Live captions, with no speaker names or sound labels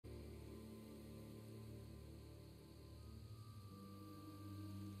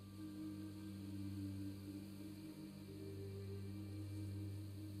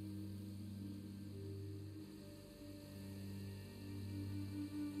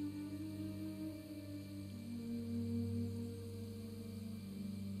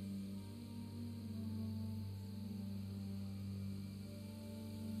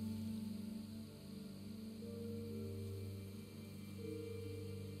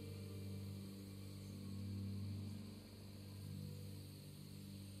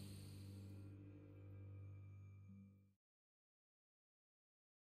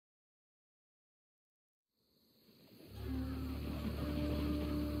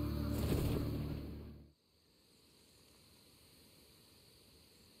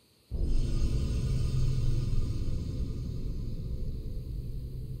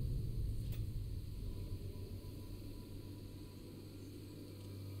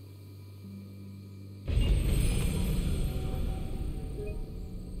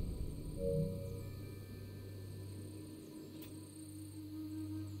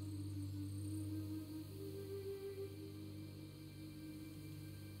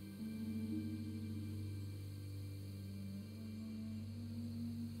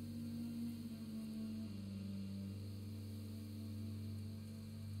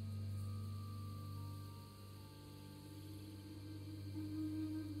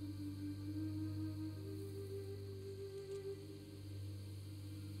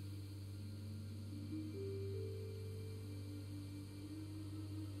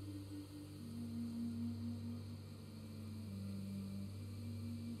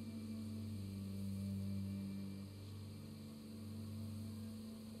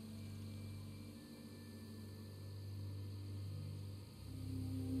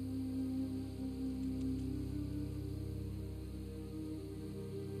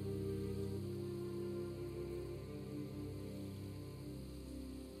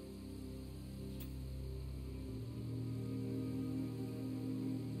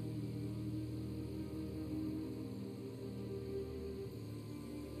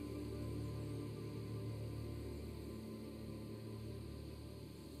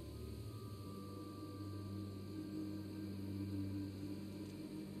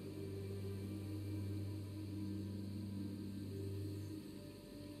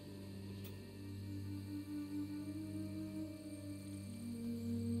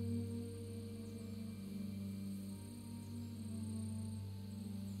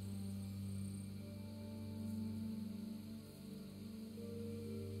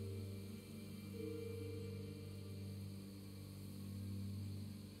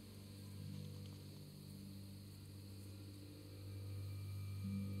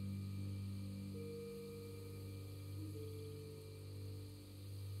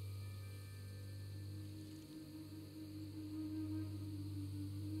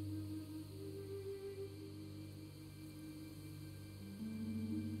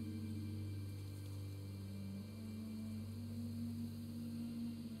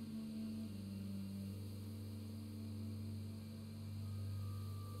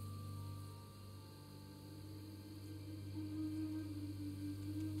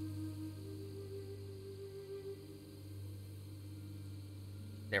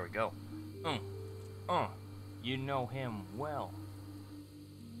There we go. Uh, you know him well.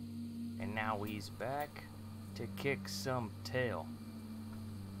 And now he's back to kick some tail.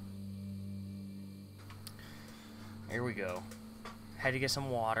 Here we go. Had to get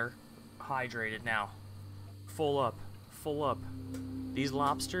some water. Hydrated now. Full up. Full up. These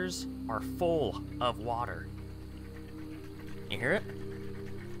lobsters are full of water. You hear it?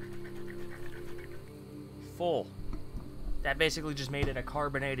 Full. That basically just made it a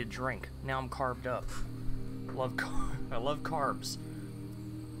carbonated drink. Now I'm carved up. I love carbs.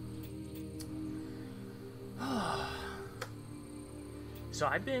 So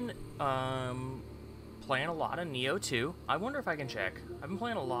I've been playing a lot of Nioh 2. I wonder if I can check. I've been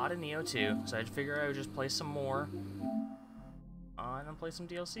playing a lot of Nioh 2, so I figure I would just play some more. And then play some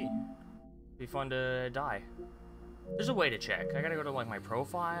DLC. Be fun to die. There's a way to check. I gotta go to like my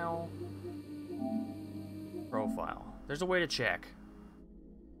profile. There's a way to check.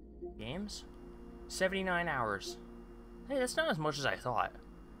 Games? 79 hours. Hey, that's not as much as I thought.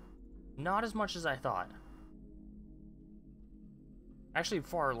 Not as much as I thought. Actually,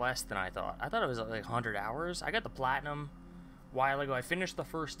 far less than I thought. I thought it was like 100 hours. I got the platinum a while ago. I finished the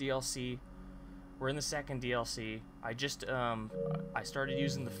first DLC. We're in the second DLC. I just, I started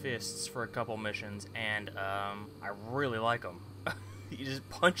using the fists for a couple missions, and, I really like them. You just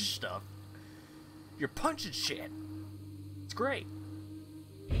punch stuff. You're punching shit. It's great.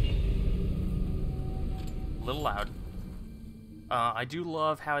 A little loud. I do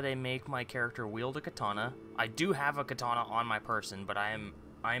love how they make my character wield a katana. I do have a katana on my person, but I'm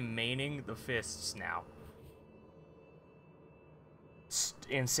maining the fists now. It's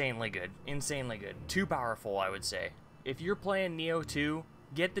insanely good. Insanely good. Too powerful, I would say. If you're playing Nioh 2,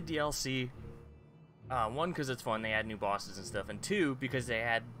 get the DLC. One, because it's fun, they add new bosses and stuff, and two, because they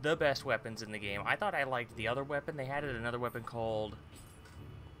had the best weapons in the game. I thought I liked the other weapon. They had another weapon called...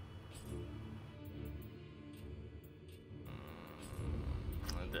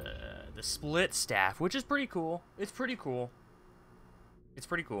 the split staff, which is pretty cool. It's pretty cool. It's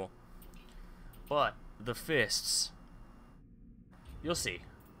pretty cool. But the fists, you'll see.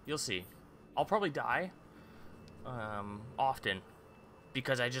 You'll see. I'll probably die often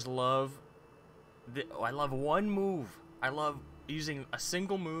because I just love I love one move. I love using a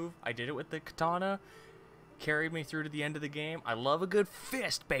single move. I did it with the katana. Carried me through to the end of the game. I love a good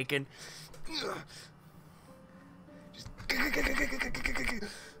fist, Bacon. Just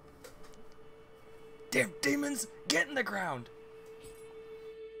damn demons, get in the ground!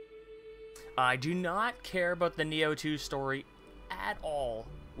 I do not care about the Nioh 2 story at all,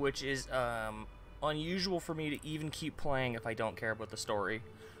 which is unusual for me to even keep playing if I don't care about the story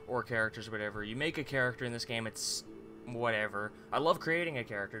or characters or whatever. You make a character in this game, it's whatever. I love creating a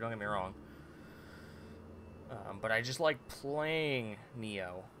character, don't get me wrong. But I just like playing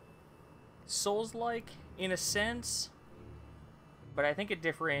Nioh. Souls-like, in a sense, but I think it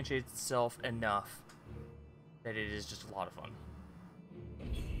differentiates itself enough that it is just a lot of fun.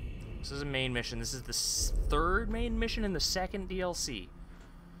 This is a main mission. This is the third main mission in the second DLC.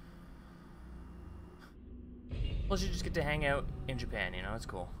 Plus you just get to hang out in Japan, you know, it's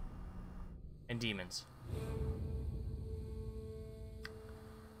cool. And demons.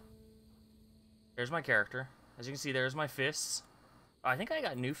 There's my character. As you can see, there's my fists. I think I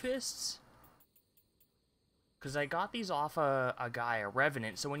got new fists. Because I got these off a guy, a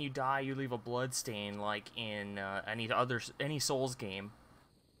Revenant, so when you die, you leave a blood stain, like in any Souls game.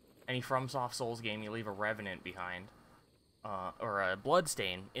 Any FromSoft Souls game, you leave a Revenant behind. Or a blood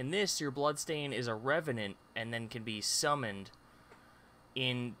stain. In this, your blood stain is a Revenant, and then can be summoned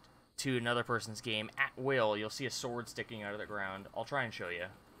into another person's game at will. You'll see a sword sticking out of the ground. I'll try and show you.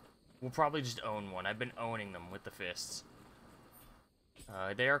 We'll probably just own one. I've been owning them with the fists.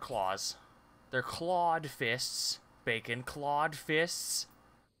 They are claws. They're clawed fists. Bacon. Clawed fists.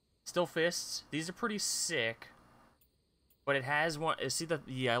 Still fists. These are pretty sick. But it has one... See the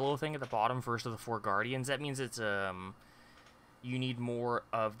yellow thing at the bottom, first of the 4 Guardians? That means it's, you need more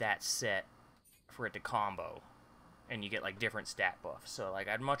of that set for it to combo. And you get, like, different stat buffs. So, like,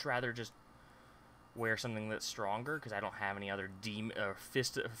 I'd much rather just wear something that's stronger, because I don't have any other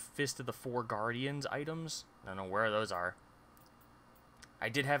Fist of the 4 Guardians items. I don't know where those are. I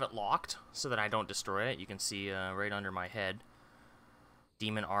did have it locked so that I don't destroy it. You can see right under my head.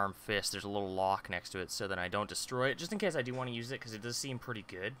 Demon Arm Fist. There's a little lock next to it so that I don't destroy it. Just in case I do want to use it because it does seem pretty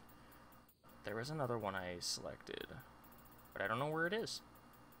good. There was another one I selected. But I don't know where it is.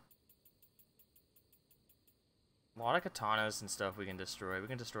 A lot of katanas and stuff we can destroy. We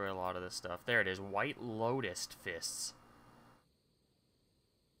can destroy a lot of this stuff. There it is. White Lotus Fists.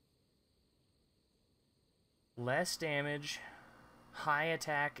 Less damage. High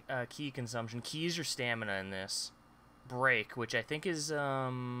attack key consumption. Keys your stamina in this. Break, which I think is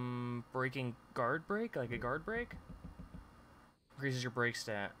breaking guard break, like a guard break. Increases your break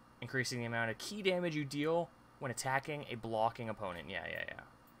stat, increasing the amount of key damage you deal when attacking a blocking opponent. Yeah.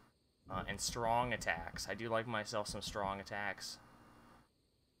 And strong attacks. I do like myself some strong attacks.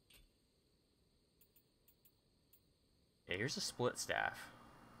 Yeah, here's a split staff.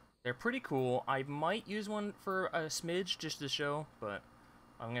 They're pretty cool. I might use one for a smidge just to show, but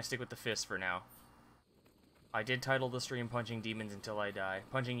I'm gonna stick with the fist for now. I did title the stream Punching Demons Until I Die.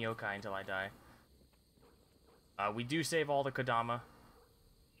 Punching Yokai Until I Die. We do save all the Kodama.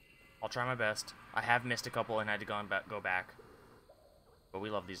 I'll try my best. I have missed a couple and had to go back. But we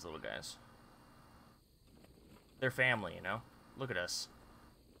love these little guys. They're family, you know? Look at us.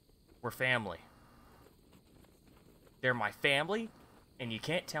 We're family. They're my family, and you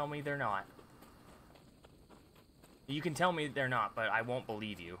can't tell me they're not. You can tell me they're not, but I won't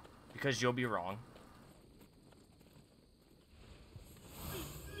believe you, because you'll be wrong.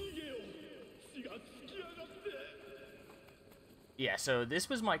 Yeah, so this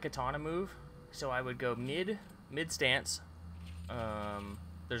was my katana move. So I would go mid stance.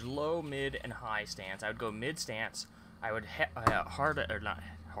 There's low, mid, and high stance. I would go mid stance. I would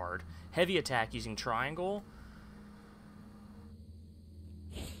heavy attack using triangle.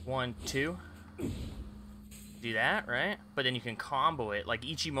 1, 2. Do that, right? But then you can combo it like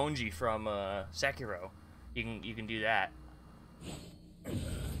Ichimonji from Sekiro. You can do that.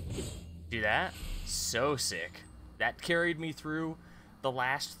 Do that. So sick. That carried me through the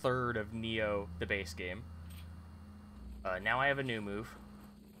last third of Nioh, the base game. Now I have a new move.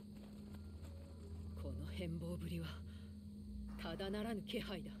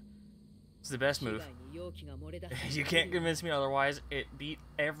 It's the best move. You can't convince me otherwise. It beat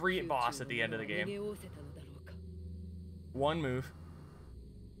every boss at the end of the game. One move.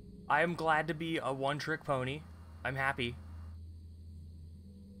 I am glad to be a one-trick pony. I'm happy.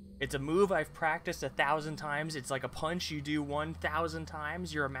 It's a move I've practiced 1,000 times. It's like a punch you do 1,000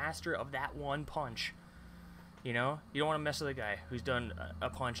 times. You're a master of that one punch. You know? You don't want to mess with a guy who's done a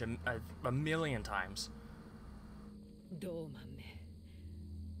punch a million times. So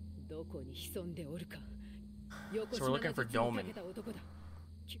we're looking for Doman.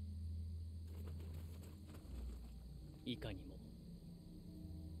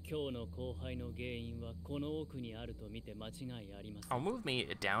 I'll move me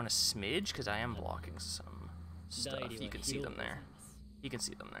down a smidge because I am blocking some stuff. You can see them there. You can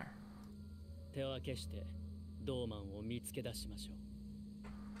see them there. Here,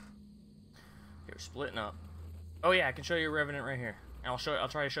 splitting up. Oh yeah, I can show you a Revenant right here. And I'll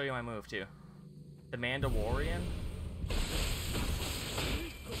try to show you my move too. The Mandalorian.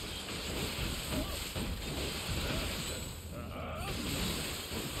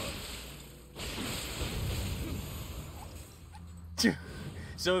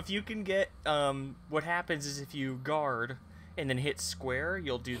 So if you can get, what happens is if you guard and then hit square,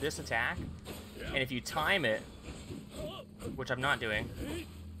 you'll do this attack. And if you time it, which I'm not doing.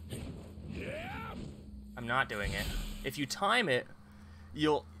 I'm not doing it. If you time it,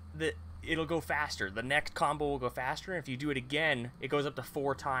 it'll go faster. The next combo will go faster, and if you do it again, it goes up to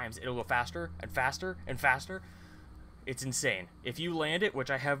 4 times. It'll go faster and faster and faster. It's insane. If you land it, which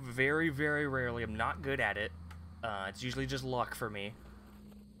I have very, very rarely, I'm not good at it. It's usually just luck for me.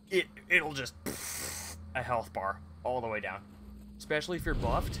 It'll just a health bar all the way down, especially if you're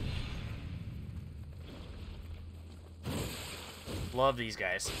buffed. Love these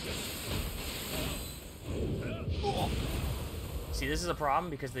guys. See, this is a problem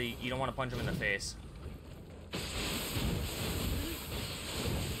because you don't want to punch them in the face.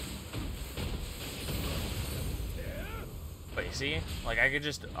 But you see, like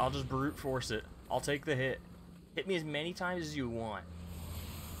I'll just brute force it. I'll take the hit. Hit me as many times as you want.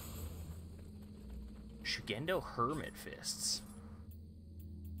 Shugendo Hermit Fists.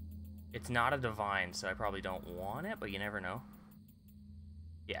 It's not a divine, so I probably don't want it, but you never know.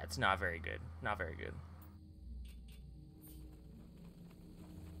 Yeah, it's not very good. Not very good.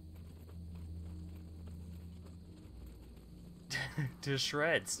 To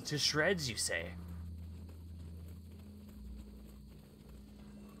shreds. To shreds, you say?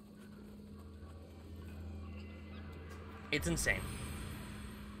 It's insane.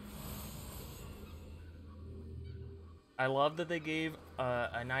 I love that they gave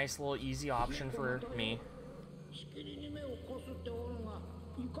a nice little easy option for me.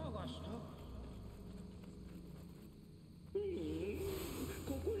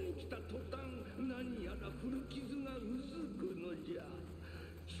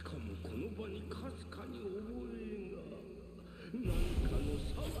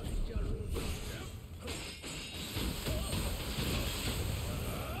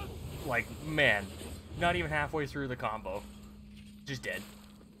 Like, man, not even halfway through the combo. Just dead.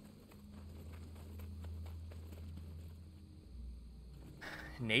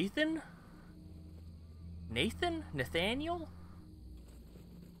 Nathan? Nathan? Nathaniel?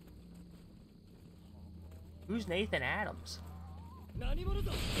 Who's Nathan Adams?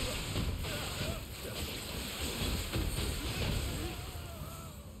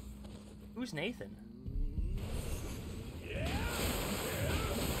 Who's Nathan?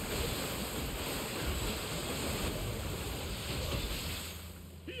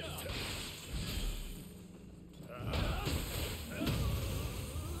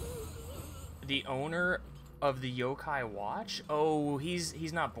 The owner of the Yokai Watch? Oh,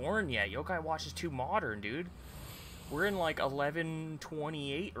 he's not born yet. Yokai Watch is too modern, dude. We're in like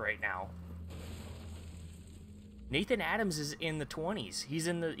 1128 right now. Nathan Adams is in the 20s. He's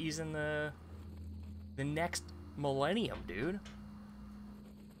in the next millennium, dude.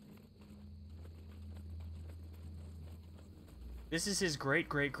 This is his great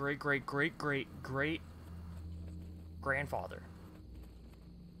grandfather.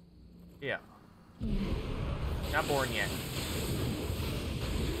 Yeah. Not born yet.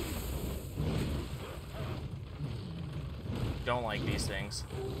 Don't like these things.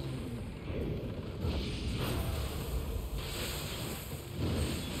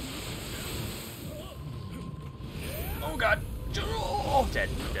 Oh god! Oh, dead.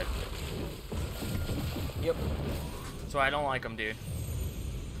 Dead. Yep. So I don't like him, dude.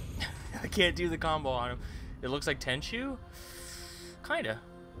 I can't do the combo on him. It looks like Tenchu? Kinda.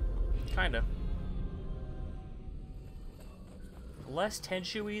 Kinda. Less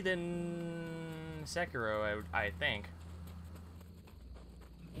Tenchu-y than Sekiro, I think.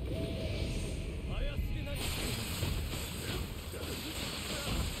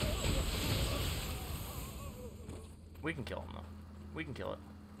 We can kill him, though. We can kill it.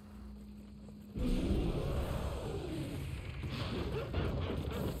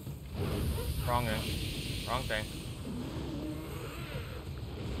 Wrong thing. Wrong thing.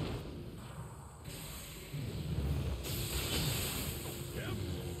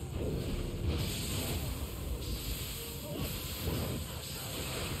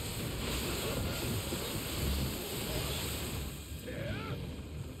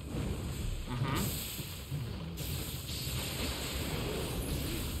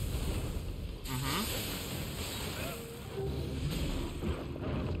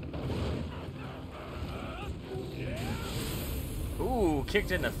 Ooh,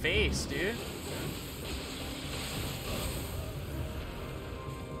 kicked in the face, dude.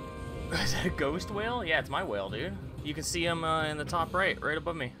 Is that a ghost whale? Yeah, it's my whale, dude. You can see him in the top right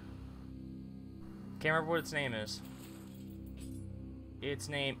above me. Can't remember what its name is. Its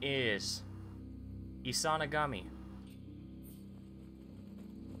name is Isanagami.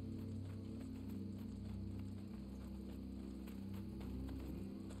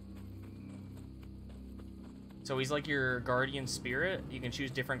 So he's like your guardian spirit. You can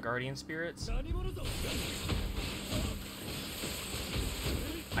choose different guardian spirits.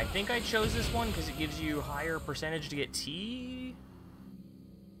 I think I chose this one because it gives you higher percentage to get tea.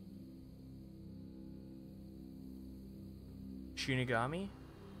 Shinigami?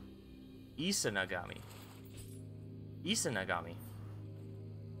 Isanagami. Isanagami.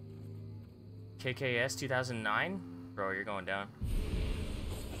 KKS 2009? Bro, you're going down.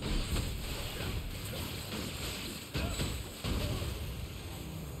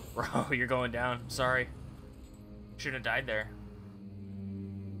 Bro, you're going down. Sorry. Shouldn't have died there.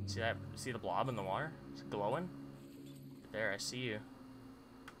 See that? See the blob in the water? It's glowing? There, I see you.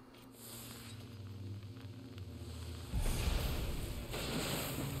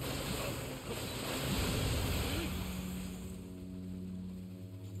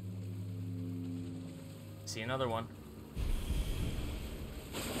 See another one.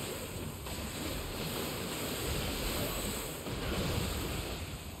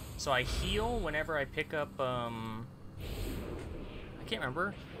 So I heal whenever I pick up, I can't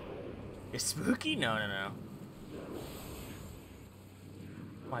remember. Is spooky? No.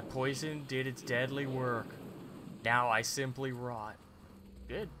 My poison did its deadly work. Now I simply rot.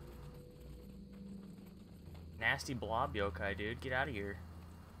 Good. Nasty blob yokai, dude. Get out of here.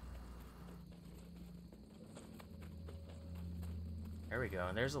 There we go.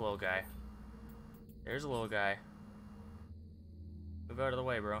 There's a little guy. There's a little guy. Move out of the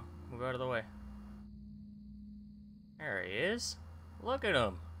way, bro. Move out of the way. There he is. Look at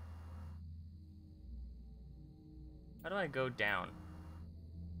him. How do I go down?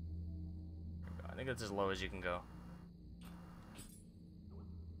 I think that's as low as you can go.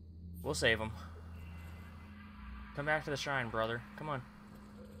 We'll save him. Come back to the shrine, brother. Come on.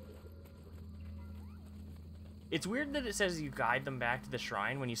 It's weird that it says you guide them back to the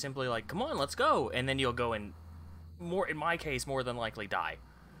shrine when you simply like, come on, let's go, and then you'll go and in my case, more than likely die.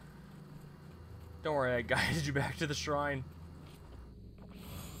 Don't worry, I guided you back to the shrine.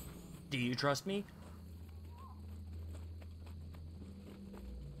 Do you trust me?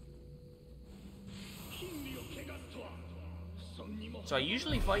 So I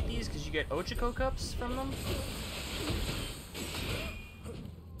usually fight these because you get Ochiko cups from them.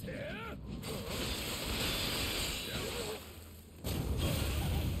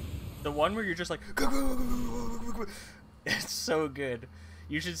 The one where you're just like, it's so good.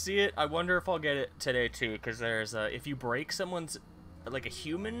 You should see it. I wonder if I'll get it today too, because there's if you break someone's, like a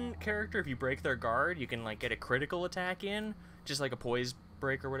human character, if you break their guard, you can like get a critical attack in, just like a poise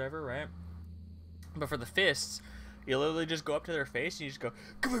break or whatever, right? But for the fists, you literally just go up to their face and you just go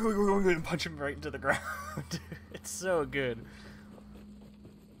and punch them right into the ground. It's so good.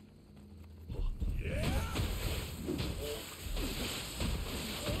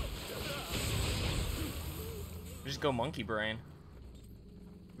 Just go monkey brain.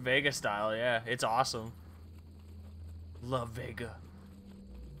 Vega style, yeah. It's awesome. Love Vega.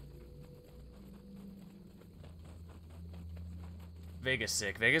 Vega's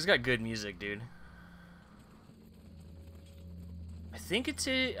sick. Vega's got good music, dude. I think it's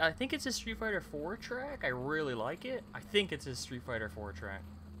a Street Fighter 4 track. I really like it. I think it's a Street Fighter 4 track.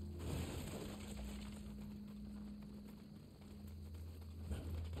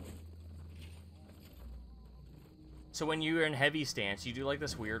 So when you're in heavy stance, you do like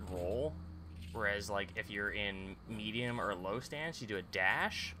this weird roll, whereas like if you're in medium or low stance, you do a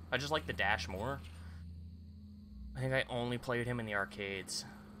dash. I just like the dash more. I think I only played him in the arcades.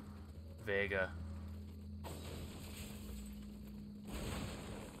 Vega.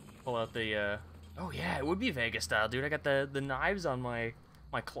 Pull out the, oh yeah, it would be Vega style, dude. I got the knives on my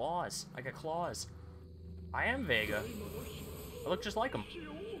claws. I got claws. I am Vega. I look just like him.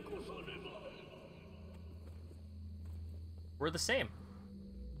 We're the same.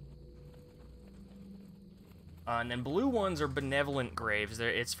 And then blue ones are benevolent graves.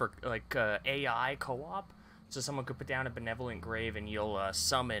 It's for like AI co-op. So someone could put down a benevolent grave and you'll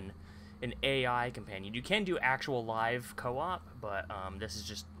summon an AI companion. You can do actual live co-op, but this is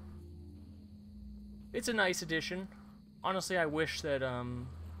just... It's a nice addition. Honestly, I wish that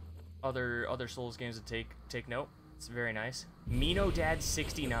other Souls games would take note. It's very nice. Mino Dad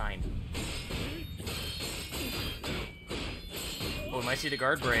 69. Oh, we might see the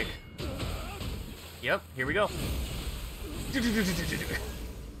guard break. Yep, here we go.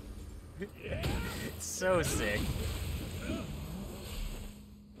 It's so sick.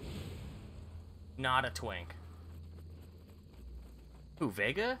 Not a twink. Who,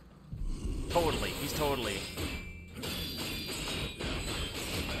 Vega? Totally, he's totally.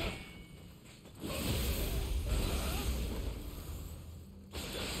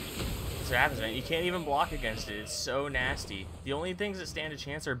 That's what happens, man. You can't even block against it. It's so nasty. The only things that stand a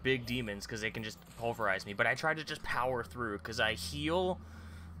chance are big demons, because they can just pulverize me. But I try to just power through, because I heal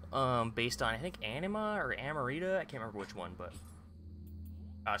based on, I think, Anima or Amarita. I can't remember which one, but...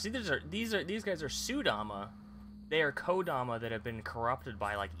 see, these guys are Sudama. They are Kodama that have been corrupted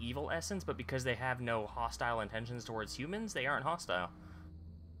by, like, evil essence, but because they have no hostile intentions towards humans, they aren't hostile.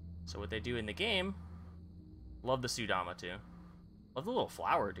 So what they do in the game... Love the Sudama, too. Love the little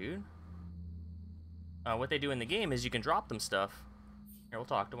flower, dude. What they do in the game is you can drop them stuff. Here, we'll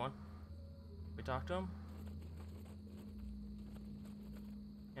talk to one. We talk to him?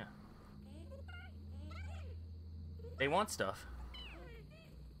 Yeah. They want stuff.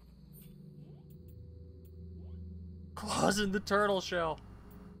 Claws in the turtle shell.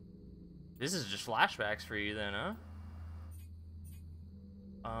 This is just flashbacks for you then, huh?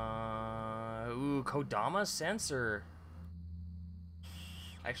 Ooh, Kodama sensor.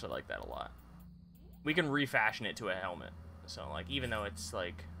 I actually like that a lot. We can refashion it to a helmet. So, like, even though it's,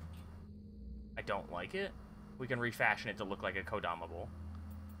 like, I don't like it, we can refashion it to look like a Kodama bowl.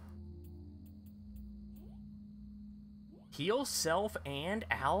 Heal self and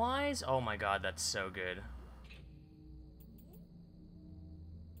allies? Oh my god, that's so good.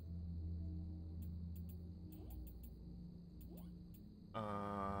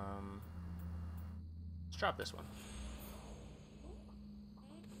 Let's drop this one.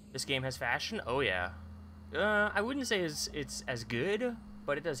 This game has fashion? Oh yeah. I wouldn't say it's as good,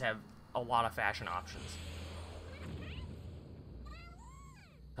 but it does have a lot of fashion options.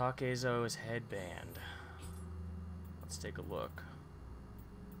 Takezo's headband. Let's take a look.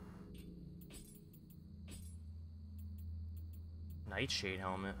 Nightshade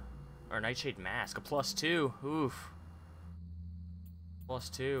helmet. Or Nightshade mask. A +2. Oof.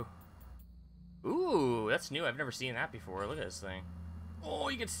 +2. Ooh, that's new. I've never seen that before. Look at this thing. Oh,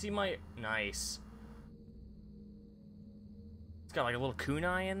 you can see my... Nice. It's got like a little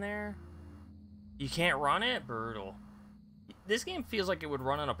kunai in there. You can't run it? Brutal. This game feels like it would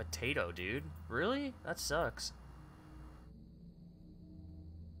run on a potato, dude. Really? That sucks.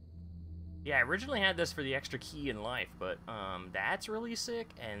 Yeah, I originally had this for the extra key in life, but that's really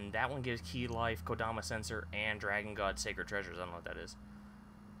sick, and that one gives key life, Kodama sensor, and Dragon God Sacred Treasures. I don't know what that is.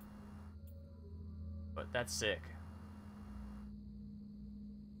 But that's sick.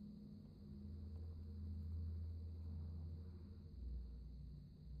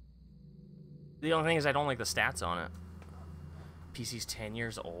 The only thing is I don't like the stats on it. PC's 10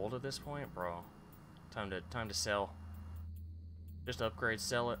 years old at this point, bro. Time to sell. Just upgrade,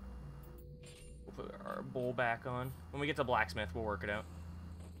 sell it. We'll put our bowl back on. When we get to blacksmith, we'll work it out.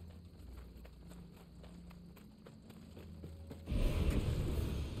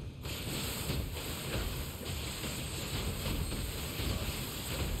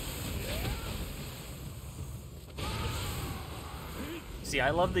 See,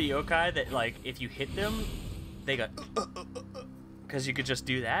 I love the yokai that, like, if you hit them, they go... Because you could just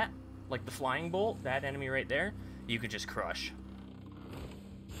do that. Like the flying bolt, that enemy right there, you could just crush.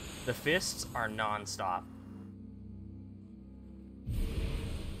 The fists are non-stop.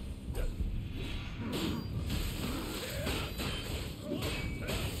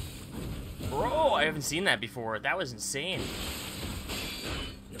 Bro, I haven't seen that before. That was insane.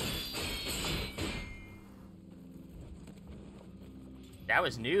 That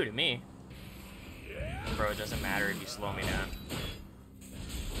was new to me. Bro, it doesn't matter if you slow me down.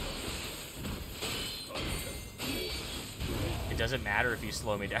 It doesn't matter if you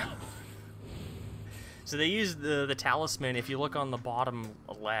slow me down. So they use the talisman. If you look on the bottom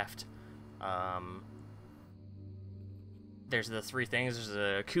left, there's the three things. There's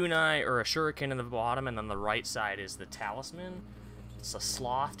a kunai or a shuriken in the bottom, and then the right side is the talisman. It's a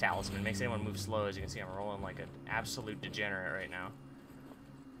sloth talisman. Makes anyone move slow. As you can see, I'm rolling like an absolute degenerate right now.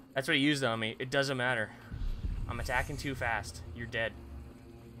 That's what he used on me. It doesn't matter. I'm attacking too fast. You're dead.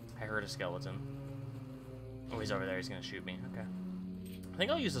 I heard a skeleton. Oh, he's over there. He's gonna shoot me. Okay. I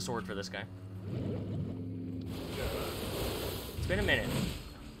think I'll use the sword for this guy. It's been a minute.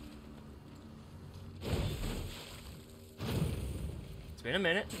 It's been a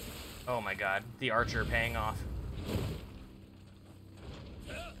minute. Oh my god. The archer paying off.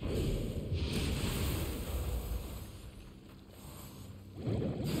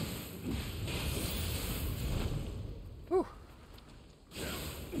 Whew.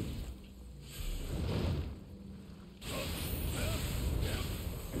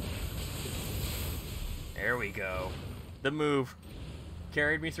 There we go. The move.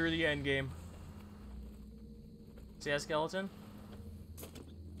 Carried me through the end game. See that skeleton?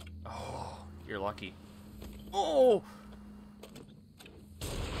 Oh, you're lucky. Oh!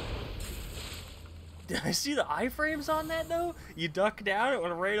 Did I see the iframes on that, though? You duck down, it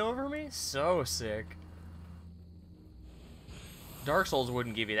went right over me? So sick. Dark Souls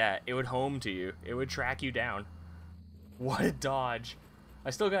wouldn't give you that. It would home to you. It would track you down. What a dodge. I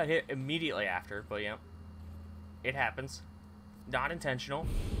still got hit immediately after, but yeah. It happens. Not intentional.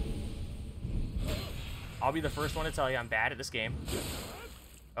 I'll be the first one to tell you I'm bad at this game.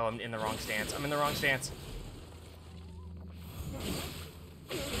 Oh, I'm in the wrong stance. I'm in the wrong stance.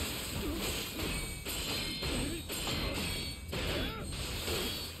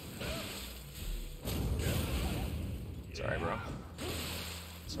 Sorry, bro.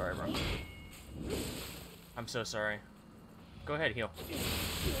 Sorry, bro. I'm so sorry. Go ahead, heal.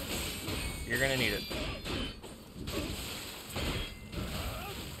 You're gonna need it.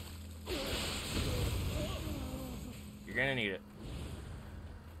 You're gonna need it.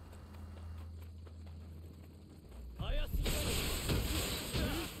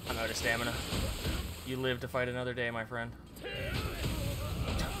 I'm out of stamina. You live to fight another day, my friend.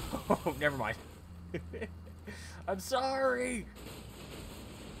 Oh, never mind. I'm sorry!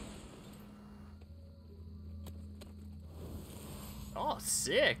 Oh,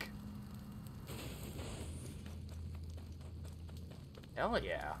 sick! Hell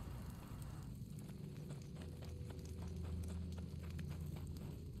yeah.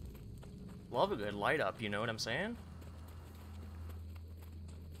 Love a good light up, you know what I'm saying?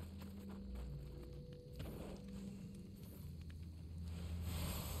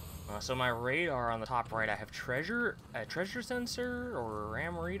 So my radar on the top right, I have a treasure sensor, or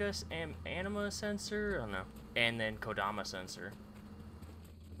Amrita anima sensor, I don't know, and then Kodama sensor.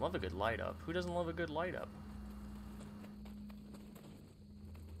 Love a good light up. Who doesn't love a good light up?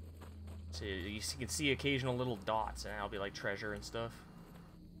 So you can see occasional little dots, and that'll be like treasure and stuff.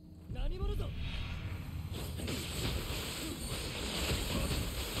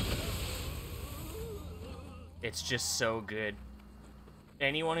 It's just so good.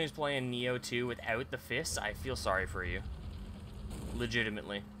 Anyone who's playing Nioh 2 without the fists, I feel sorry for you.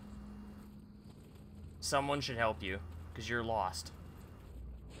 Legitimately. Someone should help you, because you're lost.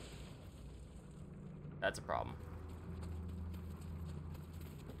 That's a problem.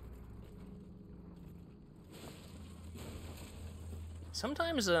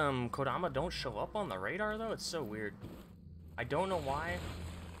 Sometimes, Kodama don't show up on the radar, though. It's so weird. I don't know why.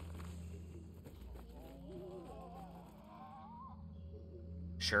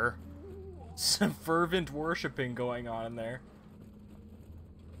 Sure. Some fervent worshipping going on in there.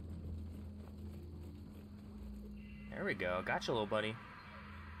 There we go. Gotcha, little buddy.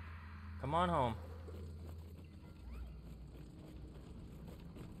 Come on home.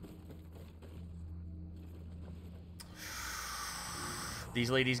 These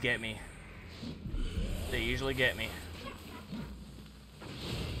ladies get me. They usually get me.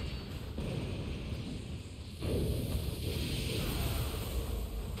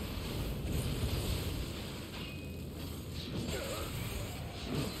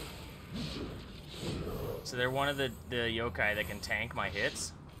 So they're one of the yokai that can tank my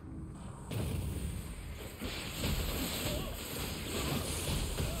hits.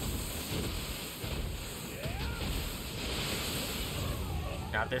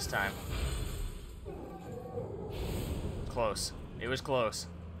 Not this time. Close. It was close.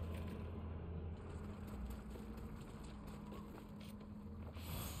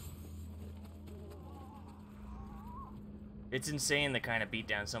 It's insane the kind of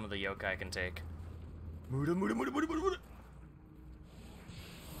beatdown some of the yokai can take. Muda, muda, muda, muda, muda, muda.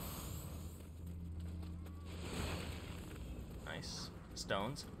 Nice.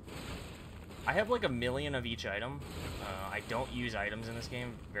 Stones. I have like 1,000,000 of each item. I don't use items in this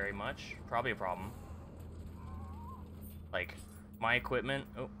game very much. Probably a problem. Like, my equipment,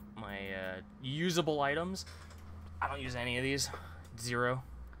 my usable items. I don't use any of these. 0.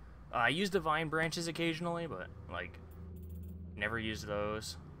 I use divine branches occasionally, but like, never use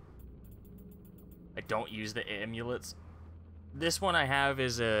those. I don't use the amulets. This one I have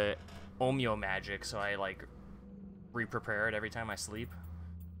is a Omyo magic, so I like re-prepare it every time I sleep.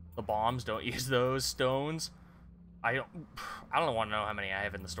 The bombs, don't use those. Stones, I don't want to know how many I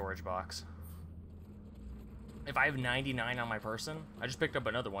have in the storage box. If I have 99 on my person, I just picked up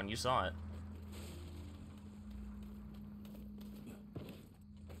another one. You saw it.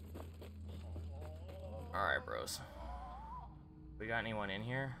 All right, bros. We got anyone in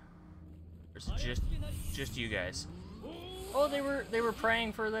here? Or is it just you guys? Oh, they were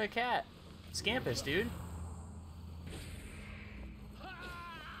praying for the cat. Scampus, dude.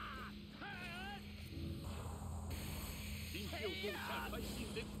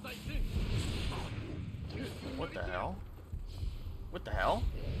 What the hell? What the hell?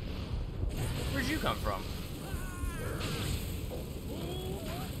 Where'd you come from?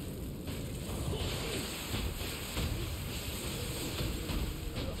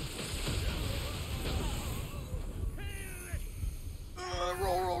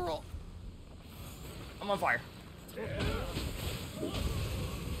 Roll. I'm on fire.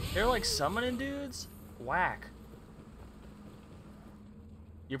 They're like summoning dudes? Whack.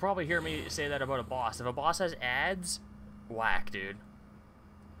 You'll probably hear me say that about a boss. If a boss has ads, whack, dude.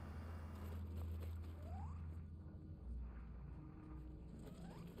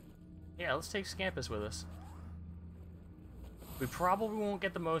 Yeah, let's take Scampus with us. We probably won't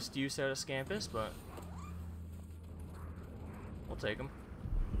get the most use out of Scampus, but we'll take him.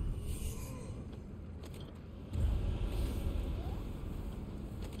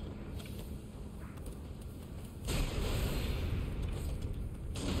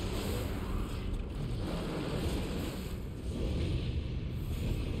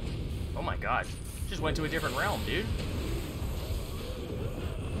 Oh my god, just went to a different realm, dude.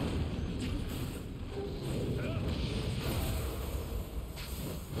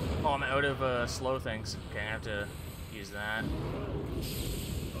 Oh, I'm out of slow things. Okay, I have to use that.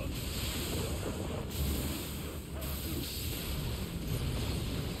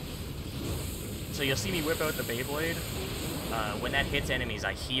 So you'll see me whip out the Beyblade. When that hits enemies,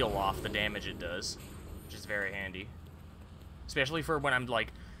 I heal off the damage it does, which is very handy. Especially for when I'm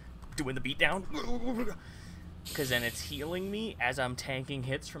like doing the beatdown, because then it's healing me as I'm tanking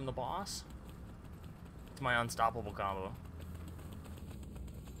hits from the boss. It's my unstoppable combo.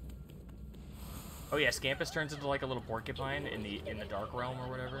 Oh yeah, Scampus turns into like a little porcupine in the dark realm or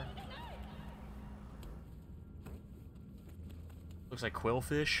whatever. Looks like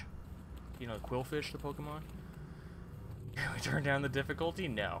Quillfish. You know Quillfish, the Pokemon? Can we turn down the difficulty?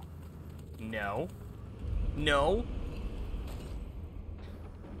 No. No. No.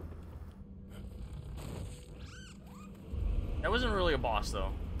 That wasn't really a boss,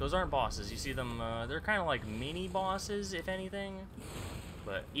 though. Those aren't bosses. You see them, they're kind of like mini bosses, if anything.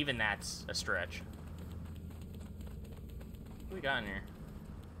 But even that's a stretch. What we got in here?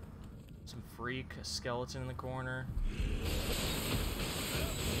 Some freak, a skeleton in the corner.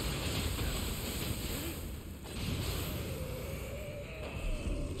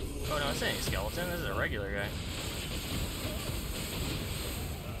 Oh no, this ain't a skeleton, this is a regular guy.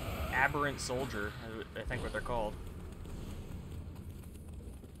 Aberrant soldier, I think what they're called.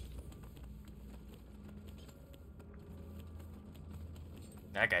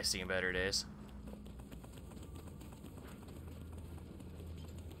 That guy's seen better days.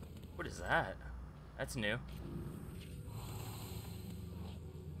 What is that? That's new.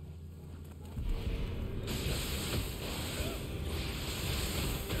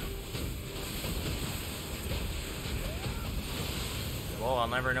 Well, I'll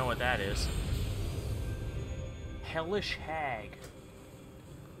never know what that is. Hellish Hag.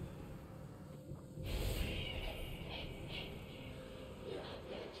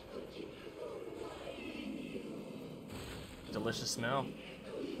 Delicious smell.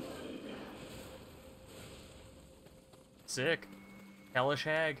 Sick. Hellish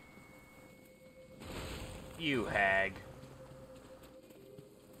Hag. You hag.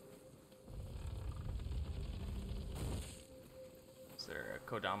 Is there a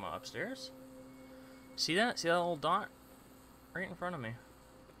Kodama upstairs? See that? See that little dot? Right in front of me.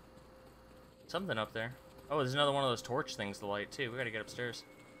 Something up there. Oh, there's another one of those torch things to light too. We gotta get upstairs.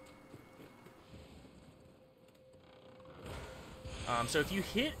 So if you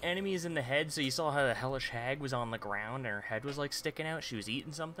hit enemies in the head, so you saw how the Hellish Hag was on the ground and her head was like sticking out, she was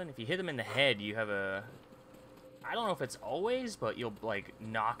eating something. If you hit them in the head, you have a... I don't know if it's always, but you'll like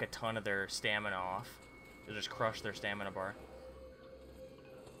knock a ton of their stamina off. You'll just crush their stamina bar.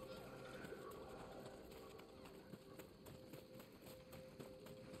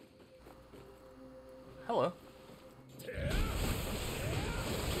 Hello.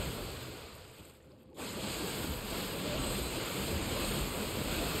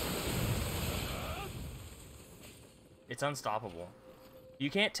 It's unstoppable.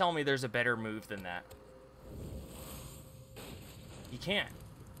 You can't tell me there's a better move than that. You can't.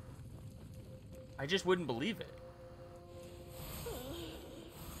 I just wouldn't believe it.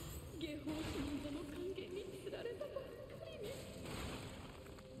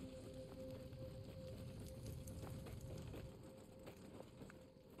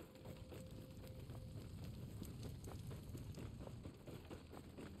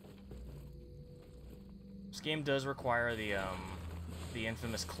 This game does require the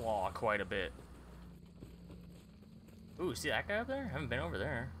infamous claw quite a bit. Ooh, see that guy up there? I haven't been over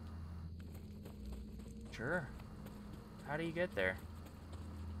there. Sure. How do you get there?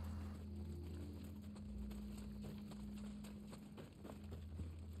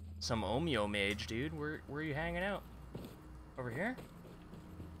 Some Omeo mage, dude. Where are you hanging out? Over here?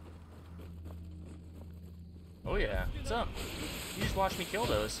 Oh yeah. What's up? You just watched me kill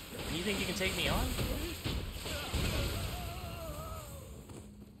those. And you think you can take me on?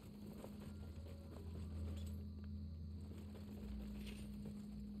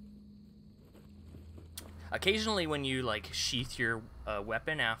 Occasionally when you like sheath your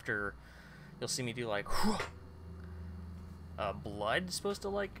weapon after, you'll see me do like blood supposed to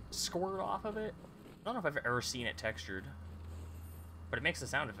like squirt off of it. I don't know if I've ever seen it textured, but it makes a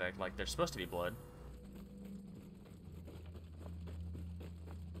sound effect like there's supposed to be blood.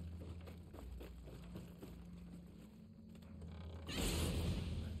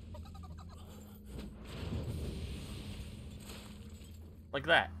 Like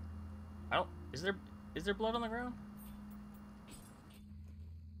that. I don't... Is there blood on the ground?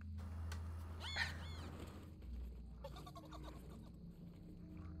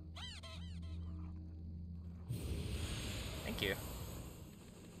 Thank you.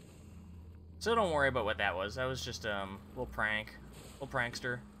 So don't worry about what that was. That was just a little prank. Little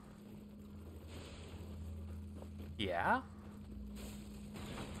prankster. Yeah?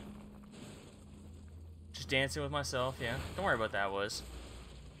 Just dancing with myself, yeah. Don't worry about that was.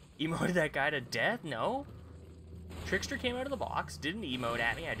 Emoted that guy to death? No. Trickster came out of the box, didn't emote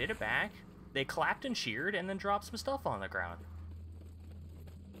at me, I did it back. They clapped and cheered, and then dropped some stuff on the ground.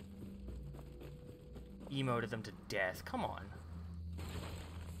 Emoted them to death, come on.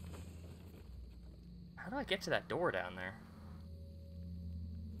 How do I get to that door down there?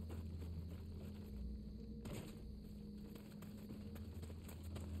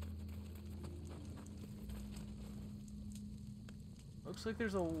 Looks like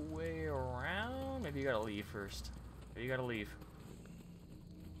there's a way around. Maybe you gotta leave first. Maybe you gotta leave.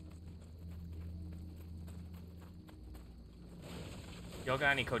 Y'all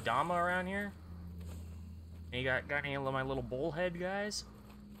got any Kodama around here? You got any of my little bullhead guys?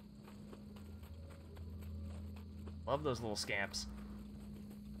 Love those little scamps.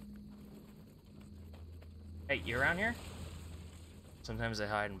 Hey, you around here? Sometimes they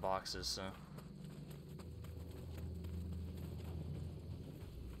hide in boxes, so...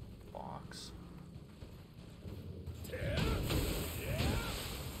 Box.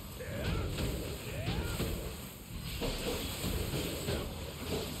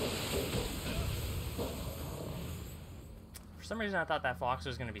 For some reason I thought that fox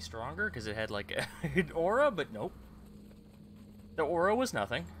was going to be stronger because it had like an aura, but nope. The aura was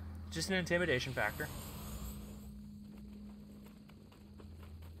nothing. Just an intimidation factor.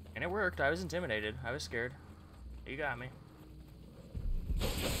 And it worked. I was intimidated. I was scared. You got me.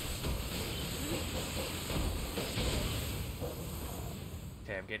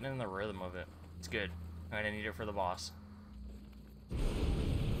 Okay, I'm getting in the rhythm of it. It's good. I'm gonna need it for the boss.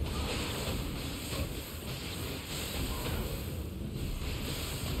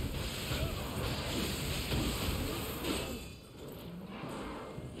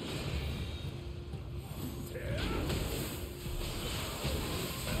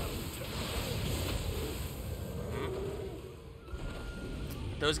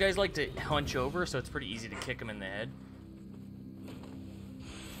 Those guys like to hunch over, so it's pretty easy to kick them in the head.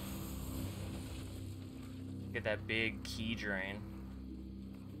 Get that big key drain.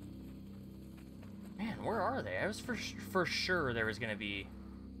 Man, where are they? I was for sure there was gonna be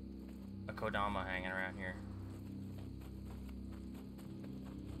a Kodama hanging around here.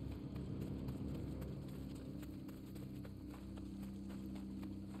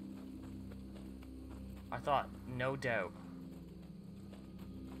 I thought, no doubt.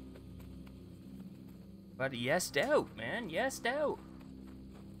 But yes, doubt, man. Yes, doubt.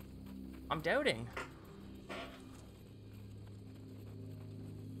 I'm doubting.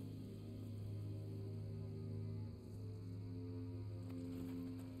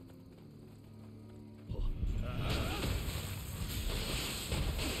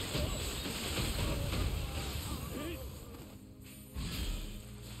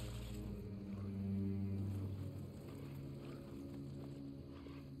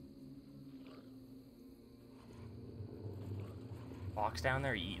 Fox down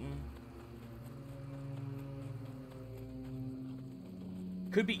there eating.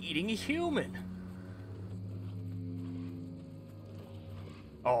 Could be eating a human.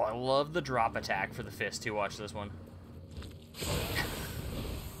 Oh, I love the drop attack for the fist too. Watch this one.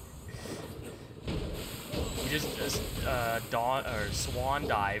 You just dawn or swan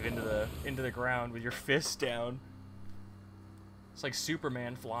dive into the ground with your fist down. It's like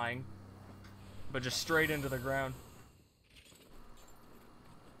Superman flying, but just straight into the ground.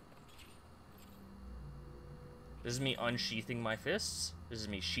 This is me unsheathing my fists. This is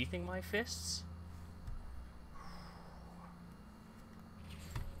me sheathing my fists.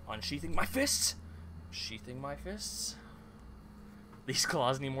 Unsheathing my fists. Sheathing my fists. These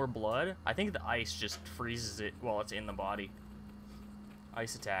claws need more blood. I think the ice just freezes it while it's in the body.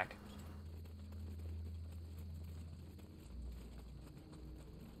 Ice attack.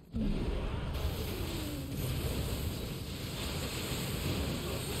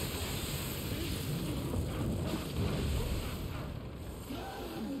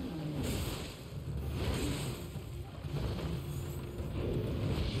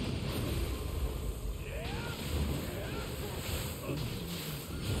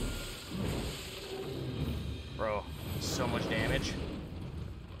 Bro, so much damage.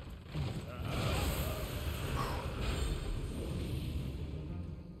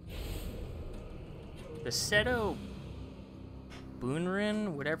 The Seto Bunrin,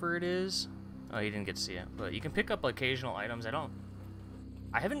 whatever it is. Oh, you didn't get to see it, but you can pick up occasional items.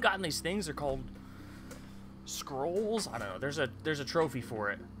 I haven't gotten these things. They're called scrolls. I don't know. There's a trophy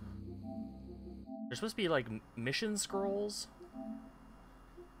for it. They're supposed to be like mission scrolls.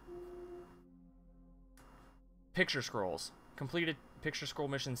 Picture scrolls. Completed picture scroll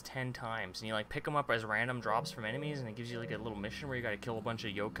missions 10 times, and you like pick them up as random drops from enemies, and it gives you like a little mission where you gotta kill a bunch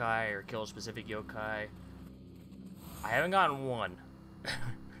of yokai or kill a specific yokai. I haven't gotten one.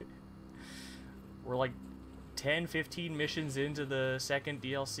 We're like 10-15 missions into the second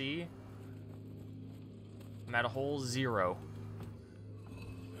DLC. I'm at a whole 0.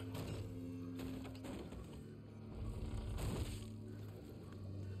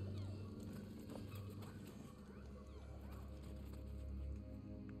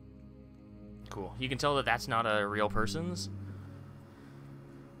 Cool. You can tell that that's not a real person's.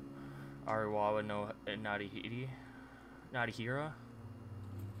 Ariwawa no Narihira.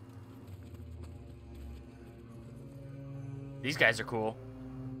 These guys are cool.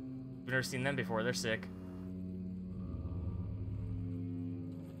 We've never seen them before. They're sick.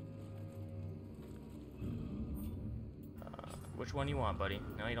 Which one you want, buddy?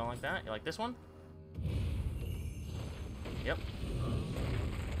 No, you don't like that? You like this one? Yep.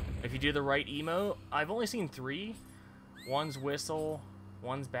 If you do the right emote, I've only seen 3. One's whistle,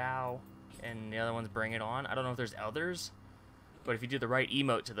 one's bow, and the other one's bring it on. I don't know if there's others, but if you do the right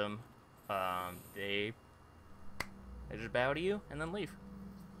emote to them, they just bow to you and then leave.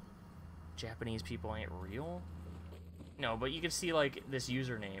 Japanese people ain't real? No, but you can see like this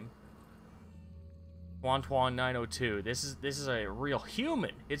username. Twan902. This is a real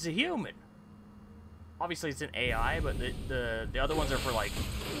human. It's a human. Obviously it's an AI, but the other ones are for like,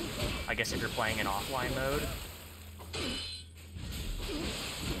 I guess if you're playing in offline mode.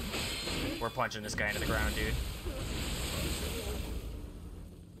 We're punching this guy into the ground, dude.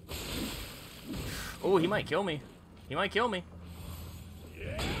 Oh, he might kill me. He might kill me.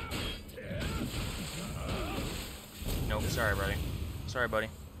 Nope, sorry, buddy. Sorry, buddy.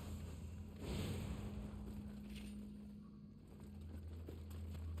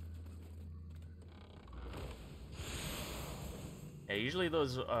 Yeah, usually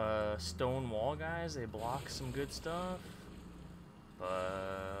those stone wall guys, they block some good stuff. But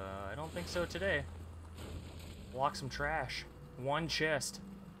I don't think so today. Block some trash. One chest.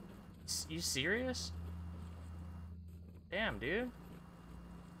 You serious? Damn, dude.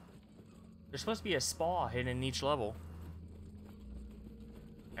 There's supposed to be a spa hidden in each level.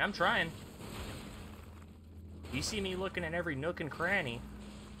 I'm trying. You see me looking at every nook and cranny.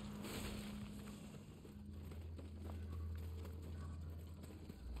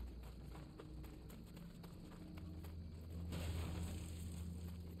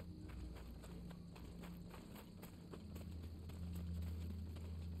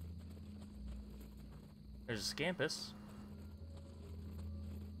 There's a scampus.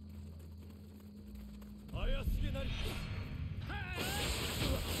 You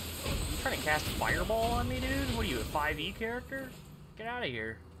trying to cast fireball on me, dude? What are you, a 5e character? Get out of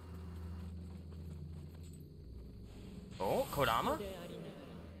here. Oh, Kodama?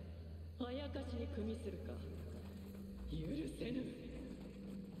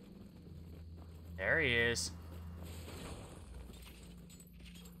 There he is.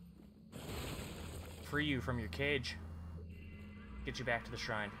 Free you from your cage. Get you back to the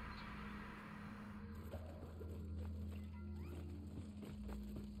shrine.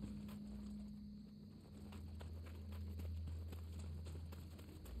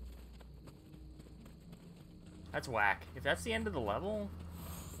 That's whack. If that's the end of the level,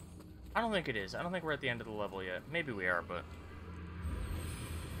 I don't think it is. I don't think we're at the end of the level yet. Maybe we are, but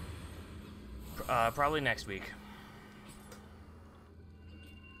probably next week.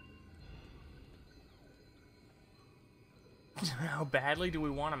 How badly do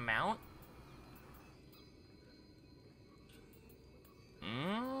we want to mount?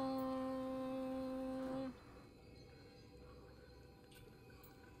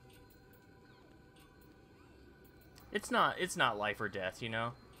 It's not life or death, you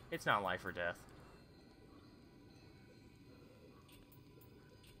know? It's not life or death.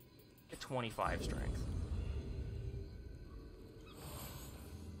 At 25 strength.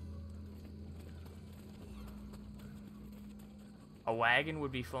 A wagon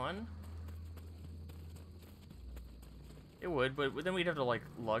would be fun. It would, but then we'd have to, like,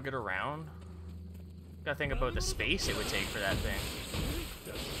 lug it around. Gotta think about the space it would take for that thing.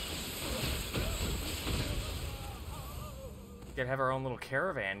 Gotta have our own little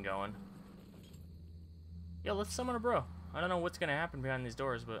caravan going. Yeah, let's summon a bro. I don't know what's gonna happen behind these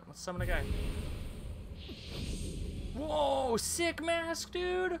doors, but let's summon a guy. Whoa, sick mask,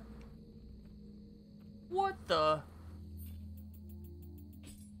 dude! What the...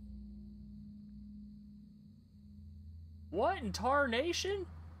 What in tarnation?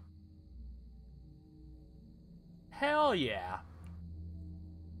 Hell yeah.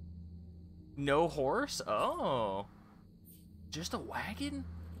 No horse? Oh. Just a wagon?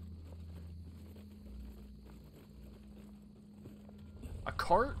 A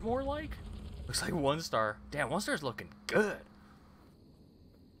cart, more like? Looks like 1 star. Damn, 1 star's looking good.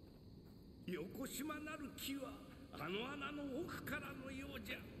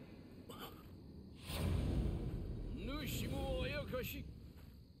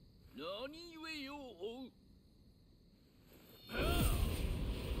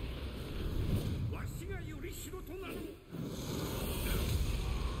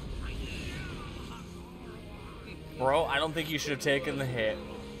 Bro, I don't think you should have taken the hit.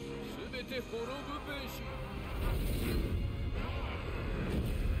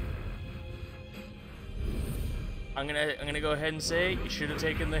 I I'm gonna go ahead and say you should have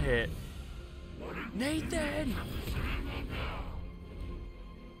taken the hit. Nathan!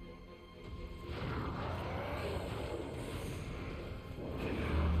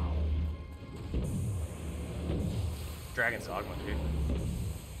 Dragon's Dogma, dude.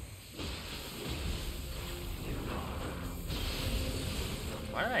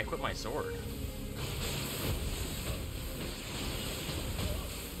 Why did I equip my sword?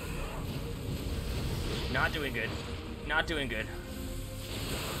 Not doing good. Not doing good.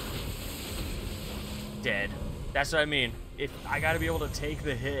 Dead. That's what I mean. If I gotta be able to take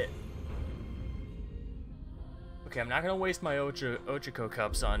the hit. Okay, I'm not gonna waste my Ochiko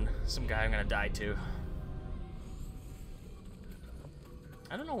cups on some guy I'm gonna die to.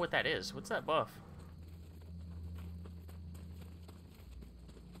 I don't know what that is. What's that buff?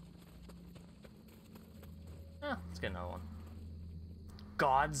 Oh, let's get another one.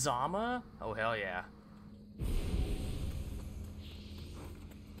 Godzama? Oh, hell yeah.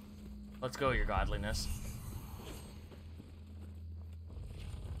 Let's go, your godliness.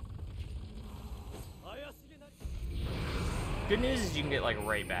 Good news is you can get, like,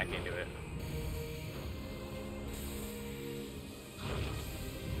 right back into it.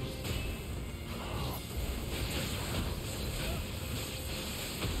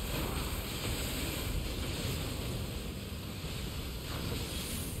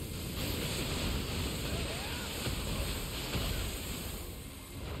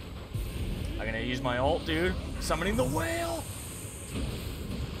 I'm gonna use my ult, dude. Summoning the whale!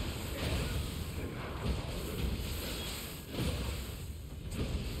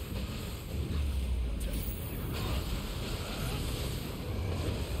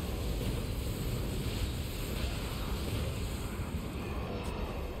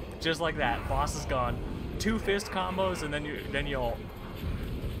 Just like that, boss is gone. 2 fist combos and then you ult.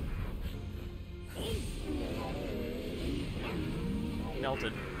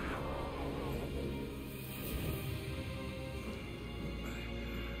 Melted.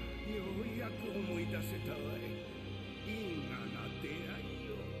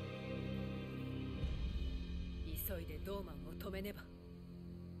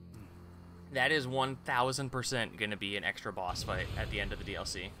 That is 1000% gonna be an extra boss fight at the end of the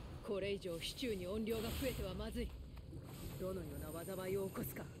DLC.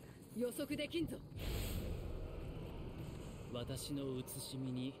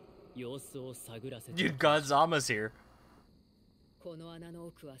 Dude, Godzama's here.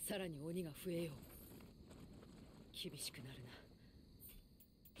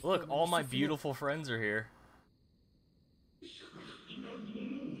 Look, all my beautiful friends are here.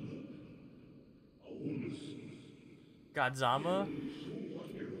 Godzama?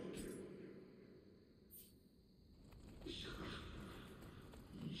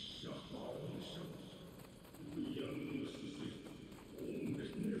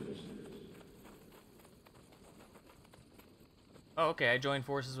 Oh, okay, I joined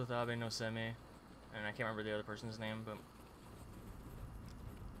forces with Abe no Seme, and I can't remember the other person's name, but...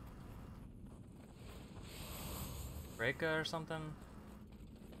 Reika or something?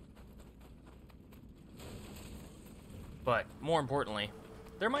 But, more importantly,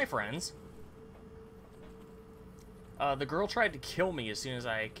 they're my friends. The girl tried to kill me as soon as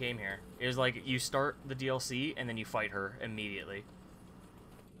I came here. It was like, you start the DLC, and then you fight her immediately.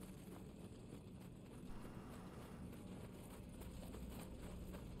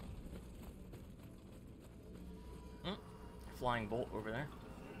 Flying bolt over there.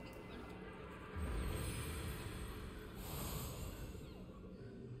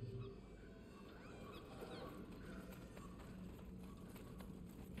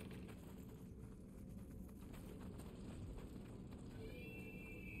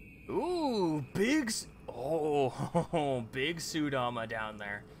 Ooh, big Sudama down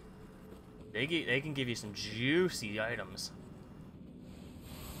there. They can give you some juicy items.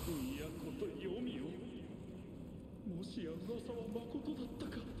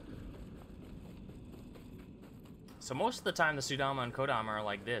 So most of the time the Sudama and Kodama are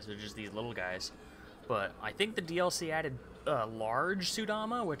like this, they're just these little guys. But I think the DLC added large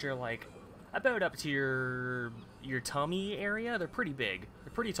Sudama, which are like about up to your tummy area. They're pretty big.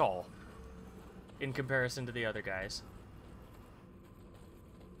 They're pretty tall in comparison to the other guys.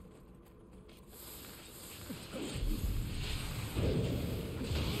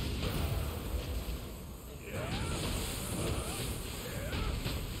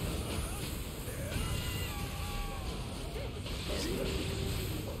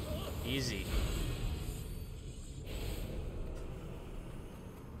 Easy.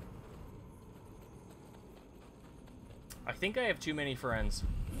 I think I have too many friends.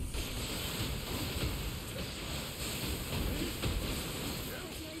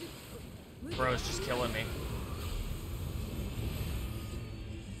 Bro's just killing me.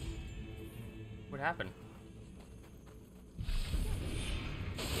 What happened?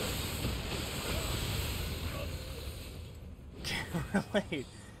 Can't relate.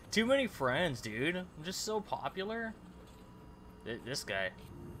 Too many friends, dude. I'm just so popular. This guy.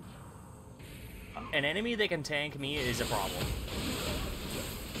 An enemy that can tank me is a problem.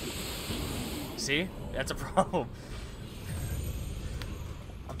 See? That's a problem.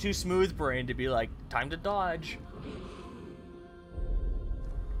 I'm too smooth-brained to be like, time to dodge.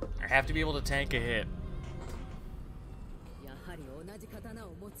 I have to be able to tank a hit.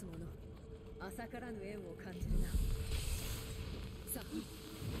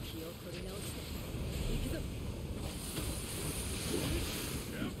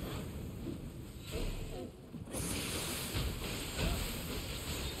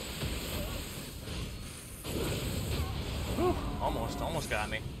 Whew, almost got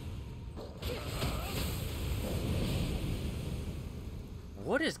me.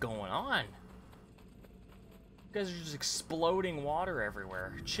 What is going on? You guys are just exploding water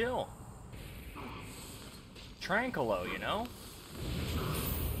everywhere. Chill. Tranquilo, you know?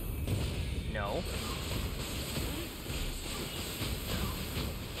 No.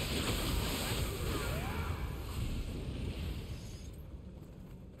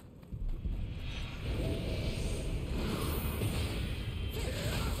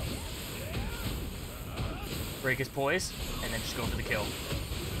 Break his poise, and then just go for the kill.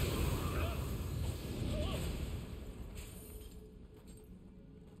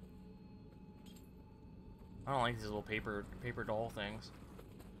 I don't like these little paper doll things.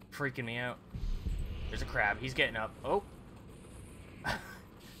 Freaking me out. There's a crab. He's getting up. Oh.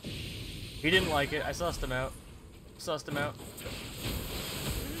 He didn't like it. I sussed him out. Sussed him out.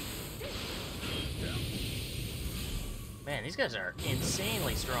 Man, these guys are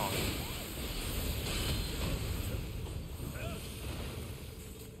insanely strong.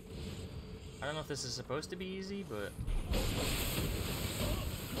 I don't know if this is supposed to be easy, but...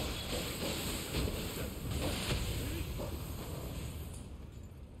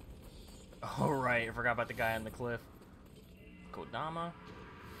 Oh, right. I forgot about the guy on the cliff. Kodama.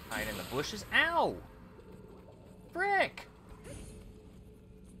 Hide in the bushes. Ow! Frick!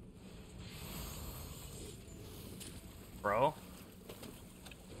 Bro.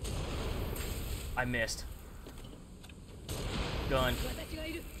 I missed. Done.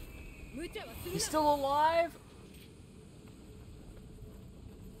 He's still alive?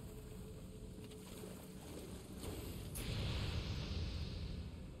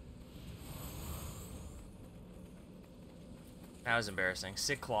 That was embarrassing.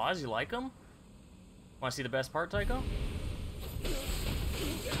 Sick claws, you like them? Want to see the best part, Tycho? This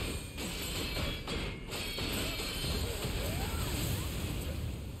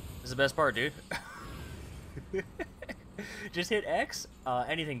is the best part, dude. Just hit X,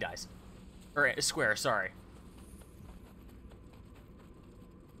 anything dies. Or square, sorry.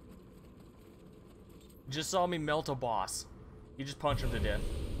 Just saw me melt a boss. You just punch him to death.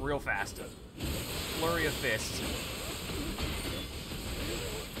 Real fast. Flurry of fists.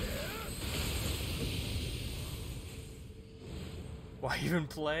 Why even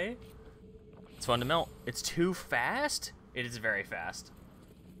play? It's fun to melt. It's too fast? It is very fast.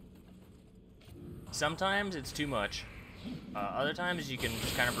 Sometimes it's too much. Other times you can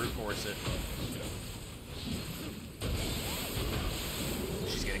just kind of brute force it.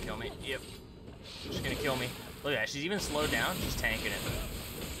 She's gonna kill me. Yep. She's gonna kill me. Look at that. She's even slowed down. She's tanking it.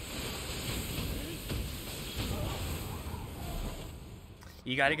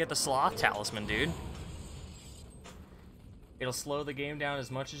 You gotta get the sloth talisman, dude. It'll slow the game down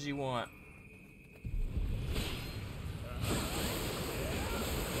as much as you want.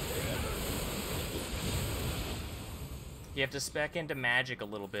 You have to spec into magic a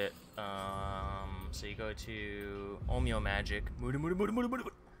little bit. So you go to Omio magic.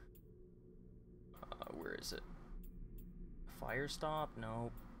 Where is it? Fire stop?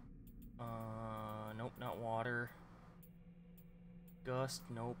 Nope. Nope, not water. Gust?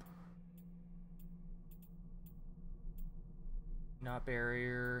 Nope. Not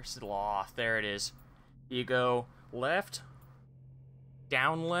barrier. Sloth. There it is. You go left,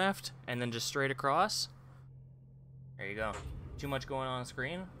 down left, and then just straight across. There you go. Too much going on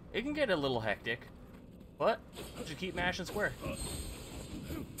screen. It can get a little hectic, but just keep mashing square.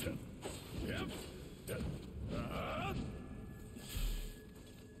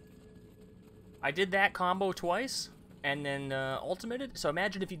 I did that combo twice, and then ultimated. So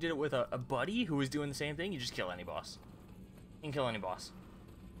imagine if you did it with a buddy who was doing the same thing. You just kill any boss. You can kill any boss.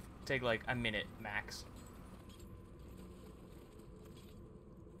 Take like a minute max.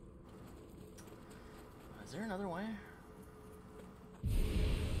 Is there another way?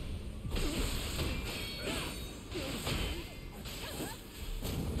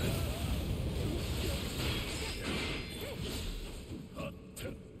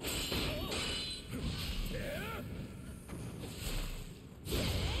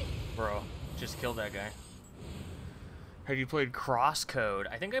 Bro, just killed that guy. Have you played Crosscode?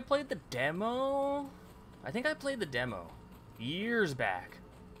 I think I played the demo. I think I played the demo years back,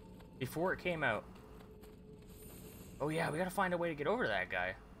 before it came out. Oh yeah, we gotta find a way to get over to that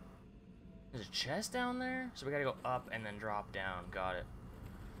guy. There's a chest down there, so we gotta go up and then drop down. Got it.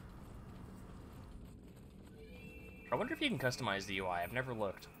 I wonder if you can customize the UI. I've never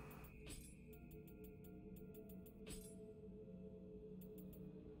looked.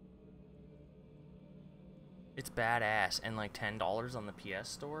 It's badass, and like $10 on the PS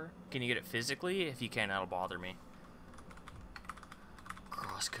Store. Can you get it physically? If you can, that'll bother me.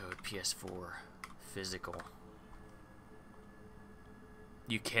 Crosscode PS4 physical.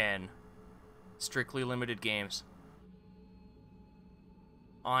 You can. Strictly limited games.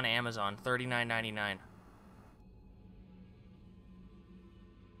 On Amazon, $39.99.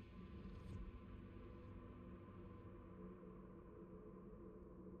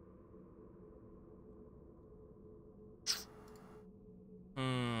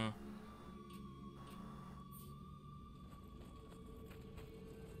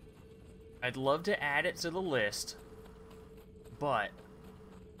 I'd love to add it to the list, but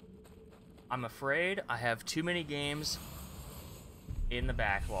I'm afraid I have too many games in the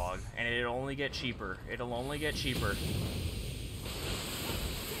backlog, and it'll only get cheaper. It'll only get cheaper.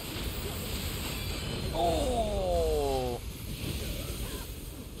 Oh!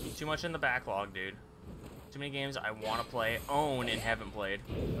 Too much in the backlog, dude. Too many games I want to play, own, and haven't played.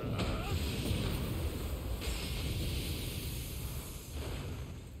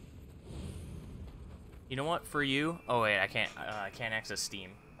 You know what? For you... Oh, wait, I can't access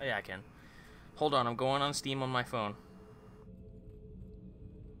Steam. Oh, yeah, I can. Hold on, I'm going on Steam on my phone.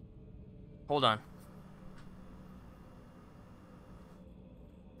 Hold on.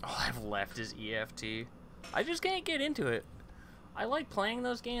 All I've left is EFT. I just can't get into it. I like playing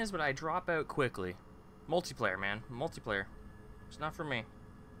those games, but I drop out quickly. Multiplayer, man. Multiplayer. It's not for me.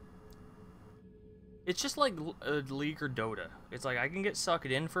 It's just like League or Dota. It's like I can get sucked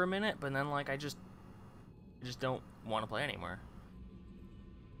in for a minute, but then like I just don't want to play anymore.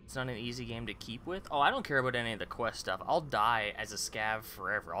 It's not an easy game to keep with. Oh, I don't care about any of the quest stuff. I'll die as a scav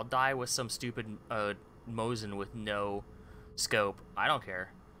forever. I'll die with some stupid Mosin with no scope. I don't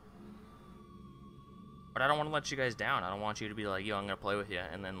care. But I don't want to let you guys down. I don't want you to be like, yo, I'm going to play with you,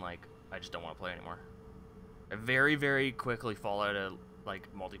 and then like I just don't want to play anymore. I very, very quickly fall out of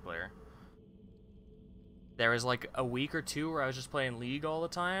like multiplayer. There was like a week or two where I was just playing League all the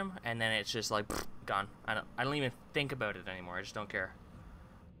time, and then it's just like gone. I don't even think about it anymore. I just don't care.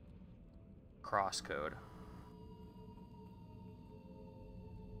 Crosscode.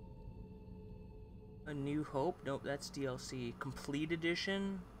 A New Hope? Nope, that's DLC. Complete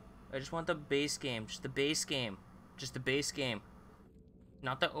Edition? I just want the base game. Just the base game. Just the base game.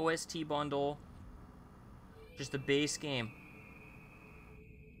 Not the OST bundle. Just the base game.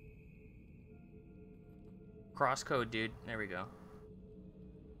 Crosscode, dude. There we go.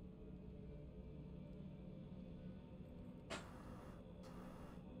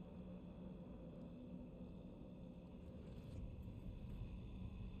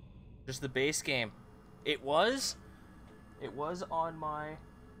 Just the base game. It was on my,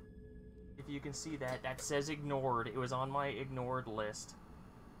 if you can see that says ignored. It was on my ignored list.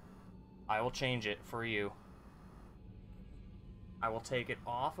 I will change it for you. I will take it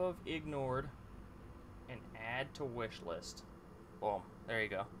off of ignored and add to wish list. Boom. There you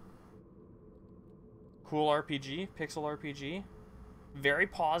go. Cool RPG, pixel RPG. Very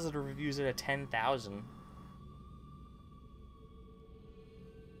positive reviews at a 10,000.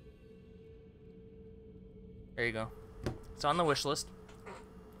 There you go. It's on the wish list.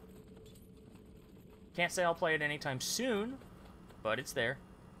 Can't say I'll play it anytime soon, but it's there.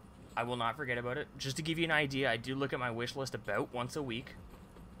 I will not forget about it. Just to give you an idea, I do look at my wish list about once a week.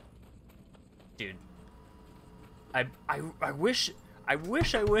 Dude. I wish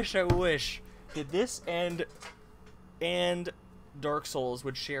that this and Dark Souls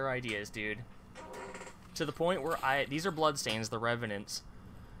would share ideas, dude. To the point where these are Bloodstains, the Revenants.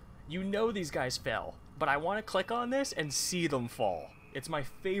 You know these guys fell, but I want to click on this and see them fall. It's my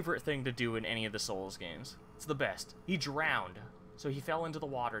favorite thing to do in any of the Souls games. It's the best. He drowned, so he fell into the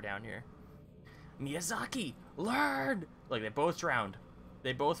water down here. Miyazaki, learn! Like, they both drowned.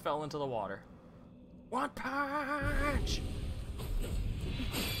 They both fell into the water. One punch!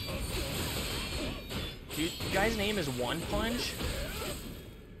 Dude, the guy's name is One Punch.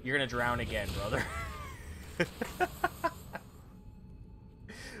 You're gonna drown again, brother.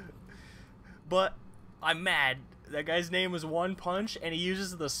 But I'm mad. That guy's name was One Punch, and he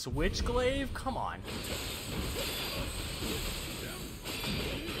uses the Switch Glaive? Come on.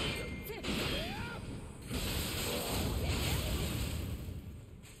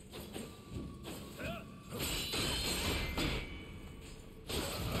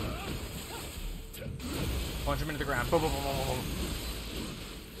 Punch him into the ground. Boom, boom, boom, boom, boom.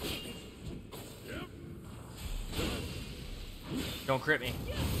 Don't crit me.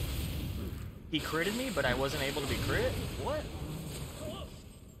 He critted me, but I wasn't able to be crit? What?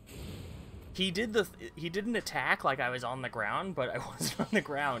 He didn't attack like I was on the ground, but I wasn't on the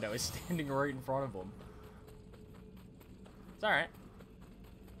ground. I was standing right in front of him. It's alright.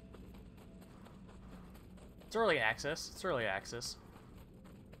 It's early access. It's early access.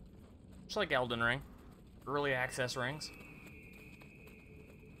 Just like Elden Ring. Early access rings.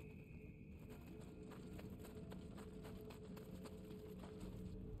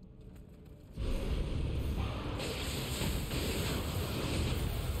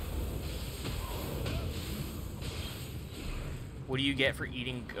 What do you get for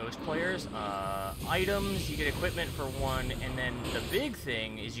eating ghost players? Items, you get equipment for one, and then the big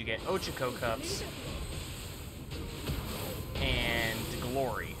thing is you get Ochako cups and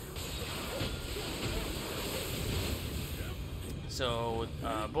glory. So,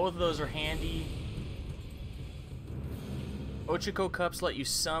 both of those are handy. Ochako cups let you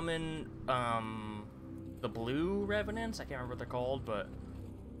summon the blue revenants. I can't remember what they're called, but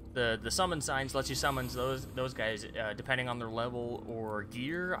the summon signs lets you summon those guys depending on their level or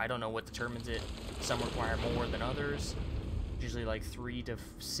gear. I don't know what determines it. Some require more than others. Usually like 3 to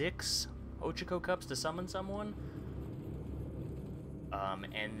 6 Ochako cups to summon someone.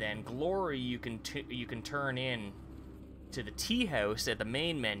 And then glory you can turn in to the tea house at the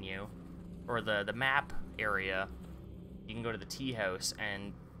main menu, or the map area. You can go to the tea house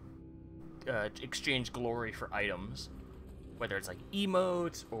and exchange glory for items. Whether it's like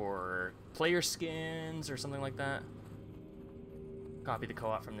emotes or player skins or something like that. Copy the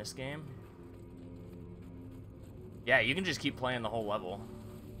co-op from this game. Yeah, you can just keep playing the whole level.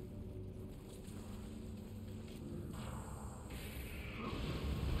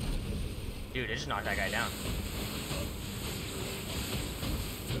 Dude, it just knocked that guy down.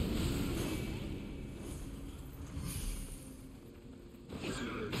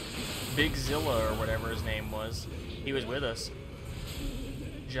 Big Zilla, or whatever his name was. He was with us.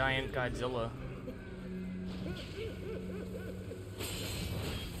 Giant Godzilla.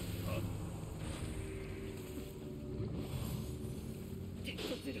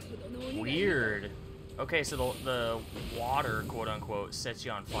 Weird. Okay, so the water, quote unquote, sets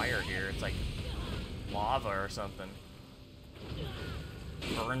you on fire here. It's like lava or something.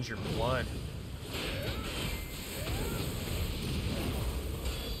 Burns your blood.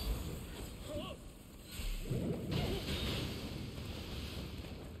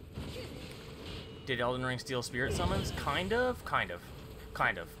 Did Elden Ring steal spirit summons? Kind of. Kind of.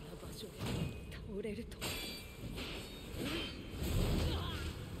 Kind of.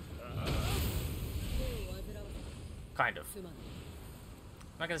 I'm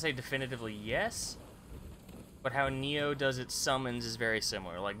not gonna say definitively yes, but how Nioh does its summons is very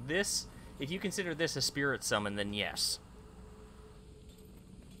similar. Like this, if you consider this a spirit summon, then yes.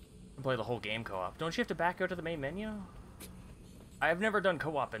 You can play the whole game co-op. Don't you have to back out to the main menu? I've never done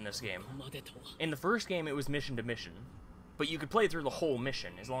co-op in this game. In the first game, it was mission to mission, but you could play through the whole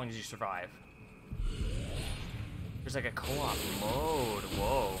mission as long as you survive. There's like a co-op mode.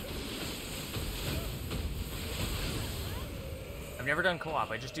 Whoa. I've never done co-op.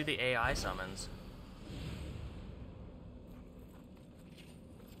 I just do the AI summons.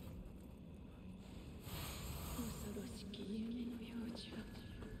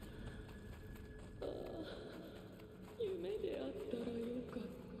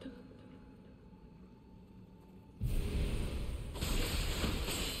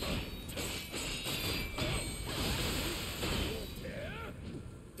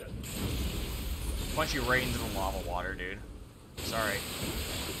 Punch you right into the lava water, dude. Sorry.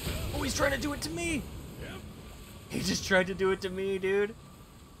 Oh, he's trying to do it to me! He just tried to do it to me, dude.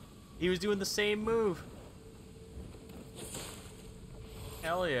 He was doing the same move.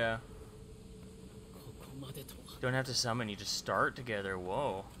 Hell yeah. Don't have to summon, you just start together.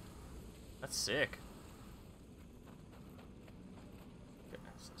 Whoa. That's sick.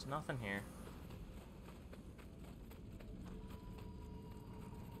 Goodness, there's nothing here.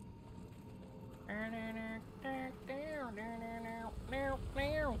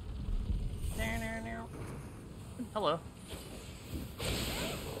 Hello.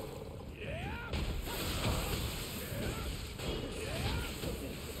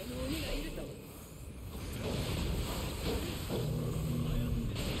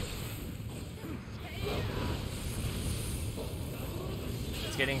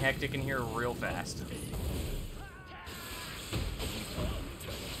 It's getting hectic in here real fast.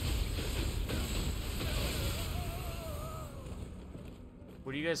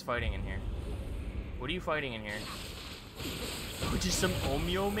 What are you guys fighting in here? What are you fighting in here? Oh, just some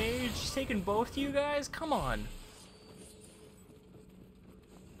Omyo mage? He's taking both of you guys? Come on.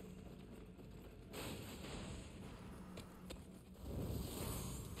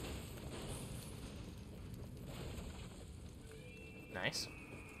 Nice.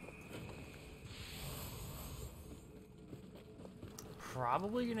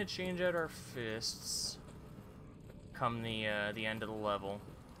 Probably gonna change out our fists come the end of the level.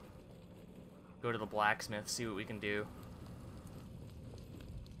 Go to the blacksmith, see what we can do.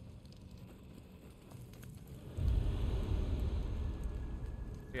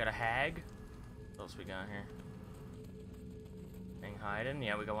 We got a hag. What else we got here? Thing hiding.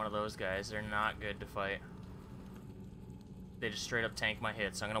 Yeah, we got one of those guys. They're not good to fight. They just straight up tank my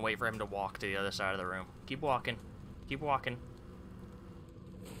hits. So I'm gonna wait for him to walk to the other side of the room. Keep walking. Keep walking.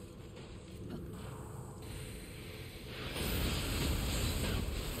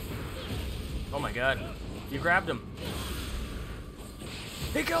 Oh my god. You grabbed him.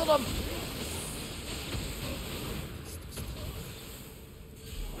 He killed him!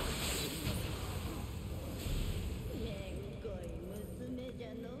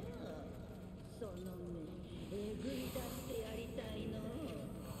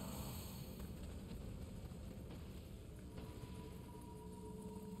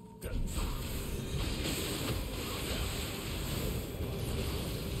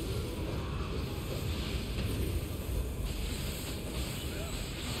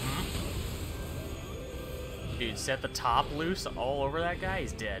 Dude, set the top loose all over that guy,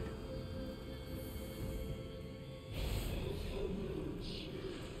 he's dead.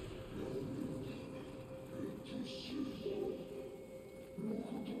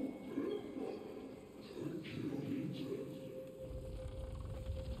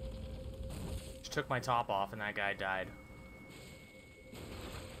 Just took my top off and that guy died.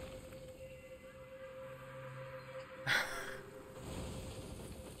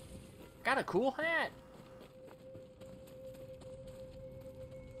 Got a cool hat.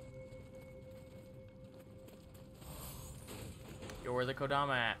 Yo, where the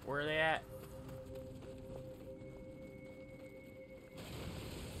Kodama at? Where are they at?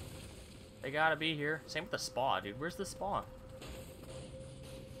 They gotta be here. Same with the spa, dude. Where's the spa?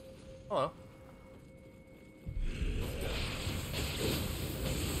 Hello.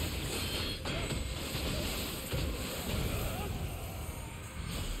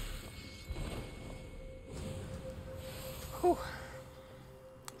 Whew.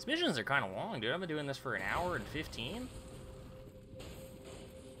 These missions are kind of long, dude. I've been doing this for an hour and 15.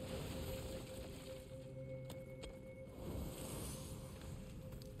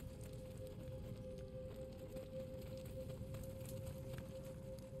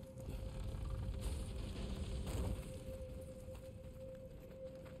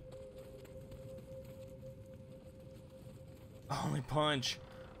 Only punch.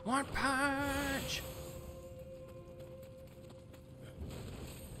 One punch!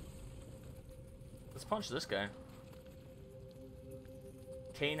 Let's punch this guy.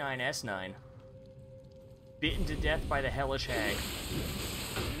 K9S9. Bitten to death by the hellish hag.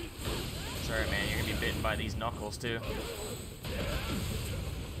 Sorry, man, you're gonna be bitten by these knuckles, too.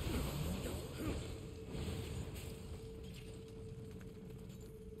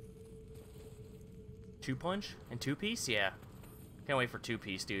 Two punch and two piece? Yeah. Can't wait for two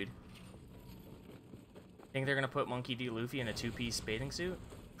piece, dude. Think they're gonna put Monkey D. Luffy in a two-piece bathing suit?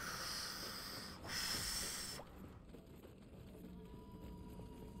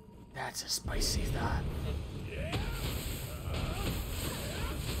 That's a spicy thought.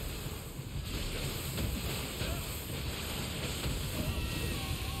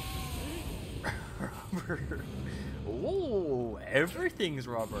 Rubber. Oh, everything's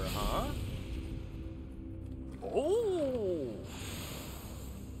rubber, huh? Oh!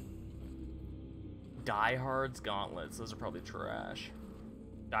 Die Hard's gauntlets. Those are probably trash.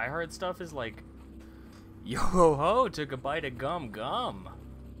 Die Hard stuff is like, yo ho, took a bite of gum.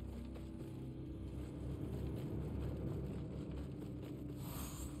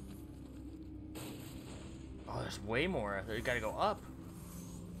 Oh, there's way more. You gotta go up.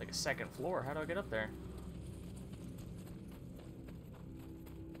 Like a second floor. How do I get up there?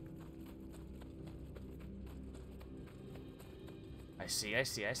 I see, I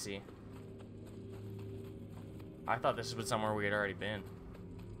see, I see. I thought this was somewhere we had already been.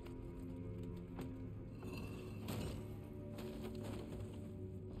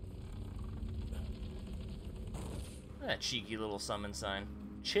 That cheeky little summon sign.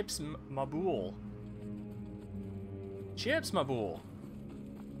 Chips Mabul. Chips Mabul.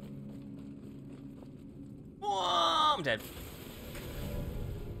 Oh, I'm dead.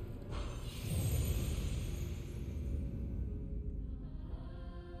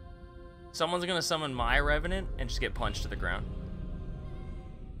 Someone's gonna summon my Revenant and just get punched to the ground.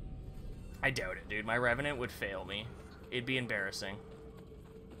 I doubt it, dude. My Revenant would fail me. It'd be embarrassing.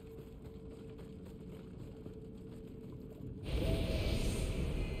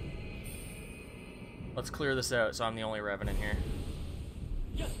 Let's clear this out so I'm the only Revenant here.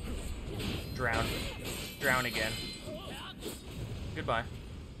 Drown. Drown again. Goodbye.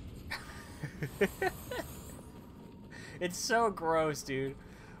 It's so gross, dude.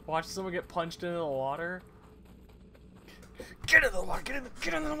 Watch someone get punched into the water. Get in the water!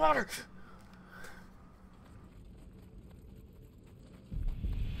 Get in the water!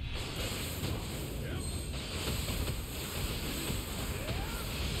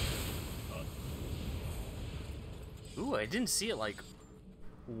 Ooh, I didn't see it like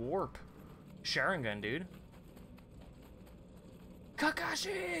warp. Sharingan, dude.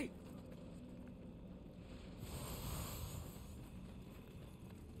 Kakashi!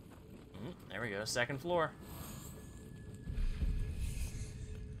 There we go, second floor.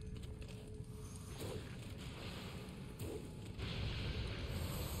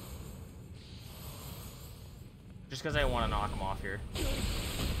 Just because I want to knock him off here.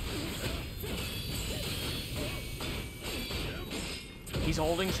 He's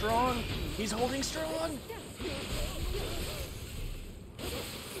holding strong! He's holding strong!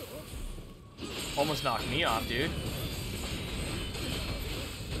 Almost knocked me off, dude.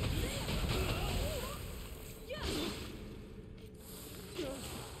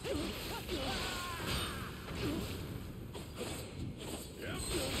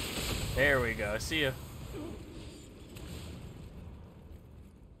 There we go. See ya.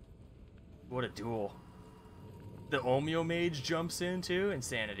 What a duel. The Omeo Mage jumps in too.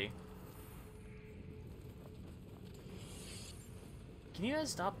 Insanity. Can you guys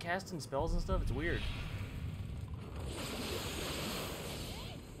stop casting spells and stuff? It's weird.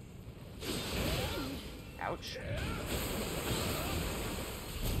 Ouch.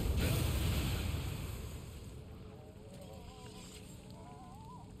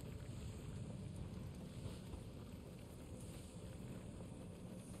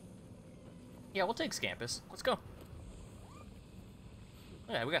 Yeah, we'll take Scampus. Let's go.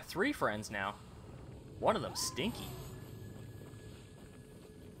 Yeah, we got 3 friends now. One of them stinky.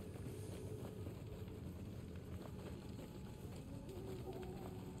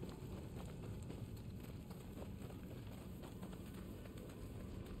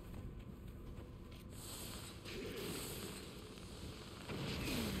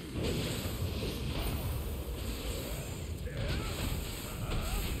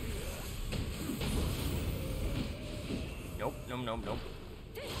 Nope, nope.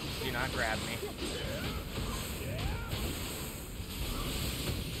 Do not grab me.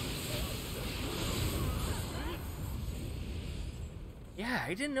 Yeah,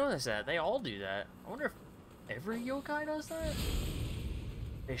 I didn't notice that. They all do that. I wonder if every yokai does that?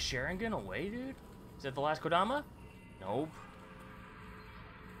 They Sharingan away, dude? Is that the last Kodama? Nope.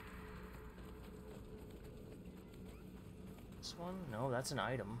 This one? No, that's an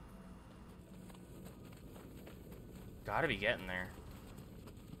item. Gotta be getting there.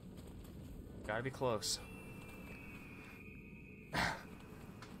 Gotta be close.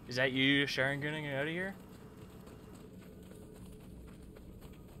 Is that you Sharinganing out of here?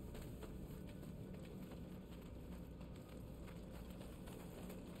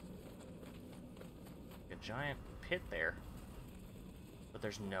 A giant pit there. But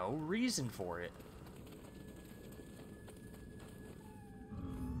there's no reason for it.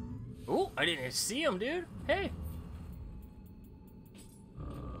 Ooh, I didn't see him, dude. Hey.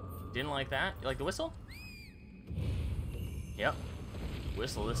 Didn't like that. You like the whistle? Yep.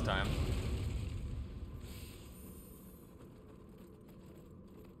 Whistle this time.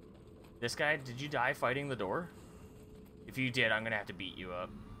 This guy, did you die fighting the door? If you did, I'm gonna have to beat you up.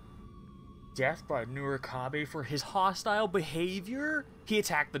 Death by Nurikabe for his hostile behavior? He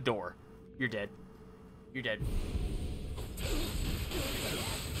attacked the door. You're dead. You're dead.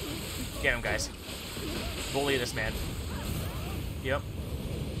 Get him, guys. Bully this man. Yep.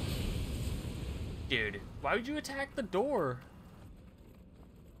 Dude, why would you attack the door?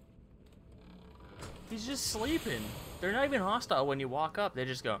 He's just sleeping. They're not even hostile when you walk up. They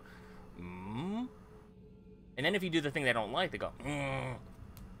just go, mm. And then if you do the thing they don't like, they go, mm.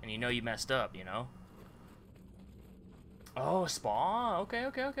 And you know you messed up, you know? Oh, spa? Okay.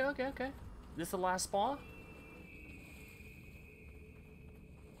 This the last spa?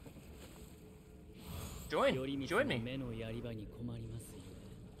 Join me.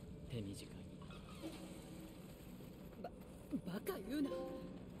 バカ言うな。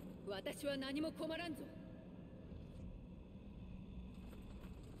私は何も困らんぞ。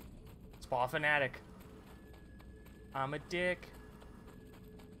 Spa fanatic. I'm a dick.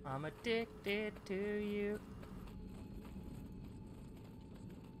 I'm addicted to you.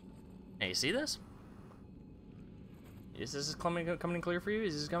 Hey, you see this? Is this coming in clear for you?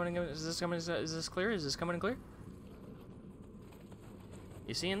 Is this coming clear? Is this coming in clear?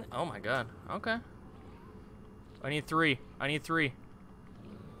 You seeing? Oh my god. Okay. I need 3. I need 3.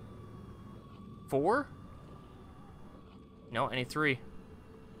 4? No, I need 3.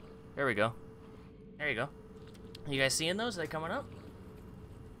 There we go. There you go. You guys seeing those? Are they coming up?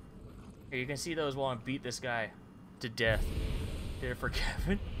 Here, you can see those while I beat this guy to death. Did it for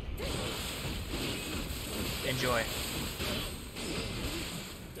Kevin. Enjoy.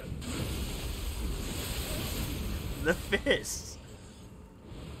 The fists.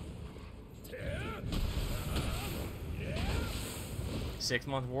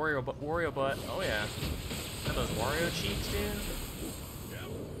 Six-month Wario butt. Oh yeah. Got those Wario cheeks, dude.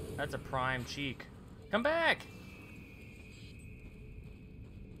 That's a prime cheek. Come back.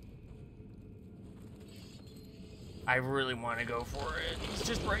 I really want to go for it. He's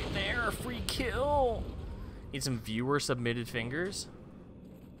just right there. Free kill. Need some viewer submitted fingers.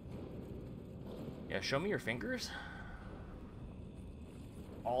 Yeah, show me your fingers.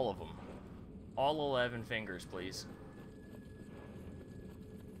 All of them. All 11 fingers, please.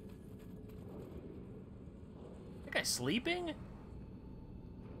 That guy's sleeping?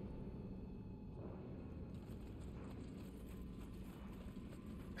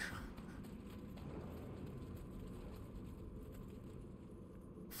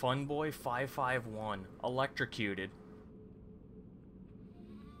 Funboy551 electrocuted.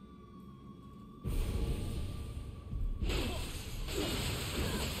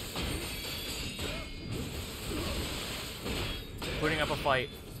 Putting up a fight.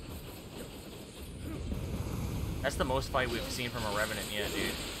 That's the most fight we've seen from a Revenant yet,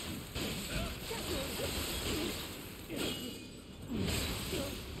 dude.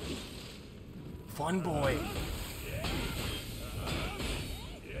 Funboy.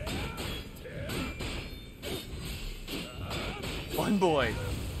 Funboy.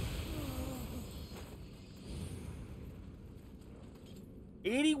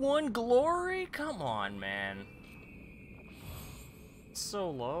 $81 glory? Come on, man.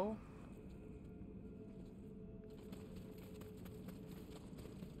 So low.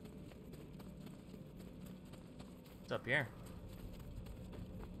 What's up here?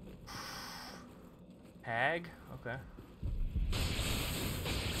 Hag? Okay.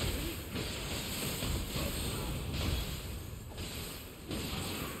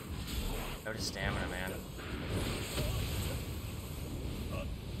 Out of stamina, man.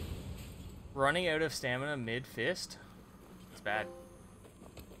 Running out of stamina mid-fist? It's bad.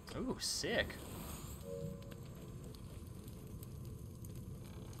 Ooh, sick.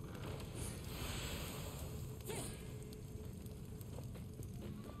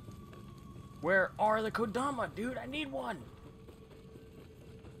 Where are the Kodama, dude? I need one.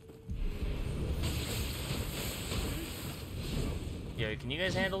 Yo, can you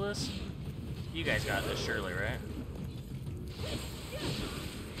guys handle this? You guys got this, surely, right?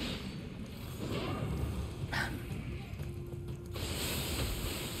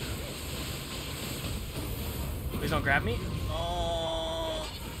 Please don't grab me. Oh.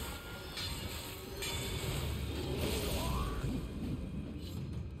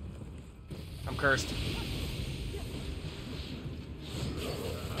 I'm cursed.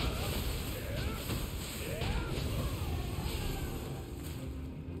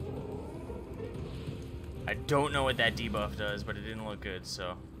 I don't know what that debuff does, but it didn't look good,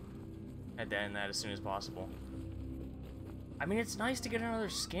 so had to end that as soon as possible. I mean, it's nice to get another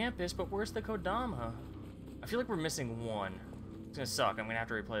Scampus, but where's the Kodama? I feel like we're missing one. It's gonna suck. I'm gonna have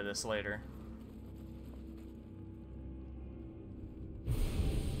to replay this later.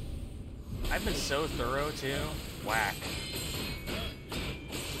 I've been so thorough, too. Whack.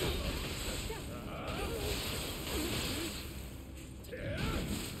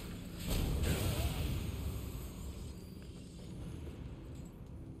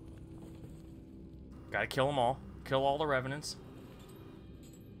 Gotta kill them all. Kill all the Revenants.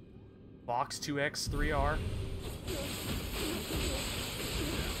 Box 2x 3R.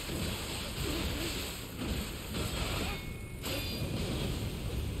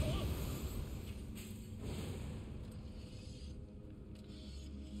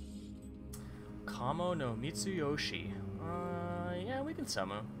 Kamo no Mitsuyoshi. Yeah, we can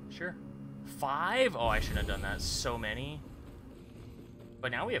summon. Sure. 5? Oh, I shouldn't have done that. So many.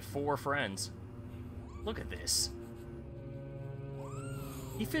 But now we have 4 friends. Look at this.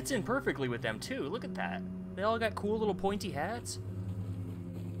 He fits in perfectly with them, too. Look at that. They all got cool little pointy hats.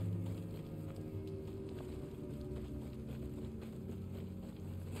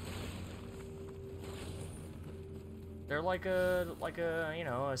 They're like a, you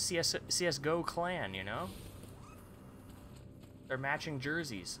know, a CSGO clan, you know? They're matching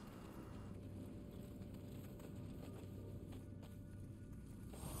jerseys.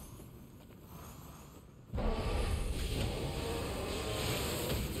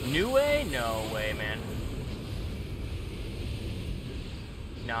 Nioh? No way, man.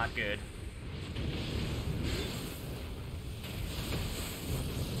 Not good.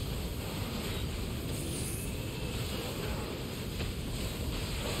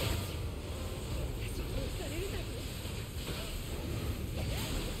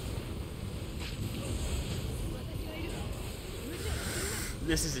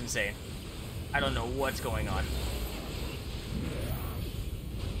 This is insane. I don't know what's going on.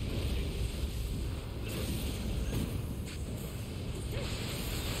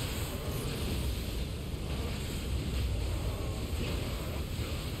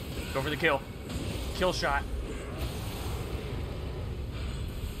 Go for the kill. Kill shot.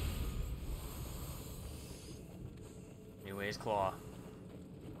 Nioh's claw.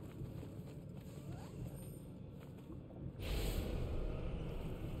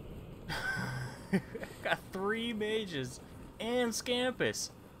 Got 3 mages and Scampus.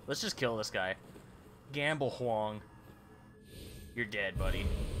 Let's just kill this guy. Gamble Huang. You're dead, buddy.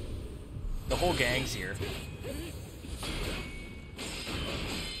 The whole gang's here.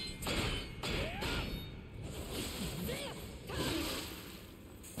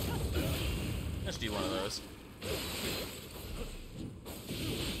 Let's do one of those.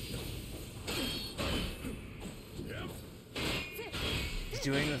 He's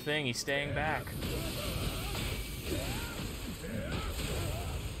doing the thing. He's staying back.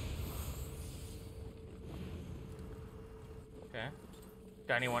 Okay.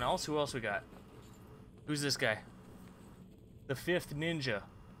 Got anyone else? Who else we got? Who's this guy? The 5th ninja.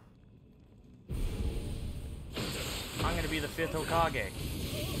 I'm gonna be the 5th Hokage.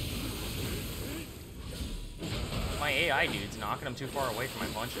 My AI dude's knocking him too far away from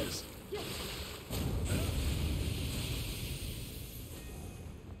my punches.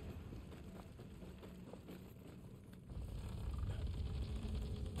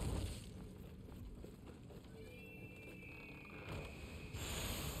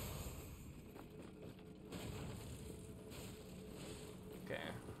 Okay,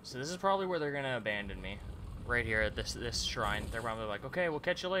 so this is probably where they're gonna abandon me. Right here at this shrine. They're probably like, okay, we'll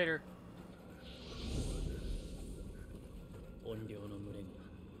catch you later.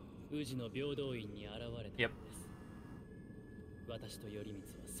 Yep.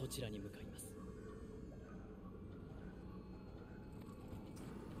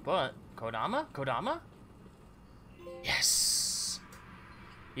 But Kodama? Kodama? Yes!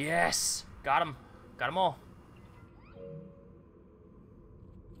 Yes! Got him. Got them all.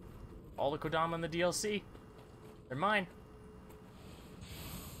 All the Kodama in the DLC. They're mine.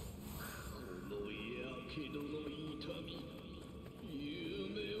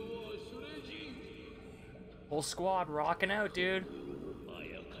 Whole squad rocking out, dude.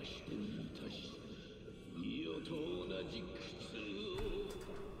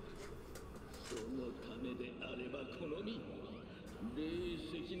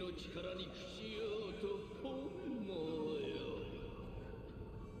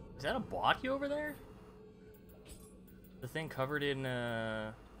 Is that a Baki over there? The thing covered in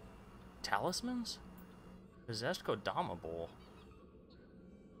talismans? Possessed Kodama Bowl.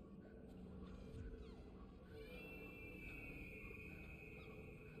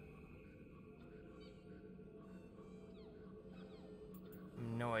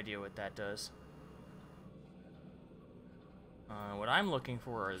 No idea what that does. What I'm looking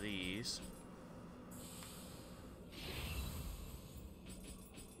for are these.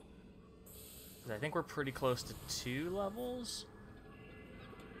 I think we're pretty close to 2 levels.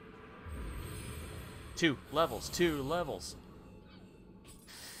 2 levels, 2 levels.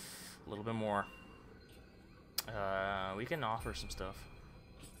 A little bit more. We can offer some stuff.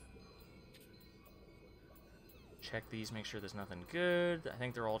 check these, make sure there's nothing good. I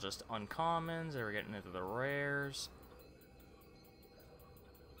think they're all just uncommons. They were getting into the rares.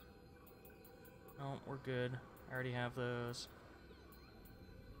 Oh, we're good. I already have those.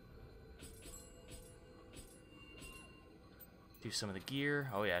 Do some of the gear.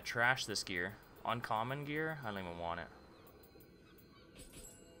 Oh yeah, trash this gear. Uncommon gear? I don't even want it.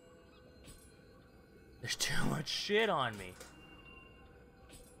 There's too much shit on me.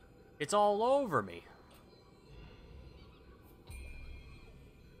 It's all over me.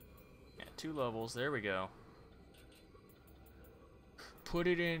 Yeah, 2 levels. There we go. Put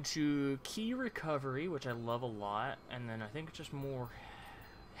it into key recovery, which I love a lot. And then I think just more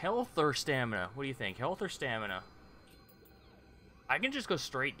health or stamina. What do you think? Health or stamina? I can just go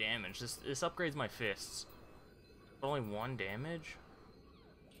straight damage. This upgrades my fists. Only 1 damage?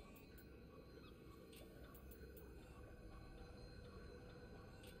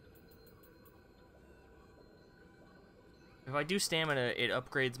 If I do stamina, it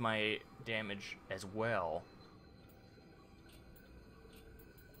upgrades my damage as well.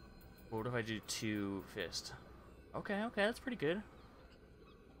 What if I do 2 fist? Okay, that's pretty good.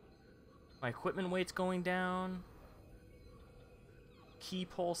 My equipment weight's going down. Key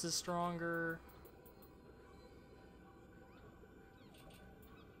pulse is stronger.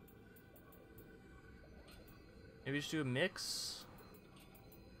 Maybe just do a mix.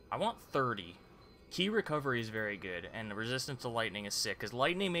 I want 30. Key recovery is very good, and the resistance to lightning is sick, because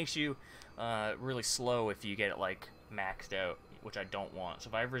lightning makes you really slow if you get it, like, maxed out, which I don't want. So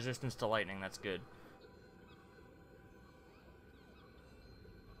if I have resistance to lightning, that's good.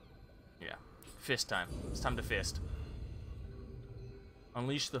 Yeah. Fist time. It's time to fist.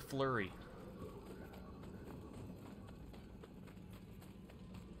 Unleash the flurry.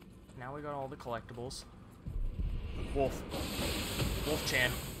 Now we got all the collectibles. Wolf.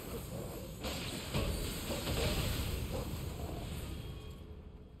 Wolf-chan.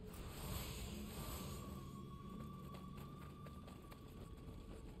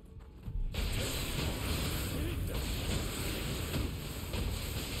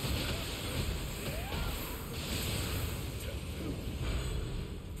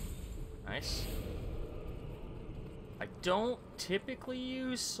 Nice. I don't typically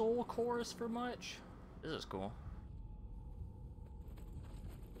use soul cores for much. This is cool.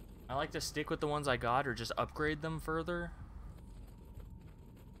 I like to stick with the ones I got or just upgrade them further.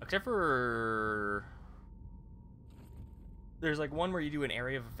 Except for... There's like one where you do an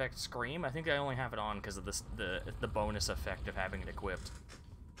area of effect scream. I think I only have it on because of this, the bonus effect of having it equipped.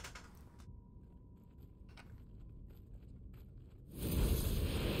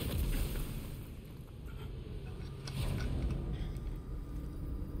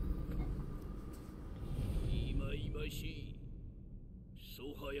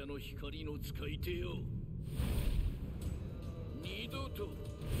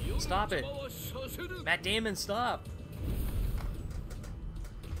 Stop it! Matt Damon, stop!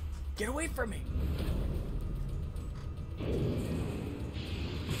 Get away from me!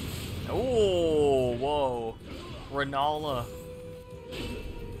 Oh, whoa. Renala.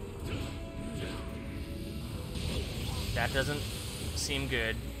 That doesn't seem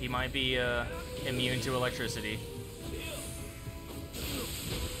good. He might be immune to electricity.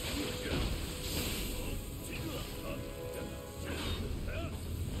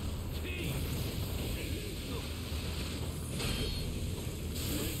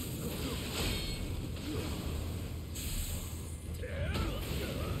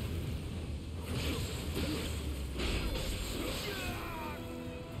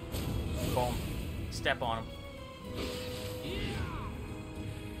 Boom. Step on him.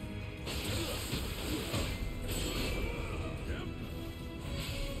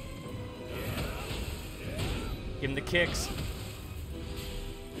 Give him the kicks.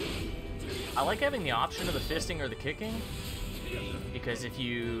 I like having the option of the fisting or the kicking, because if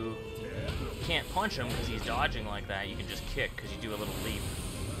you can't punch him because he's dodging like that, you can just kick because you do a little leap.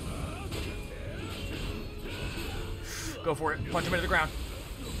 Go for it. Punch him into the ground.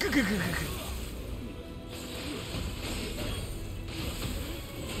 Does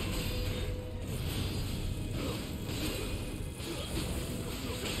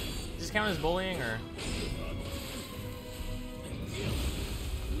this count as bullying, or?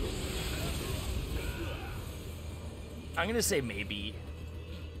 I'm gonna say maybe.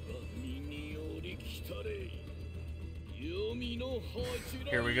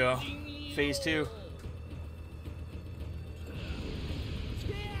 Here we go. Phase 2.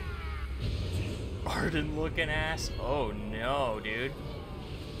 Arden looking ass. Oh no, dude.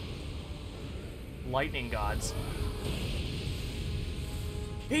 Lightning gods.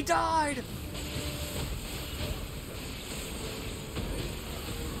 He died!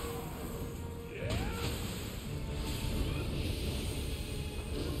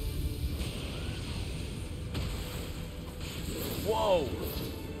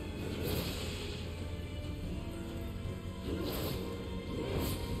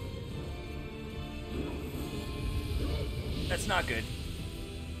 That's not good.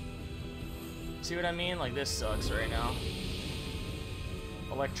 See what I mean? Like, this sucks right now.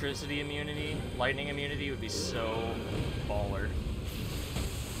 Electricity immunity, lightning immunity would be so baller.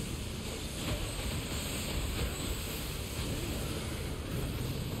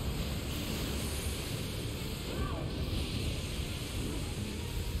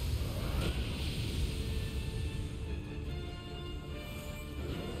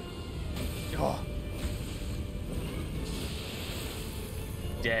 Oh.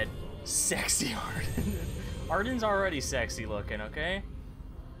 Dead. Sexy Arden. Arden's already sexy looking, okay?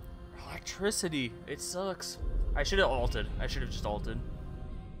 Electricity. It sucks. I should have ulted. I should have just ulted.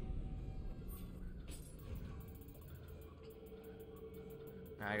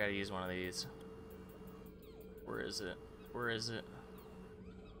 I gotta use one of these. Where is it? Where is it?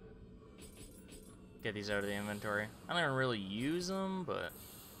 Get these out of the inventory. I don't even really use them, but...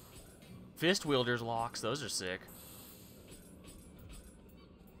 Fist Wielder's locks. Those are sick.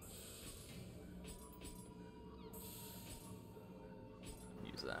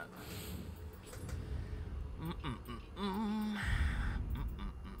 That.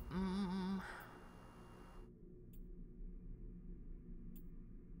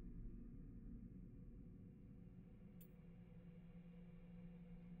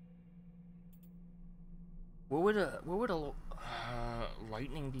 What would a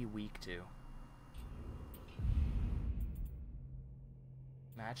lightning be weak to?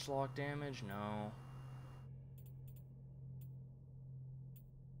 Matchlock damage? No.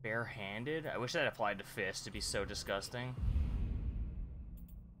 Barehanded? I wish that applied to fist. It'd be so disgusting.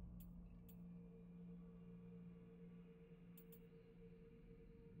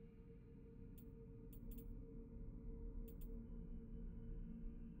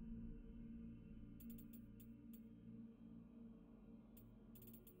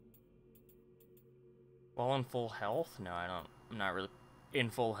 While in full health? No, I'm not really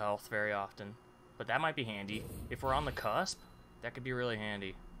in full health very often. But that might be handy. If we're on the cusp, that could be really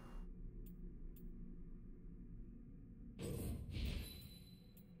handy.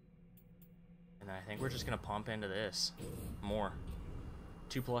 And then I think we're just gonna pump into this. More.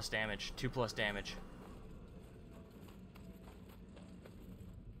 2+ damage. 2+ damage.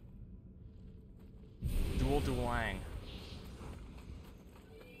 Dueling.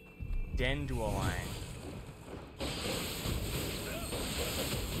 Den dueling.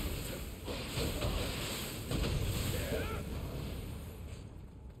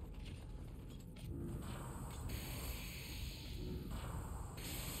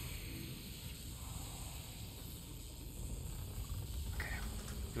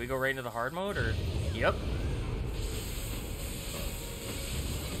 Do we go right into the hard mode, or? Yep.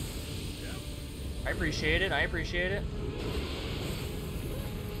 I appreciate it, I appreciate it.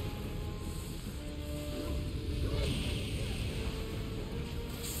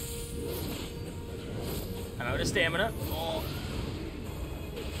 I'm out of stamina. Oh.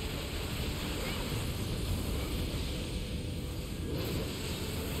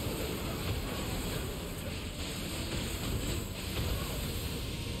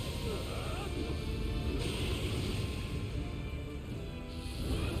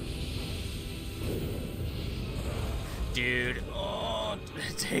 Dude, oh,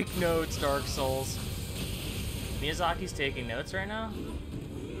 take notes, Dark Souls. Miyazaki's taking notes right now?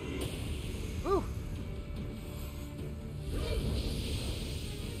 Woo!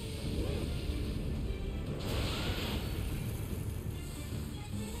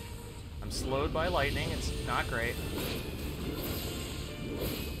 I'm slowed by lightning, it's not great.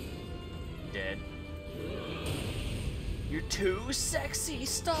 Dead. You're too sexy,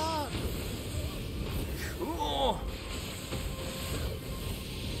 stop! Ooh.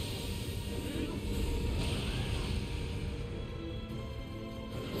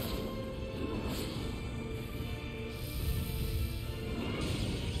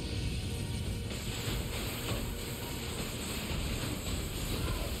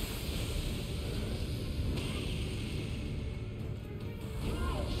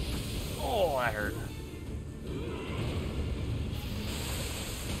 Oh, that hurt.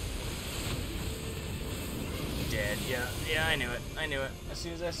 Dead. Yeah, I knew it. I knew it. As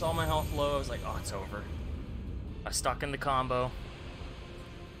soon as I saw my health low, I was like, oh, it's over. I stuck in the combo.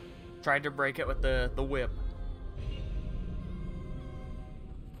 Tried to break it with the whip.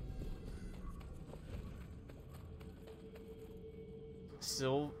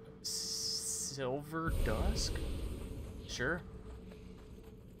 Silver Dusk? Sure.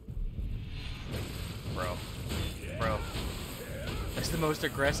 Bro. That's the most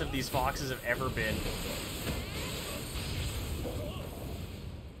aggressive these foxes have ever been.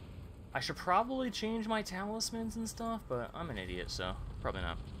 I should probably change my talismans and stuff, but I'm an idiot, so probably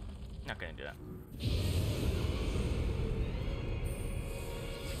not. Not gonna do that.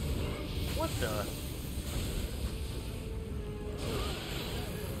 What the?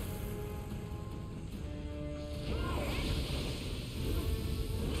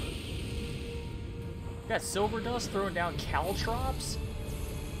 Got Silver Dust throwing down caltrops?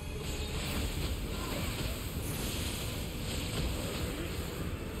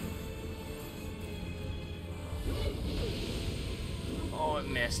 Oh, it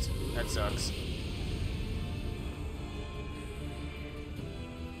missed. That sucks.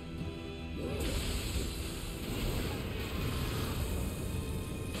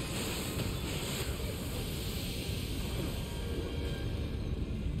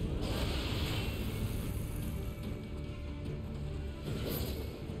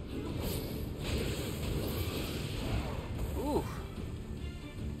 Ooh.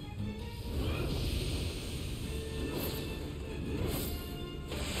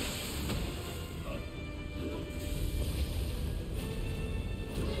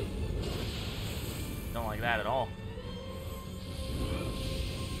 Don't like that at all.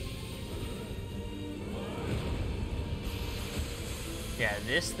 Yeah,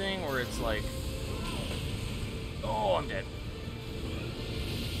 this thing where it's like... Oh, I'm dead.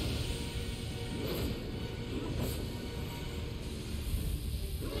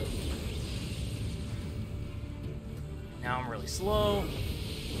 Now I'm really slow.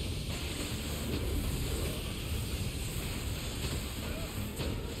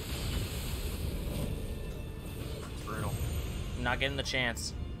 Brutal. I'm not getting the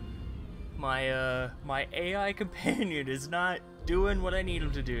chance. My my AI companion is not doing what I need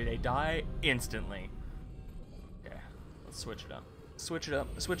him to do. They die instantly. Okay, let's switch it up. Switch it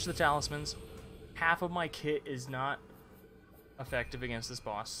up. Switch the talismans. Half of my kit is not effective against this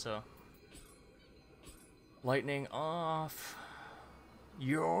boss, so... Lightning off.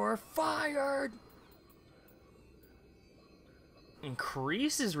 You're fired!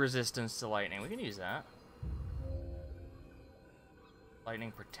 Increases resistance to lightning. We can use that.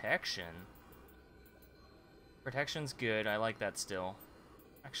 Lightning protection. Protection's good. I like that still.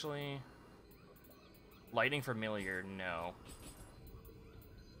 Actually... Lightning familiar, no.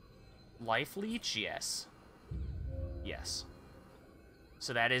 Life leech, yes. Yes.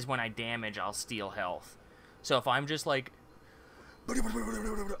 So that is when I damage, I'll steal health. So if I'm just like... I'm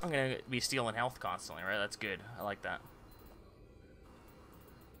gonna be stealing health constantly, right? That's good. I like that.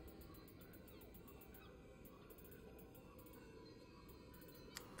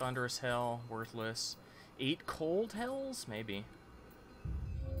 Thunderous Hell, worthless. 8 cold hells? Maybe.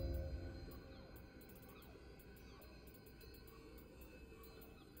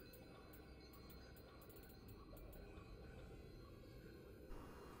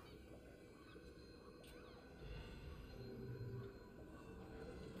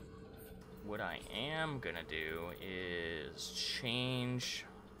 What I am gonna do is change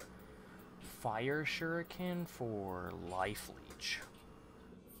Fire Shuriken for Life Leech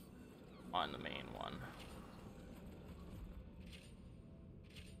on the main one.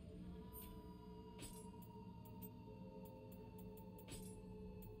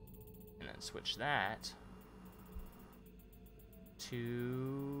 And then switch that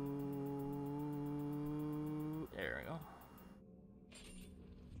to... There we go.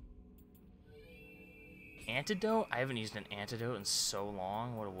 Antidote? I haven't used an antidote in so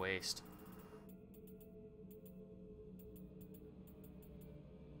long. What a waste.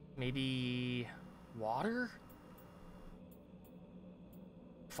 Maybe... water?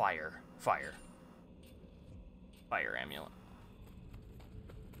 Fire. Fire. Fire amulet.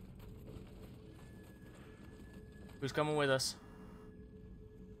 Who's coming with us?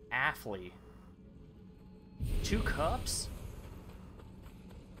 Athlete. 2 cups?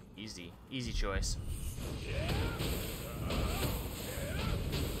 Easy. Easy choice.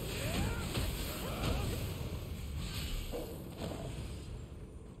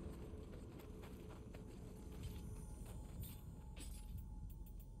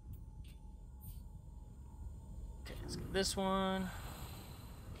 Okay, let's get this one.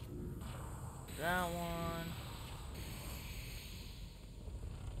 That one.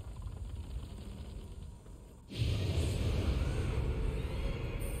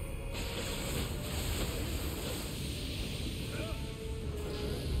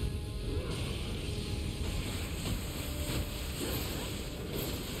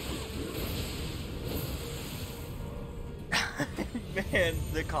 Man,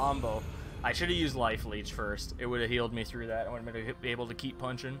 the combo. I should have used Life Leech first. It would have healed me through that. I would have been able to keep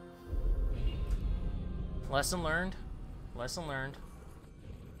punching. Lesson learned. Lesson learned.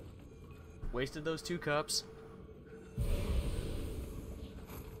 Wasted those 2 cups.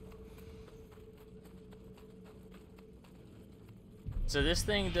 So this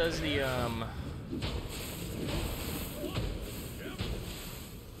thing does the,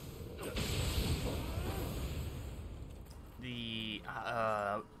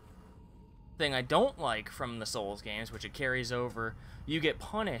 thing I don't like from the Souls games, which it carries over, you get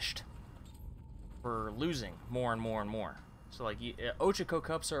punished for losing more and more and more. So, like, Ochako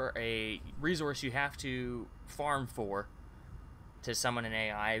Cups are a resource you have to farm for to summon an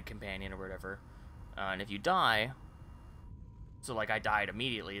AI companion or whatever. And if you die, so like I died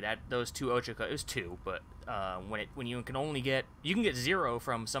immediately, those 2 Ochako, it was 2, but when you can only get, you can get 0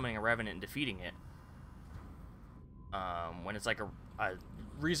 from summoning a Revenant and defeating it. When it's like a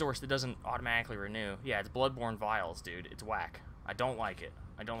resource that doesn't automatically renew. Yeah, it's Bloodborne Vials, dude. It's whack. I don't like it.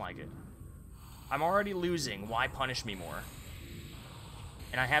 I don't like it. I'm already losing. Why punish me more?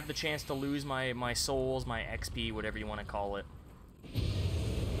 And I have the chance to lose my souls, my XP, whatever you want to call it.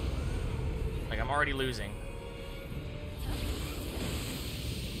 Like, I'm already losing.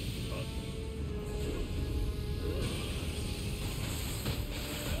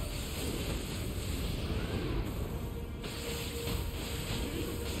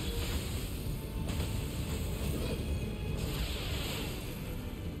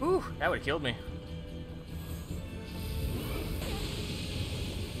 Ooh, that would have killed me.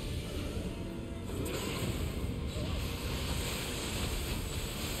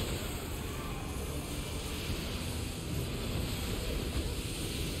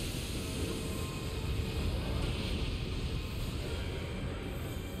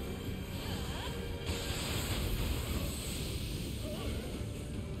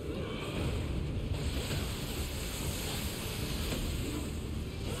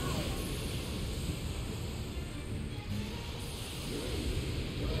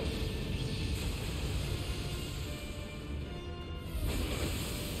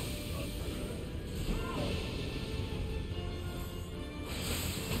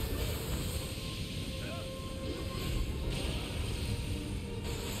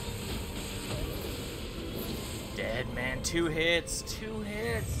 Dead, man. 2 hits. 2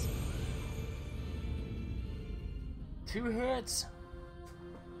 hits. 2 hits.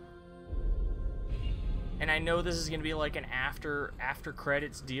 And I know this is gonna be like an after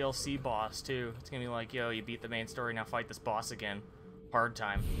credits DLC boss too. It's gonna be like, yo, you beat the main story, now fight this boss again. Hard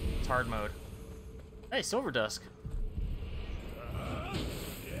time. It's hard mode. Hey, Silver Dusk.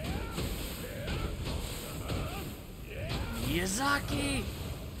 Miyazaki!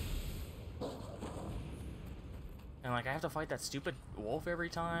 And like I have to fight that stupid wolf every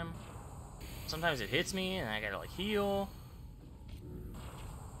time. Sometimes it hits me and I gotta like heal.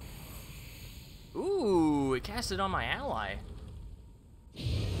 Ooh, it cast it on my ally.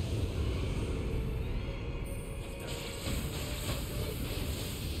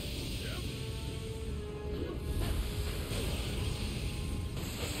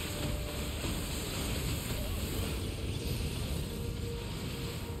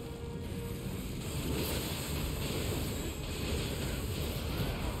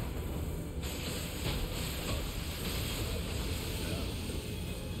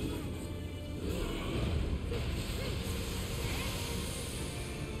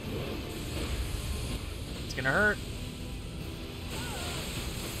 It's gonna hurt.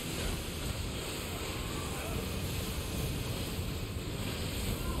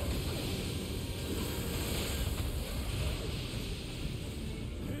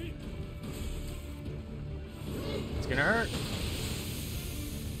 It's gonna hurt.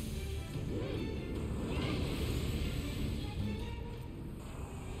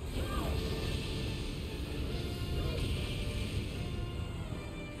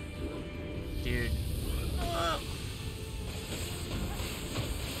 Dude.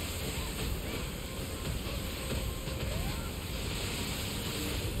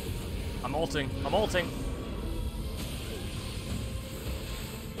 I'm ulting. I'm ulting.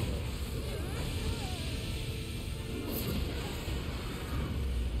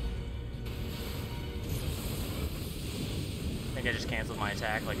 I think I just canceled my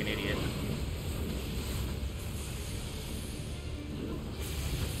attack like an idiot.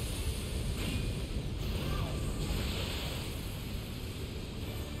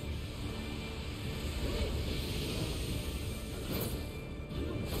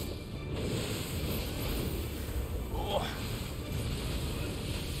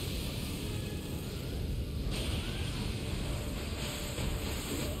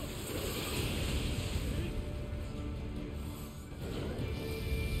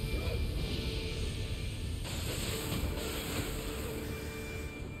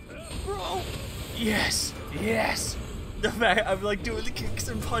 Yes! Yes! The fact I'm like doing the kicks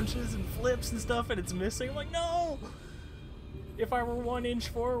and punches and flips and stuff and it's missing. I'm like, no! If I were 1 inch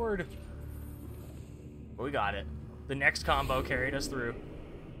forward. But we got it. The next combo carried us through.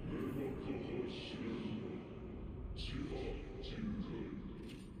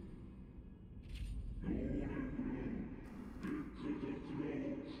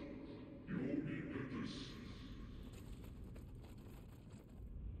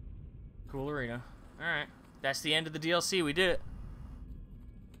 Cool arena. Alright. That's the end of the DLC. We did it.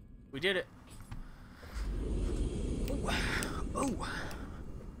 We did it. Ooh. Ooh.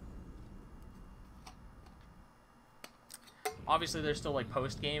 Obviously, there's still like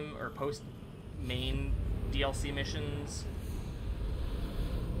post-game or post-main DLC missions.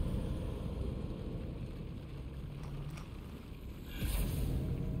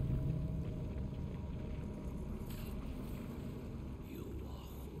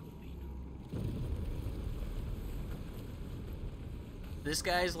 This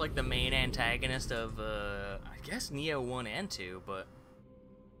guy's like the main antagonist of, I guess Nioh 1 and 2, but...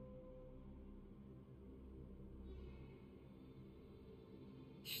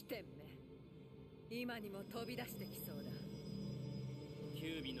今にも飛び出してきそうだ。キ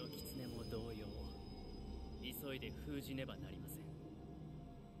ュービの狐も同様、急いで封じねばなりません。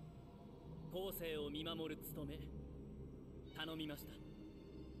後世を見守る務め、頼みました。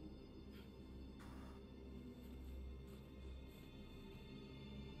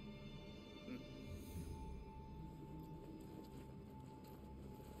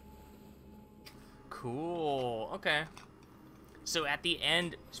Cool. Okay. So at the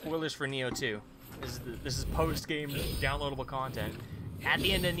end, spoilers for Nioh 2. This is post-game downloadable content. At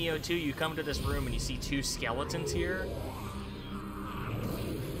the end of Nioh 2, you come to this room and you see 2 skeletons here.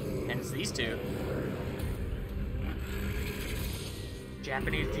 And it's these 2.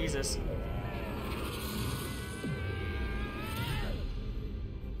 Japanese Jesus.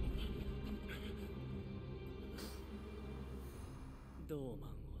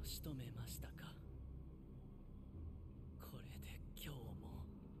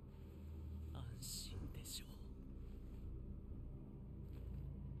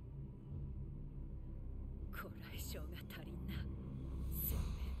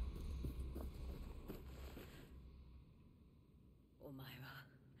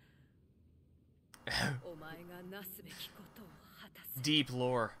 Deep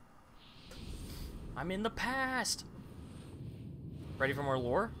lore. I'm in the past. Ready for more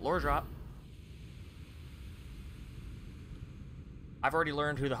lore? Lore drop. I've already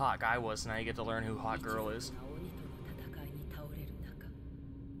learned who the hot guy was, now you get to learn who hot girl is.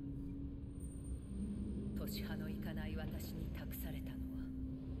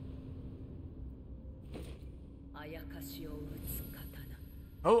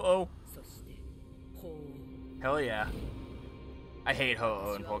 Ho-Oh. Hell yeah. I hate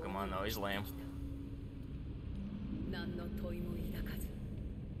Ho-Oh in Pokemon though, he's lame.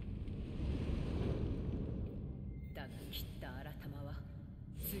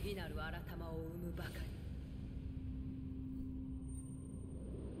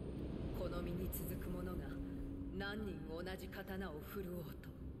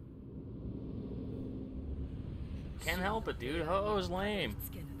 Can't help it, dude. Ho-Oh's lame.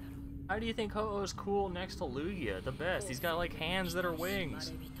 How do you think Ho-Oh's cool next to Lugia? The best. He's got like hands that are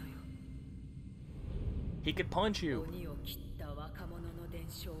wings. He could punch you.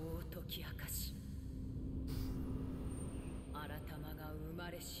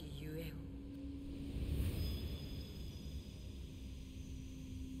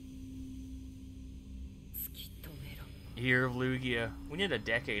 Year of Lugia. We need a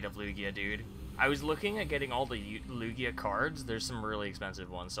decade of Lugia, dude. I was looking at getting all the Lugia cards. There's some really expensive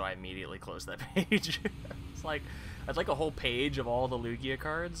ones, so I immediately closed that page. It's like, I'd like a whole page of all the Lugia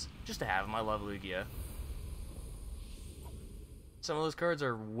cards, just to have them. I love Lugia. Some of those cards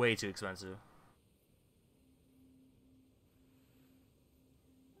are way too expensive.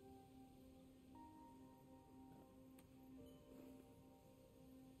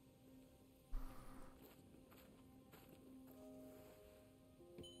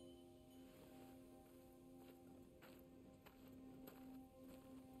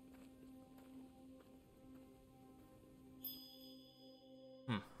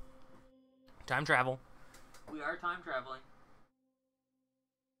 Time travel. We are time traveling.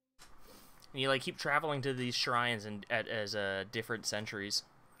 And you like keep traveling to these shrines and as different centuries.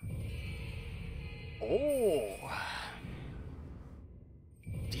 Oh,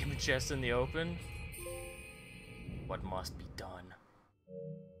 demon chest in the open. What must be done?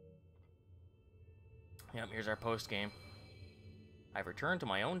 Yep, here's our post game. I've returned to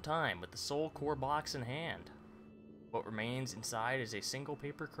my own time with the soul core box in hand. What remains inside is a single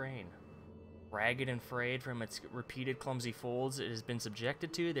paper crane. Ragged and frayed from its repeated clumsy folds it has been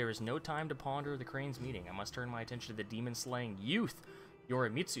subjected to, there is no time to ponder the crane's meaning. I must turn my attention to the demon-slaying youth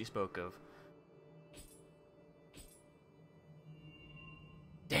Yorimitsu spoke of.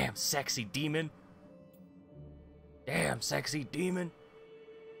 Damn sexy demon! Damn sexy demon!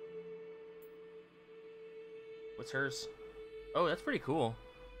 What's hers? Oh, that's pretty cool.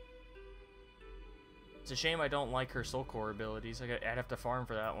 It's a shame I don't like her soul core abilities. I'd have to farm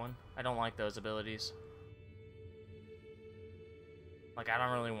for that one. I don't like those abilities. Like, I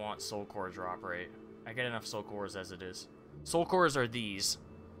don't really want soul core drop rate. I get enough soul cores as it is. Soul cores are these.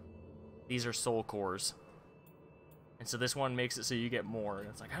 These are soul cores. And so this one makes it so you get more. And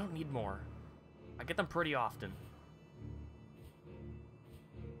it's like, I don't need more. I get them pretty often.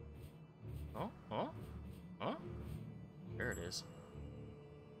 Oh, oh, oh. There it is.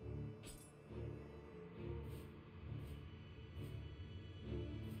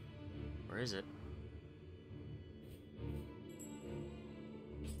 Where is it?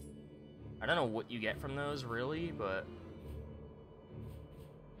 I don't know what you get from those, really, but...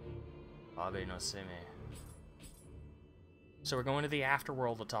 Abe no Seme. So we're going to the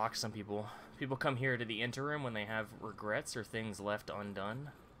afterworld to talk to some people. People come here to the interim when they have regrets or things left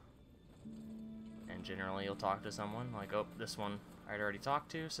undone. And generally you'll talk to someone, like, oh, this one I'd already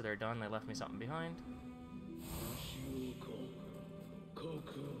talked to, so they're done, they left me something behind.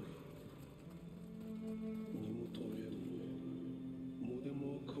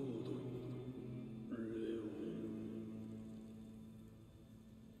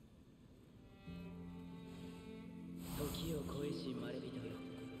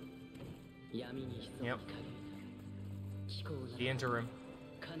 Yep. The interim.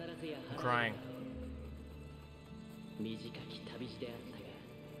 I'm crying.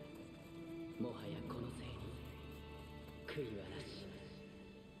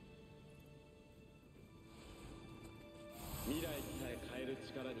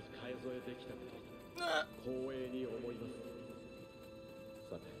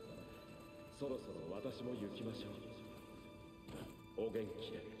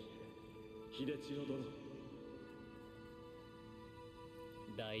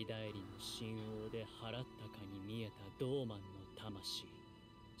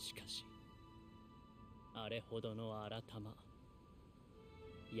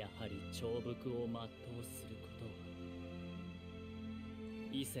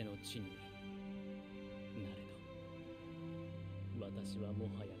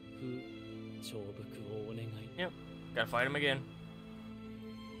 Yep, gotta fight him again.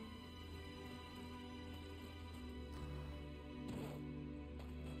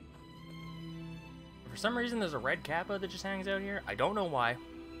 For some reason, there's a red Kappa that just hangs out here. I don't know why.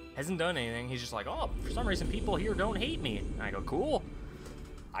 Hasn't done anything. He's just like, oh, for some reason, people here don't hate me. And I go, cool.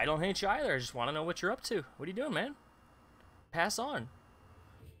 I don't hate you either. I just want to know what you're up to. What are you doing, man? Pass on.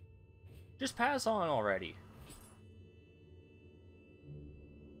 Just pass on already.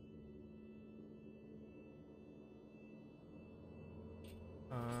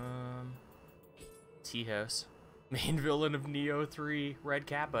 Tea House. Main villain of Nioh 3, Red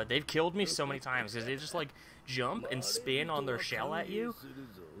Kappa. They've killed me so many times because they just like jump and spin on their shell at you.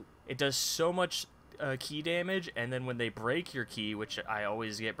 It does so much key damage, and then when they break your key, which I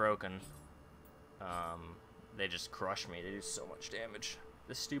always get broken, they just crush me. They do so much damage.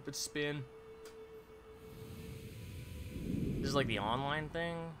 This stupid spin. This is like the online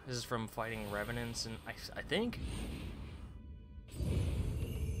thing. This is from fighting Revenants, and I think.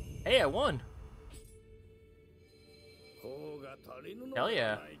 Hey, I won! Hell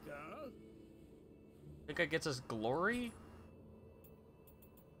yeah. Think that gets us glory?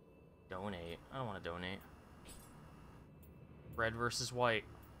 Donate. I don't want to donate. Red versus white.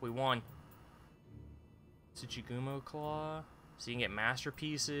 We won. Tsuchigumo Claw. So you can get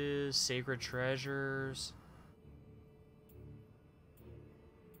masterpieces, sacred treasures.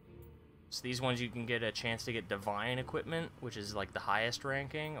 So these ones you can get a chance to get divine equipment, which is like the highest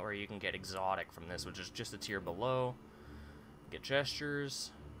ranking, or you can get exotic from this, which is just a tier below. Get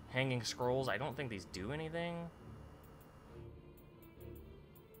gestures, hanging scrolls. I don't think these do anything.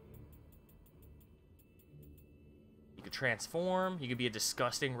 You could transform. You could be a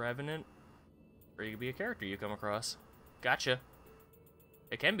disgusting revenant, or you could be a character you come across. Gotcha.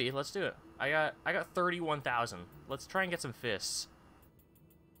 It can be. Let's do it. I got 31,000. Let's try and get some fists.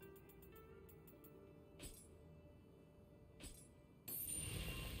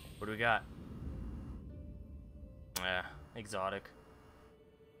 What do we got? Exotic.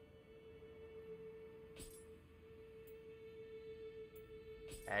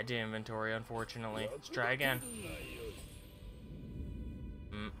 Add to inventory, unfortunately. Let's try again.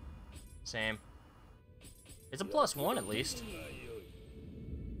 Same. It's a +1 at least.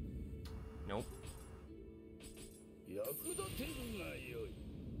 Nope.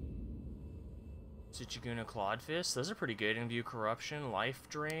 Tsuchiguna Clawed Fist. Those are pretty good. Imbue Corruption, Life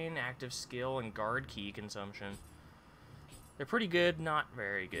Drain, Active Skill, and Guard Key Consumption. They're pretty good, not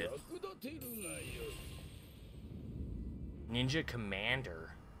very good. Ninja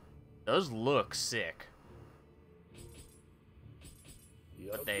Commander. Those look sick.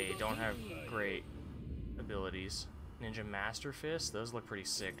 But they don't have great abilities. Ninja Master Fist. Those look pretty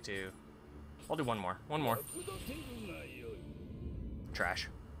sick too. I'll do one more. One more. Trash.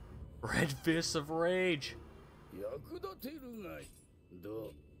 Red Fists of Rage.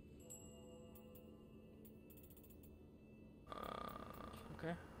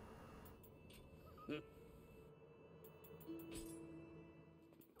 Okay.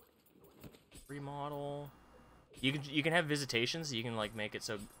 Remodel. You can have visitations. You can like make it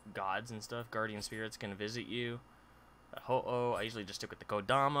so gods and stuff, guardian spirits can visit you. Ho-Oh, I usually just stick with the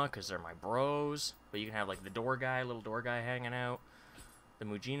Kodama because they're my bros. But you can have like the door guy, little door guy hanging out. The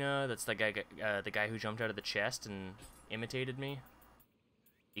Mujina, that's the guy who jumped out of the chest and imitated me.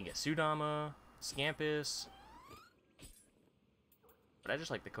 You can get Sudama, Scampus. But I just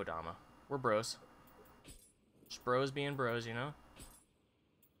like the Kodama. We're bros. Just bros being bros, you know?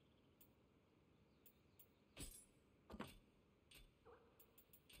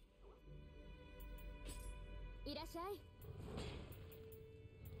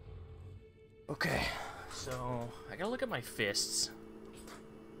 Okay, so I gotta look at my fists.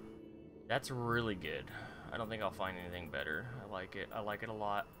 That's really good. I don't think I'll find anything better. I like it. I like it a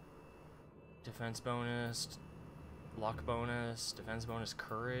lot. Defense bonus, luck bonus, defense bonus,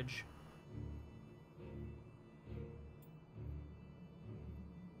 courage.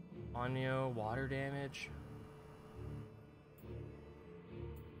 On Nioh, water damage.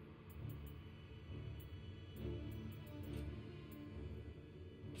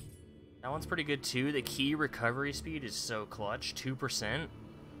 That one's pretty good too. The key recovery speed is so clutch, 2%.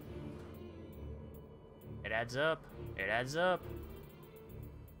 It adds up. It adds up.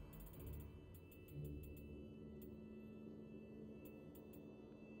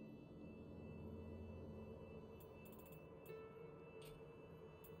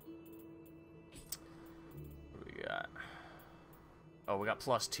 What do we got? Oh, we got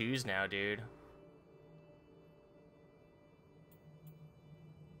 +2s now, dude.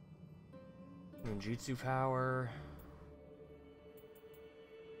 Ninjutsu power.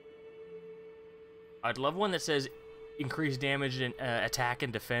 I'd love one that says increase damage and attack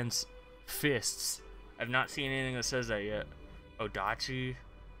and defense fists. I've not seen anything that says that yet. Odachi.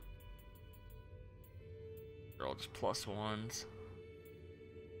 They're all just +1s.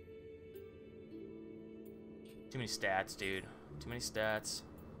 Too many stats, dude. Too many stats.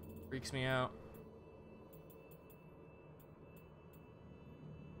 Freaks me out.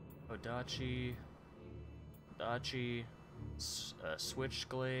 Odachi. Switch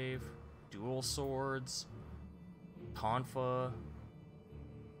Glaive. Dual Swords. Tonfa.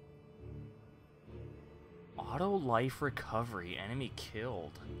 Auto life recovery. Enemy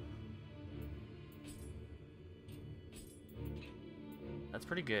killed. That's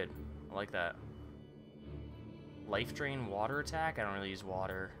pretty good. I like that. Life drain water attack. I don't really use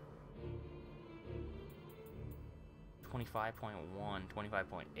water. 25.1,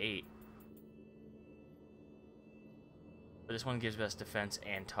 25.8. But this one gives us defense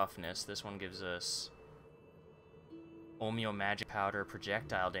and toughness. This one gives us Omeo Magic Powder,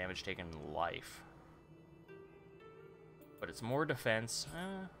 projectile damage taken life. But it's more defense.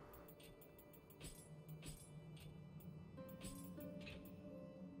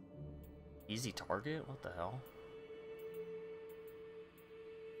 Easy target? What the hell?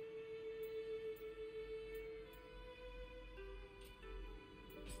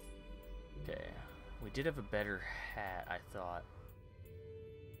 Okay. We did have a better hat, I thought.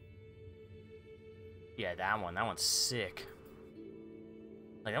 Yeah, that one. That one's sick.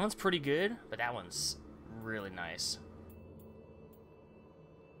 Like, that one's pretty good, but that one's really nice.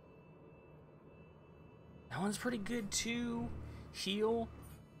 That one's pretty good, too. Heal.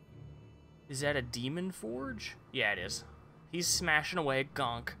 Is that a Demon Forge? Yeah, it is. He's smashing away.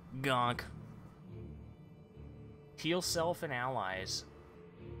 Gonk. Gonk. Heal self and allies.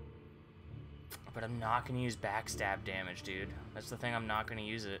 But I'm not going to use backstab damage, dude. That's the thing, I'm not going to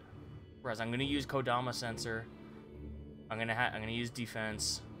use it. Whereas I'm going to use Kodama Sensor. I'm going to use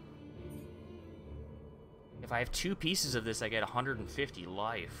defense. If I have 2 pieces of this, I get 150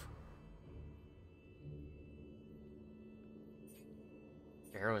 life.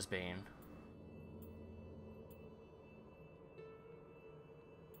 Pharaoh's Bane.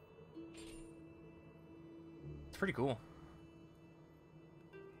 It's pretty cool.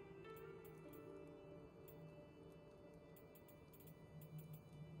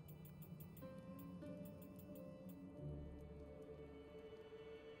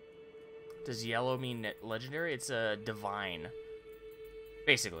 Does yellow mean legendary? It's a divine.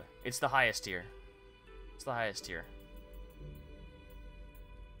 Basically, it's the highest tier. It's the highest tier.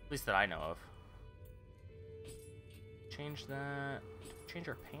 At least that I know of. Change that. Change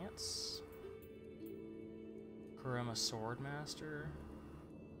our pants. Kurama Swordmaster.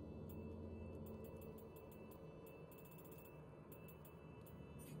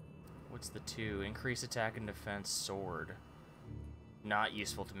 What's the 2? Increase attack and defense sword. Not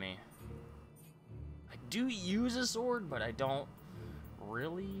useful to me. I do use a sword, but I don't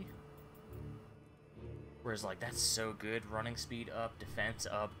really. Whereas, like, that's so good. Running speed up, defense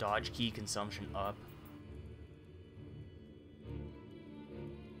up, dodge key consumption up.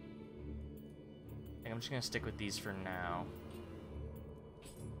 I think I'm just gonna stick with these for now.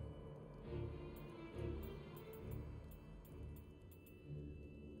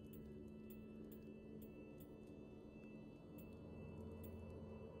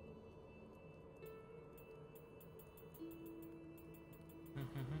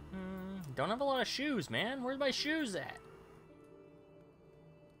 Don't have a lot of shoes, man. Where's my shoes at?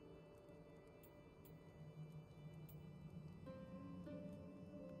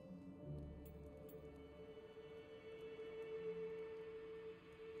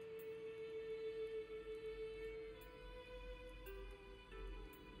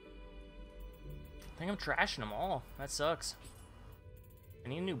 I think I'm trashing them all. That sucks. I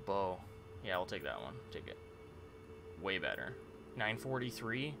need a new bow. Yeah, I'll take that one. Take it. Way better.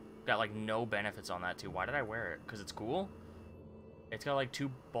 943. Got like no benefits on that too. Why did I wear it? Because it's cool? It's got like 2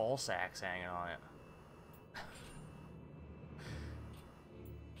 ball sacks hanging on it.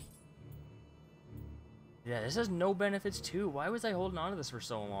 Yeah, this has no benefits too. Why was I holding on to this for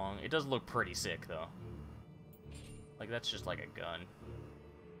so long? It does look pretty sick though. Like that's just like a gun.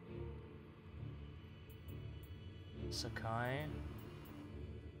 Sakai.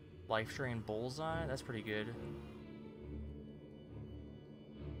 Life Drain Bullseye. That's pretty good.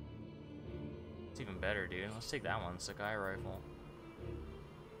 It's even better, dude. Let's take that one. Sakai rifle.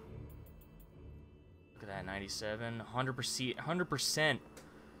 Look at that, 97. 100%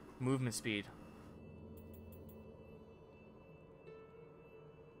 movement speed.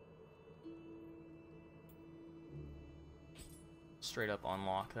 Straight up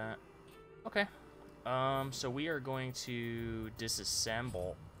unlock that. Okay. So we are going to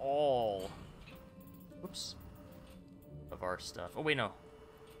disassemble all, whoops, of our stuff. Oh, wait, no.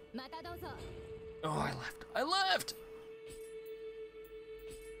 Oh, I left!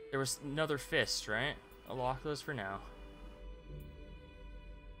 There was another fist, right? I'll lock those for now.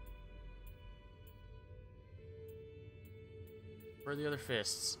 Where are the other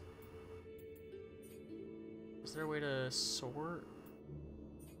fists? Is there a way to sort?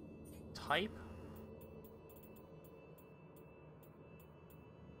 Type?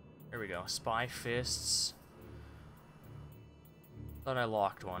 There we go. Spy fists. Thought I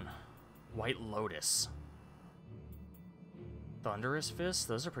locked one. White Lotus. Thunderous Fist?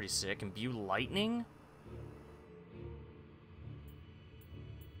 Those are pretty sick. Imbue Lightning?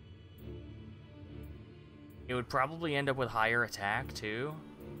 It would probably end up with higher attack, too.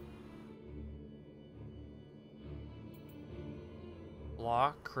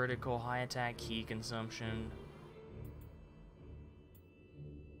 Block, critical, high attack, key consumption.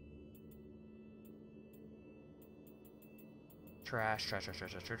 Trash, trash, trash,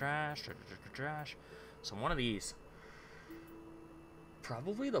 trash, trash, trash, trash, trash, trash, trash. So one of these.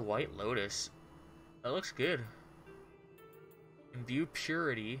 Probably the White Lotus. That looks good. Imbue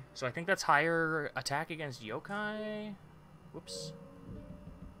Purity. So I think that's higher attack against yokai. Whoops.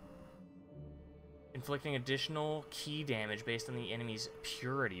 Inflicting additional key damage based on the enemy's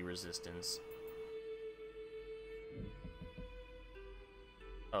purity resistance.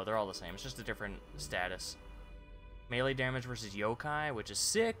 Oh, they're all the same. It's just a different status. Melee damage versus yokai, which is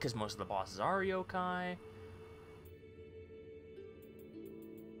sick because most of the bosses are yokai.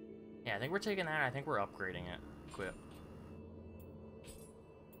 Yeah, I think we're taking that. I think we're upgrading it. Equip.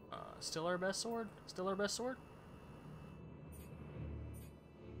 Still our best sword? Still our best sword?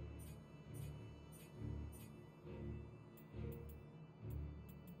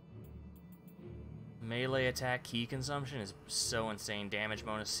 Melee attack key consumption is so insane. Damage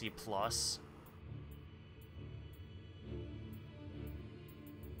bonus C+.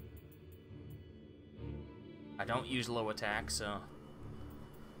 I don't use low attack, so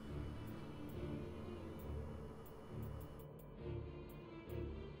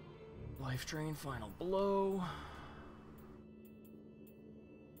Life drain, final blow.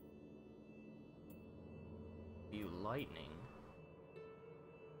 You lightning.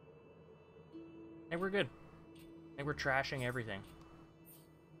 Hey, we're good. Hey, we're trashing everything.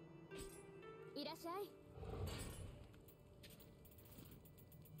 It's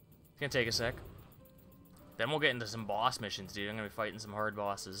gonna take a sec. Then we'll get into some boss missions, dude. I'm gonna be fighting some hard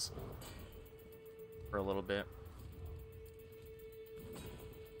bosses for a little bit.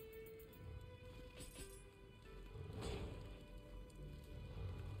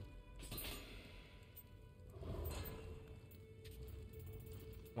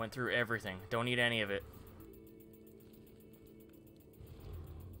 Went through everything. Don't need any of it.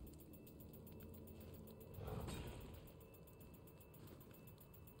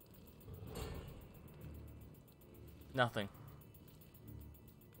 Nothing.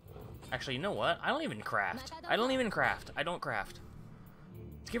 Actually, you know what? I don't even craft. I don't even craft. I don't craft.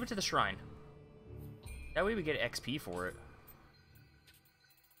 Let's give it to the shrine. That way we get XP for it.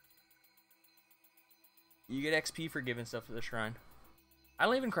 You get XP for giving stuff to the shrine. I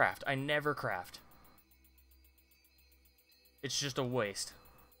don't even craft. I never craft. It's just a waste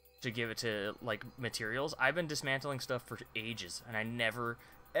to give it to, like, materials. I've been dismantling stuff for ages, and I never,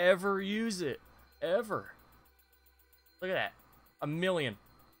 ever use it. Ever. Look at that. 1 million.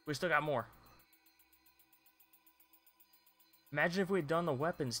 We still got more. Imagine if we'd done the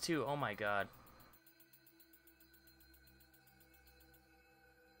weapons, too. Oh, my God.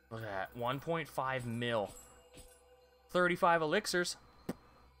 Look at that. 1.5 mil. 35 elixirs.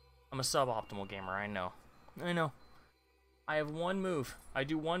 I'm a suboptimal gamer, I know. I know. I have one move. I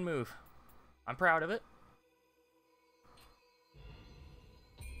do one move. I'm proud of it.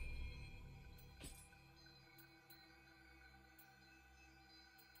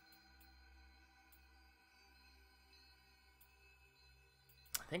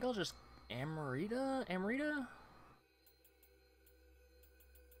 I think I'll just Amrita? Amrita?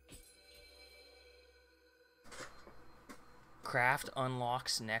 Craft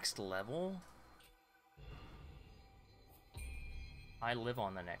unlocks next level. I live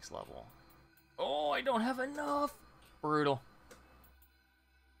on the next level. Oh, I don't have enough. Brutal.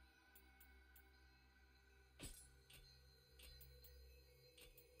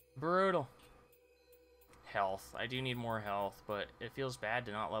 Brutal. Health. I do need more health, but it feels bad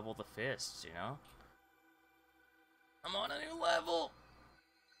to not level the fists, you know? I'm on a new level.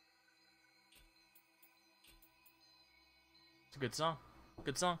 It's a good song.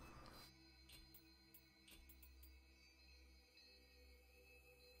 Good song.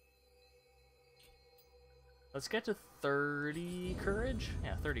 Let's get to 30 courage.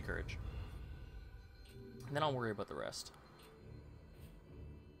 Yeah, 30 courage. And then I'll worry about the rest.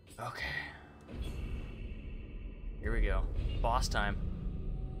 Okay. Here we go. Boss time.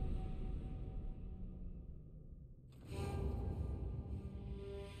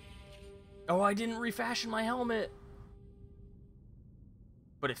 Oh, I didn't refashion my helmet.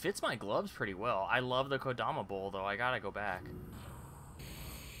 But it fits my gloves pretty well. I love the Kodama bowl, though. I gotta go back.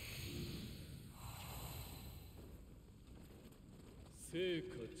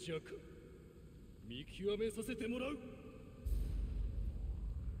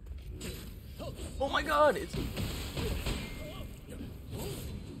 Oh my God! It's...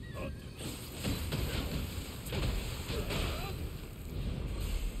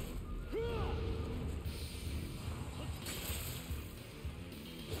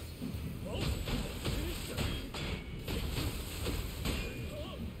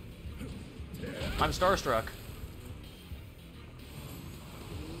 I'm starstruck.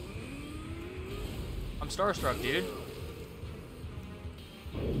 I'm starstruck, dude.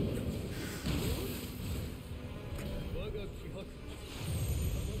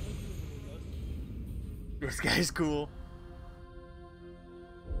 This guy's cool.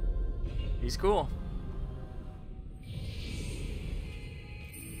 He's cool.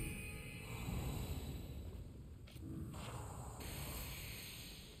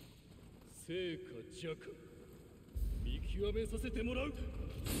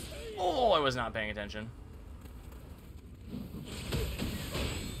 Oh, I was not paying attention.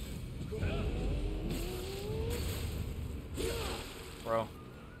 Bro.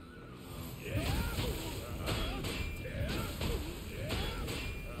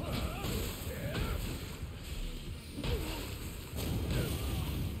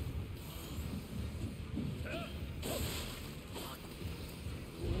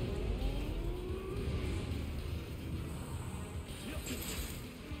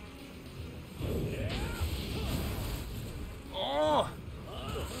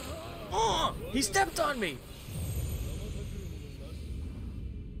 He stepped on me!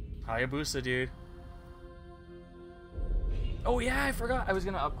 Hayabusa, dude. Oh yeah, I forgot. I was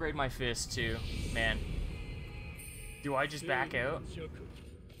gonna upgrade my fist too. Man. Do I just back out?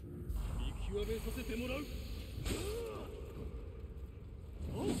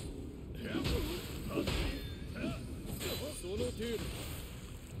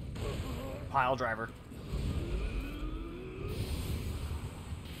 Pile driver.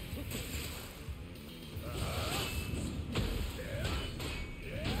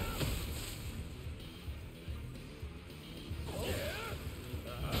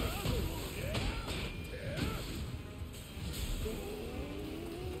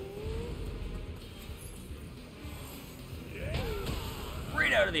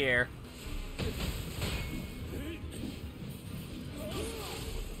 Right out of the air.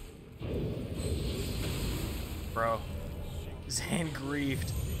 Bro. Zan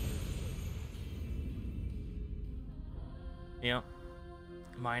griefed. Yep.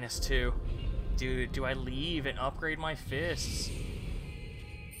 -2. Dude, do I leave and upgrade my fists?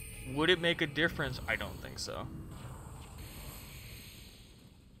 Would it make a difference? I don't think so.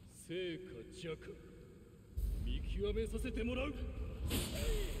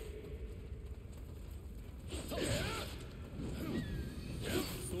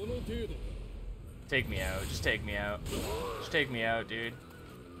 Take me out. Just take me out. Just take me out, dude.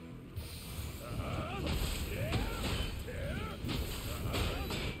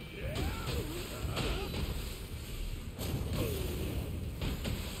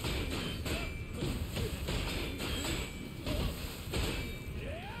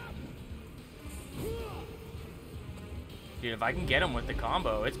 Dude, if I can get him with the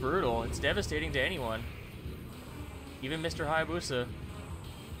combo, it's brutal. It's devastating to anyone. Even Mr. Hayabusa.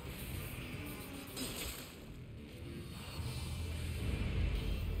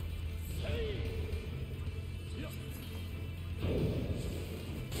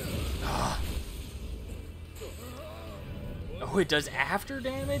 Oh, it does after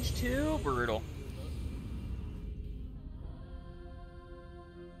damage too? Brutal.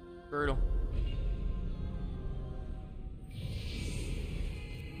 Brutal.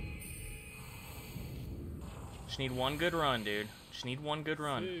 Just need one good run, dude. Just need one good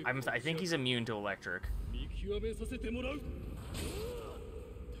run. I think he's immune to electric.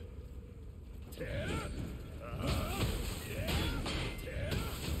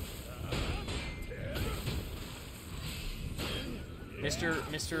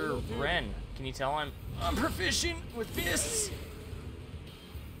 Mr. Ren, can you tell I'm proficient with fists?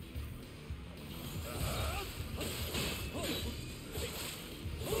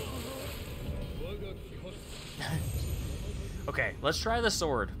 Okay, let's try the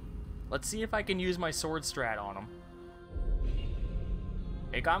sword. Let's see if I can use my sword strat on him.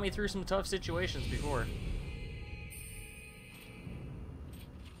 It got me through some tough situations before.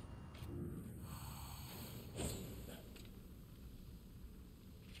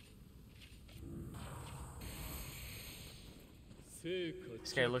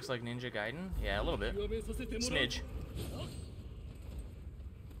 This guy looks like Ninja Gaiden? Yeah, a little bit. Smidge.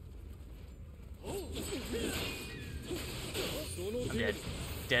 I'm dead.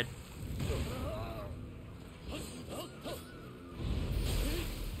 Dead.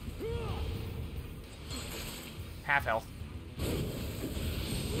 Half health.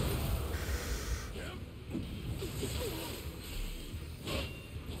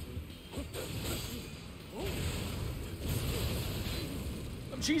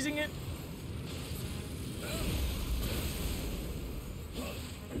 I'm cheesing it.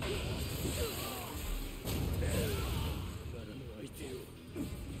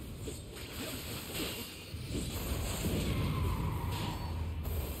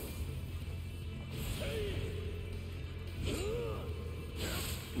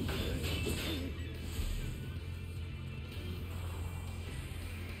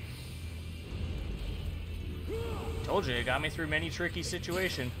 Told you, it got me through many tricky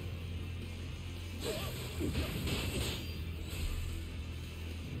situations.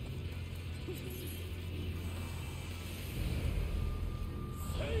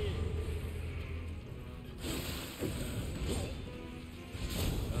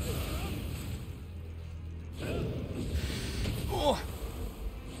 Oh.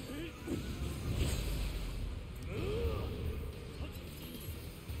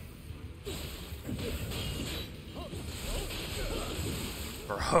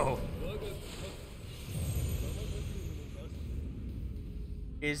 Bro.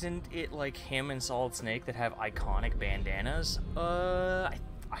 Isn't it like him and Solid Snake that have iconic bandanas? I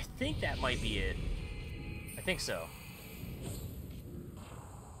think that might be it. I think so.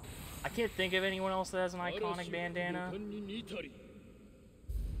 I can't think of anyone else that has an iconic bandana.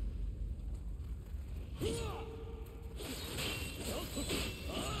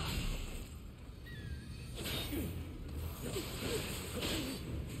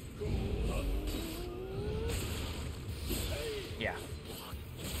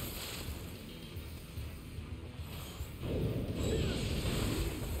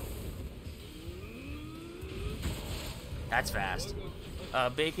 that's fast.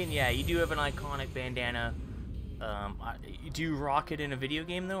 Bacon, yeah, you do have an iconic bandana. Do you rock it in a video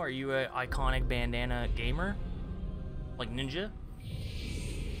game, though? Are you an iconic bandana gamer? Like Ninja?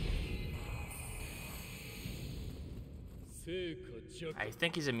 I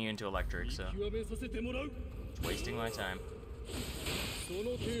think he's immune to electric, so... It's wasting my time.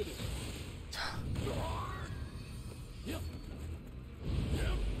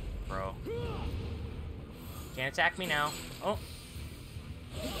 Bro. Can't attack me now. Oh.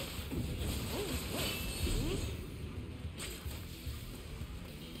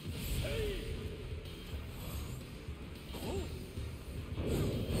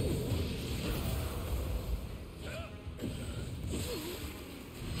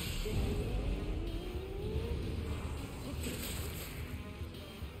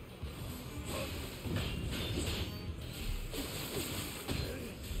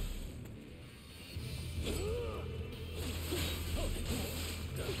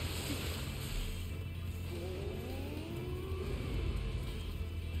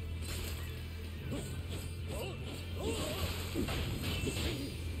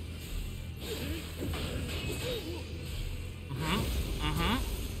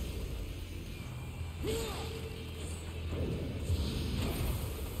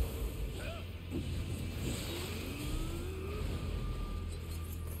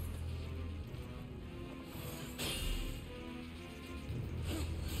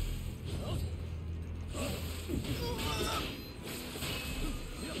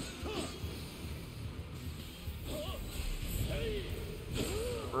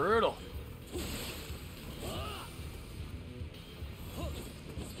 Brutal.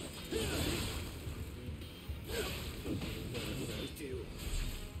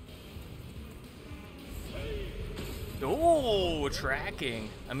 Oh, tracking.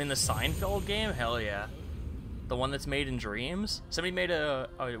 I'm in the Seinfeld game? Hell yeah. The one that's made in Dreams? Somebody made a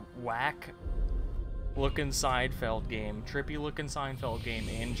whack looking Seinfeld game, trippy looking Seinfeld game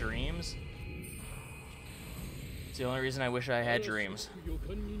in Dreams. It's the only reason I wish I had Dreams.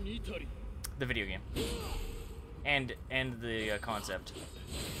 The video game. And the concept.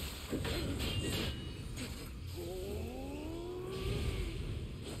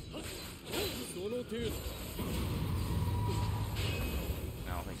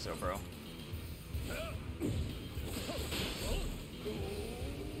 I don't think so, bro.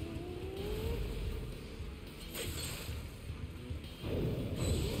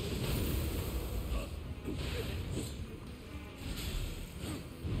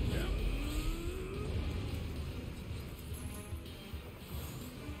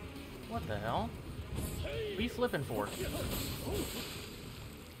 What the hell? What are you flipping for?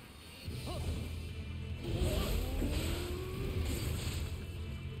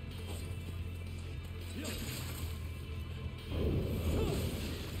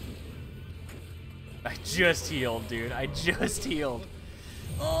 I just healed, dude. I just healed.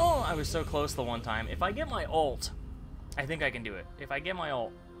 Oh, I was so close the one time. If I get my ult, I think I can do it. If I get my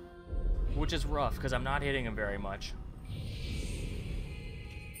ult, which is rough because I'm not hitting him very much.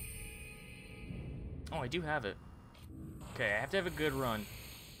 Oh, I do have it. Okay, I have to have a good run.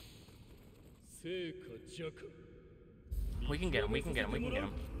 We can get him, we can get him, we can get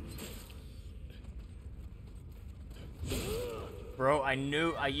him. Bro, I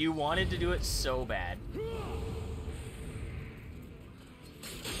knew you wanted to do it so bad.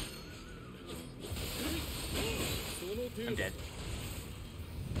 I'm dead.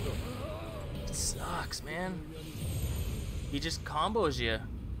 It sucks, man. He just combos you.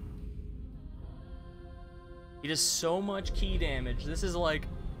 He does so much key damage. This is like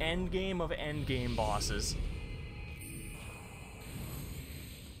endgame of endgame bosses.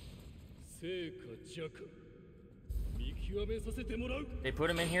 They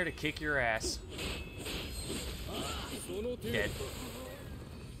put him in here to kick your ass. Dead.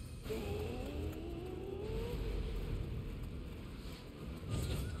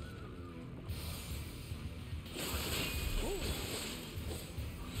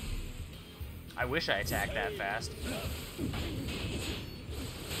 I wish I attacked that fast.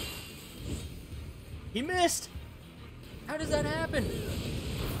 He missed! How does that happen?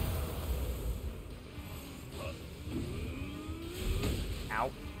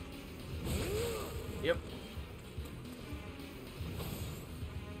 Ow. Yep.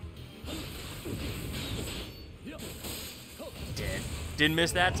 Dead. Didn't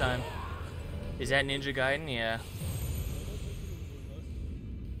miss that time. Is that Ninja Gaiden? Yeah.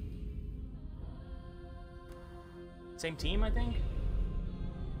 Same team, I think?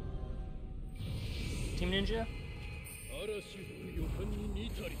 Team Ninja?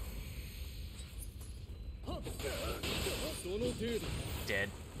 Dead.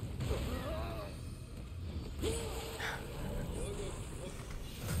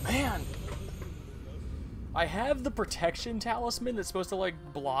 Man! I have the protection talisman that's supposed to, like,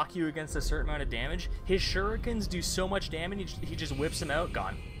 block you against a certain amount of damage. His shurikens do so much damage, he just whips them out.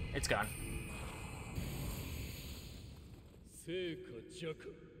 Gone. It's gone.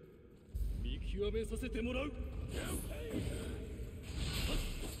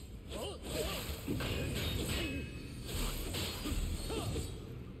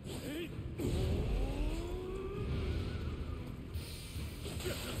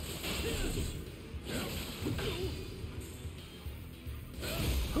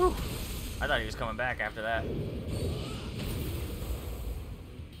 Whew. I thought he was coming back after that.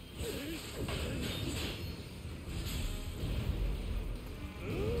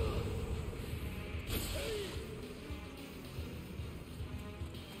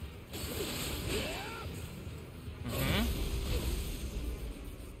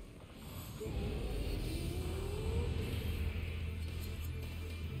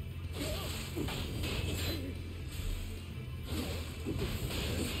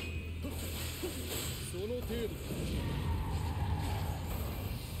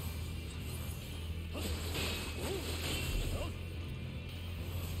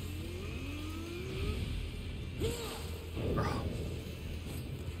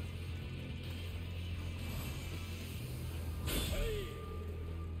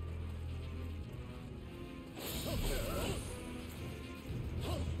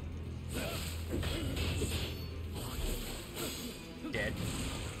 Dead.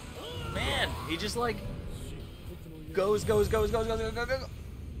 Man, he just like goes.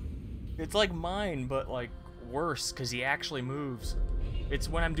 It's like mine, but like worse, because he actually moves. It's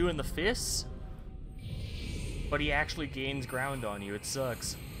when I'm doing the fists, but he actually gains ground on you. It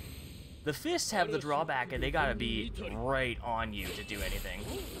sucks. The fists have the drawback, and they gotta be right on you to do anything.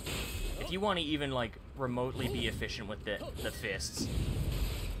 If you want to even like remotely be efficient with the fists.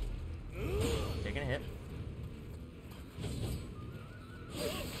 Taking a hit.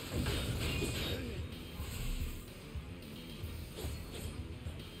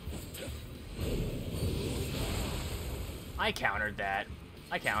 I countered that.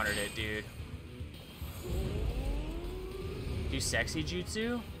 I countered it, dude. Do sexy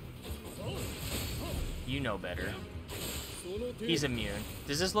jutsu? You know better. He's immune.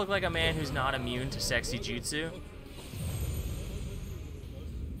 Does this look like a man who's not immune to sexy jutsu?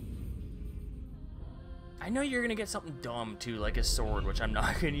 I know you're gonna get something dumb too, like his sword, which I'm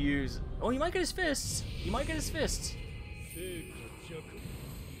not gonna use. Oh, he might get his fists. He might get his fists.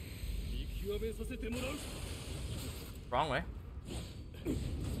 Wrong way.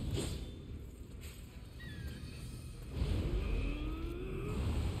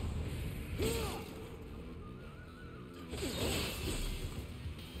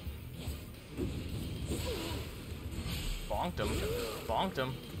 Bonked him. Bonked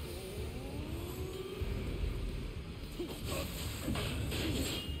him.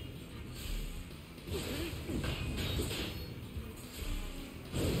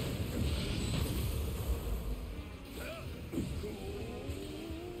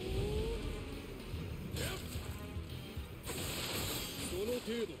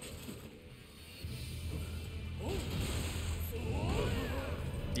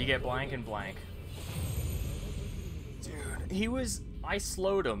 You get blank and blank. Dude, I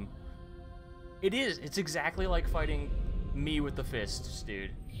slowed him. It's exactly like fighting me with the fists, dude.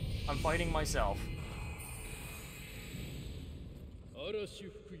 I'm fighting myself.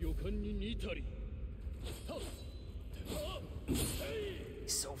 He's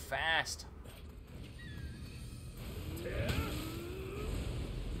so fast.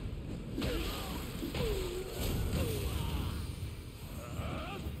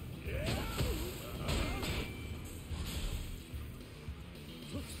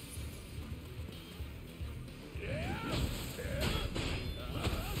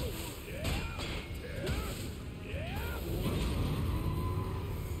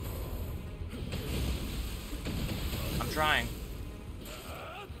 Trying.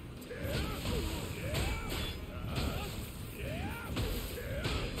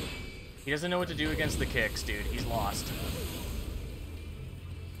 He doesn't know what to do against the kicks, dude. He's lost.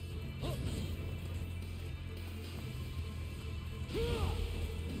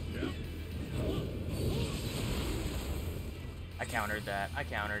 I countered that. I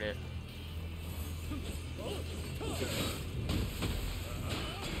countered it.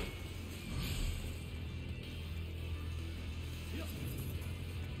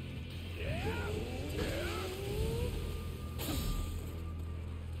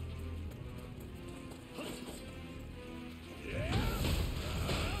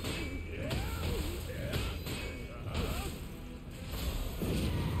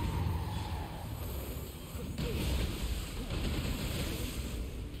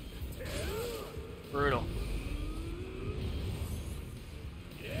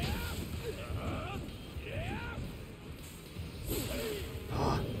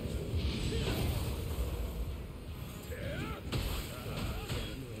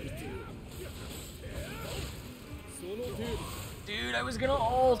 was gonna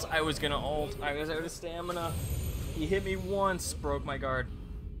ult. I was out of stamina. He hit me once, broke my guard.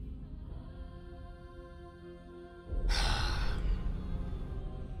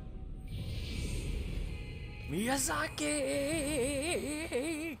 Miyazaki!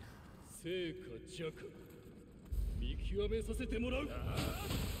 成果弱見極めさせてもらう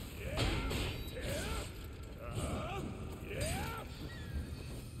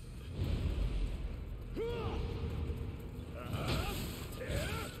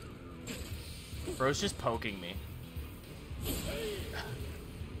Bro's just poking me.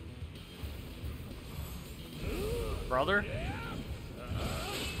 Brother?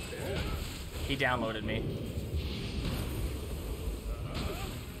 He downloaded me.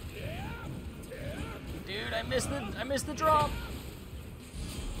 Dude, I missed the drop.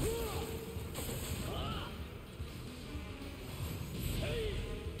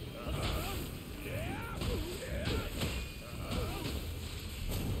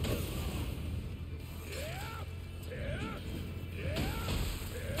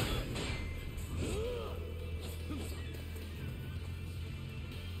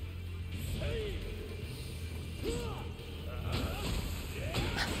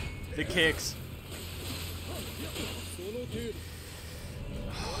 The kicks.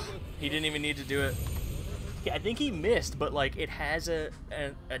 He didn't even need to do it. Yeah, I think he missed, but like it has an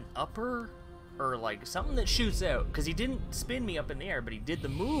upper or like something that shoots out, because he didn't spin me up in the air, but he did the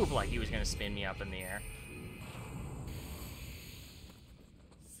move like he was gonna spin me up in the air.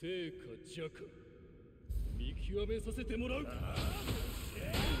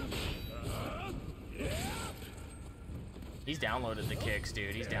 He's downloaded the kicks,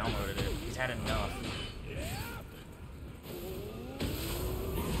 dude. He's downloaded it. He's had enough. Yeah.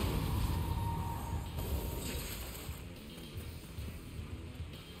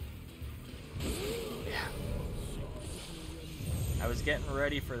 I was getting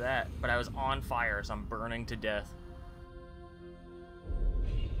ready for that, but I was on fire, so I'm burning to death.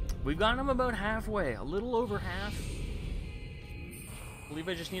 We've gotten him about halfway, a little over half. I believe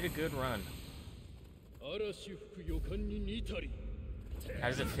I just need a good run. How does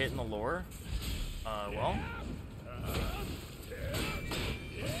it fit in the lore? Well,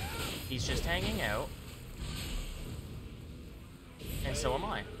 he's just hanging out, and so am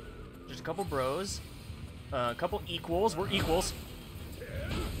I. Just a couple bros, a couple equals. We're equals.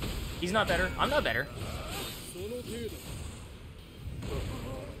 He's not better. I'm not better.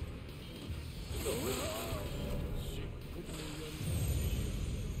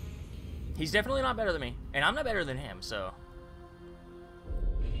 He's definitely not better than me, and I'm not better than him, so.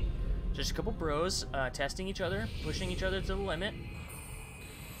 Just a couple bros, testing each other, pushing each other to the limit.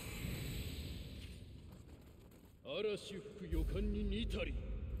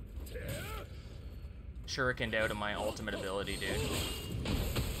 Shurikened out of my ultimate ability, dude.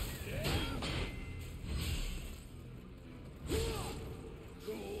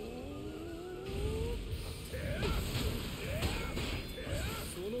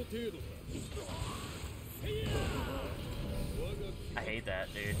 I hate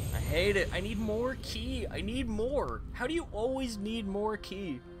that, dude. I hate it. I need more ki. I need more. How do you always need more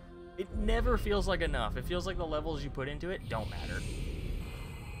ki? It never feels like enough. It feels like the levels you put into it don't matter.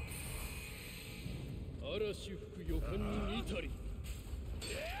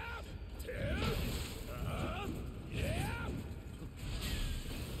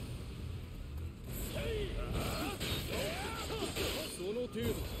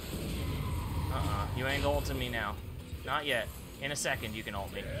 You ain't ulting me now. Not yet. In a second, you can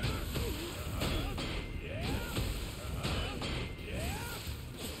ult me.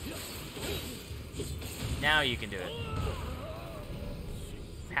 Now you can do it.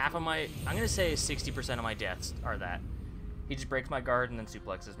 Half of my... I'm gonna say 60% of my deaths are that. He just breaks my guard and then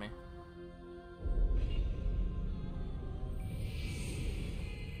suplexes me.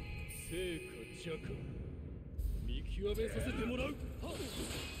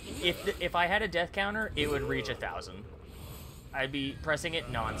 If I had a death counter, it would reach 1,000. I'd be pressing it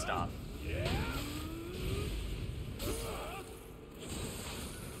non-stop.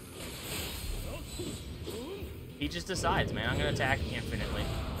 He just decides, man. I'm gonna attack infinitely.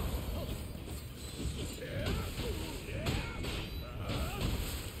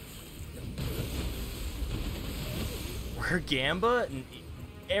 We're Gamba?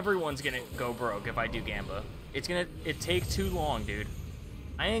 Everyone's gonna go broke if I do Gamba. It takes too long, dude.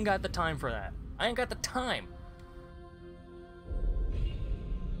 I ain't got the time for that. I ain't got the time.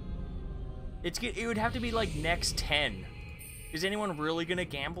 It would have to be like next 10. Is anyone really gonna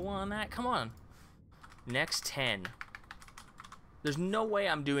gamble on that? Come on. Next 10. There's no way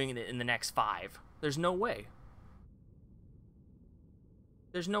I'm doing it in the next 5. There's no way.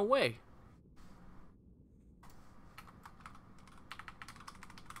 There's no way.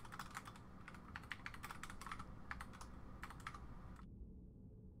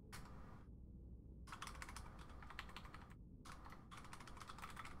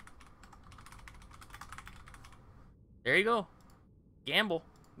 There you go. Gamble.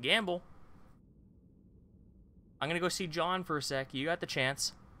 Gamble. I'm gonna go see John for a sec. You got the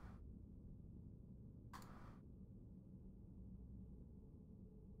chance.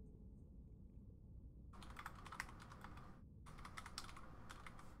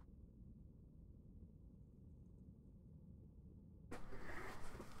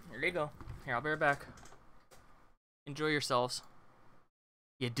 There you go. Here, I'll be right back. Enjoy yourselves.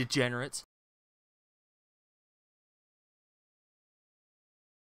 You degenerates.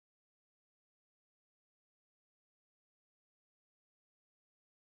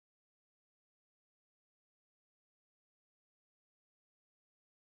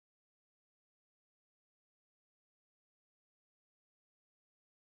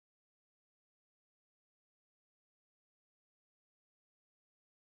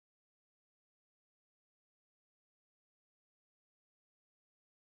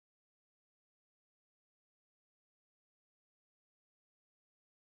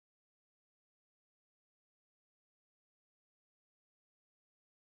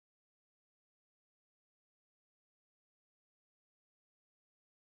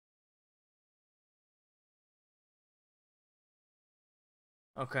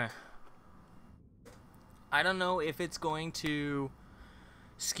 Okay. I don't know if it's going to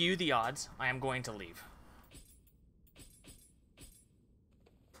skew the odds. I am going to leave.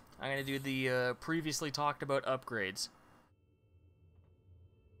 I'm going to do the previously talked about upgrades.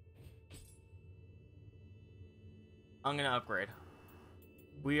 I'm going to upgrade.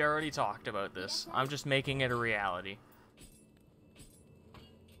 We already talked about this. I'm just making it a reality.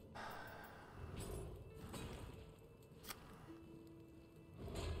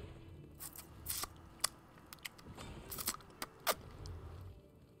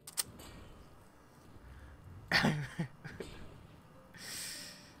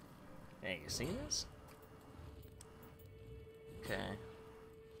 Hey, you see this? Okay.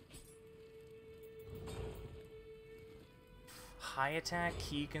 High attack,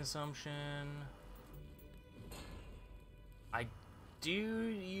 key consumption. I do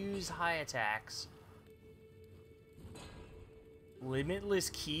use high attacks.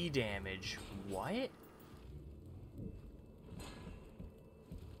 Limitless key damage. What?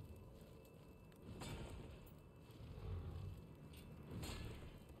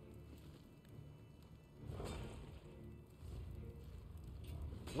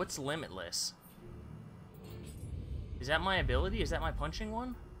 What's limitless? Is that my ability? Is that my punching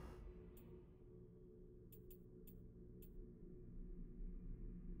one?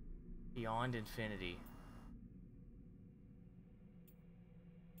 Beyond infinity.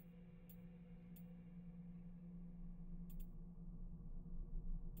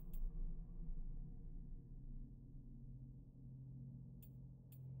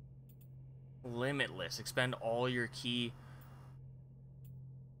 Limitless. Expend all your key.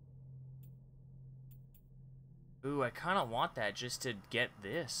 Ooh, I kind of want that just to get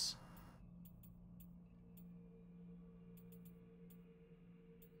this.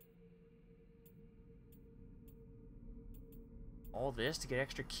 All this to get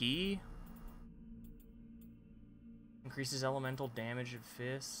extra key? Increases elemental damage of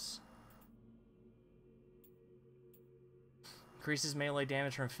fists. Increases melee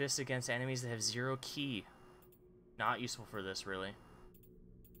damage from fists against enemies that have 0 key. Not useful for this, really.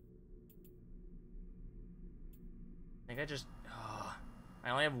 I think I just... Oh, I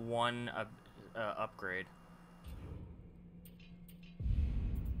only have one upgrade.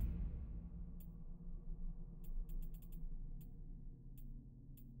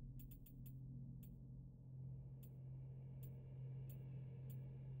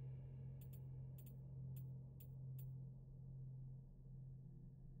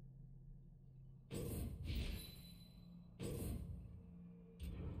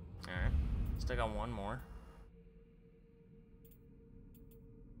 Alright. Still got one more.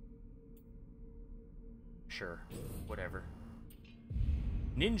 Sure. Whatever.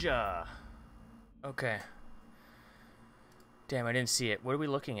 Ninja! Okay. Damn, I didn't see it. What are we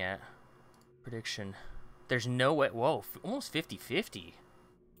looking at? Prediction. There's no way. Whoa, almost 50-50.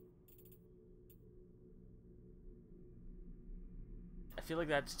 I feel like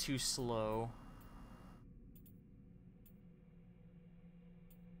that's too slow.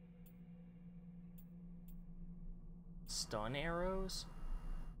 Stun arrows?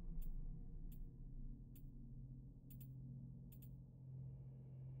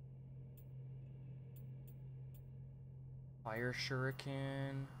 Fire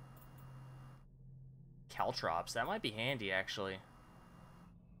Shuriken. Caltrops. That might be handy, actually.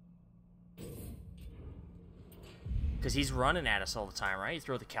 Because he's running at us all the time, right? You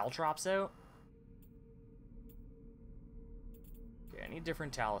throw the Caltrops out. Okay, I need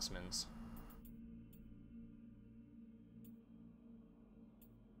different talismans.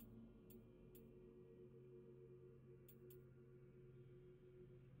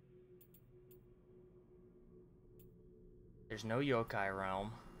 There's no Yokai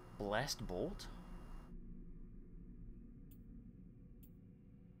Realm. Blessed Bolt?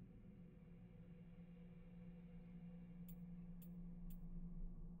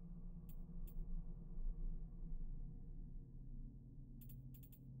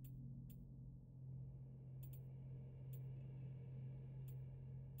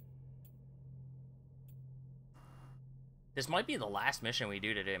 This might be the last mission we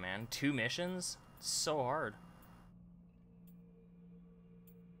do today, man. 2 missions? It's so hard.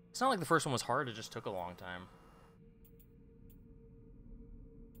 It's not like the first one was hard, it just took a long time.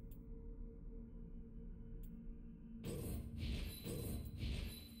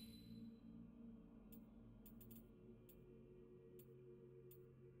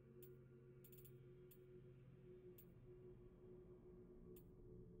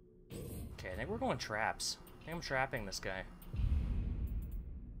 Okay, I think we're going traps. I think I'm trapping this guy.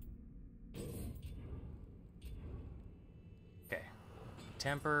 Okay.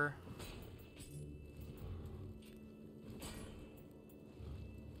 Temper.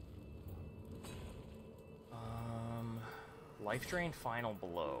 Life Drain Final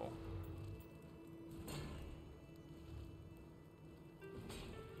Blow.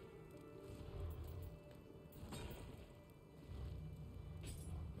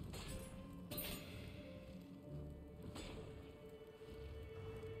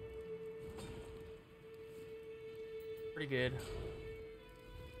 Pretty good.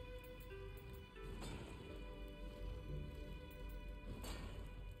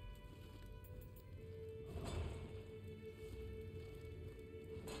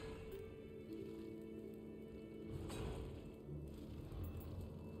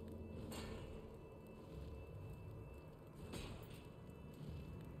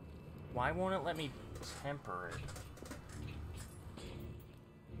 Why won't it let me temper it?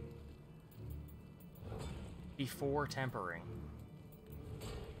 Before tempering.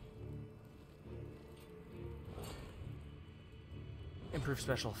 Improve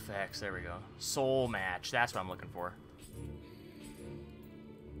special effects, there we go. Soul match, that's what I'm looking for.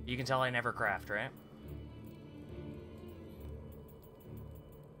 You can tell I never craft, right?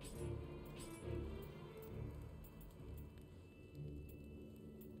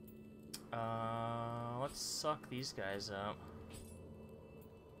 Let's suck these guys up.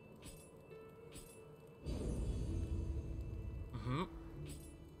 Mm-hmm.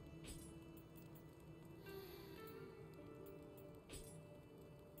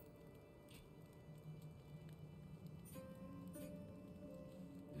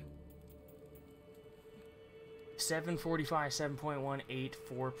 $7.45, 7.1, 8,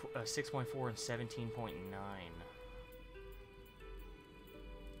 4, 6.4, and 17.9.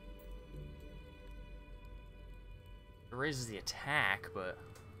 It raises the attack, but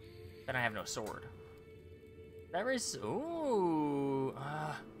then I have no sword. That raises... Ooh!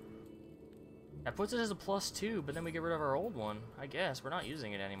 That puts it as a +2, but then we get rid of our old one. I guess. We're not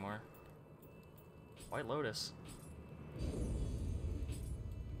using it anymore. White Lotus.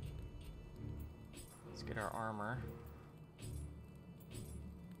 Let's get our armor.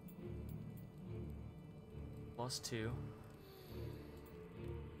 +2.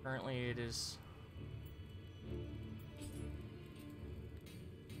 Currently it is...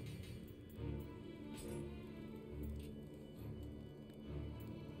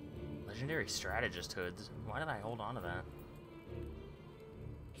 Legendary Strategist hoods. Why did I hold on to that?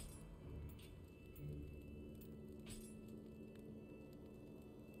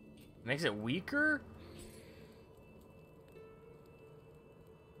 Makes it weaker?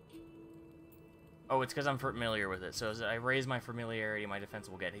 Oh, it's because I'm familiar with it. So as I raise my familiarity, my defense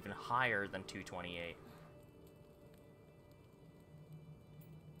will get even higher than 228.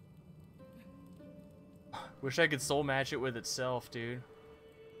 Wish I could soul match it with itself, dude.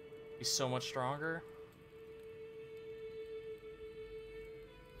 Be so much stronger.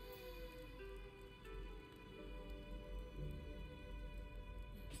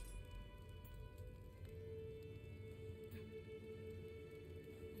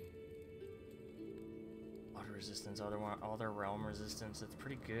 Water resistance, other realm resistance. It's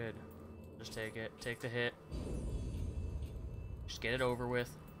pretty good. Just take it. Take the hit. Just get it over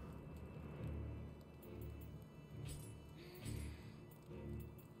with.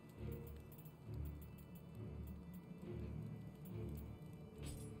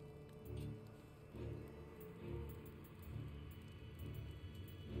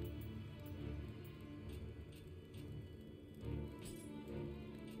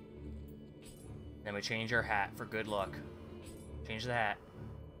 Then we change our hat for good luck. Change the hat.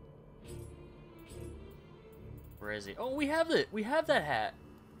 Where is he? Oh, we have it. We have that hat.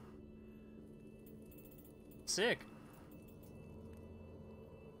 Sick.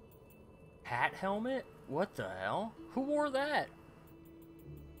 Hat helmet? What the hell? Who wore that?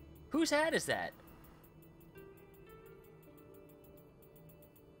 Whose hat is that?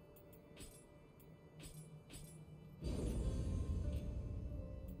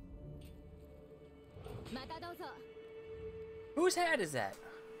 Whose hat is that?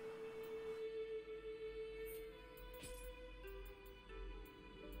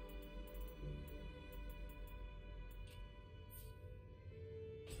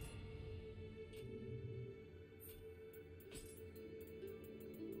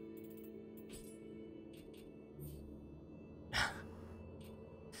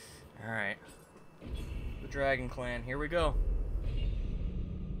 All right. The Dragon Clan, here we go.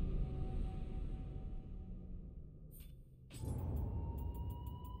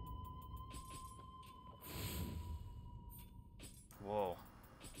 Whoa.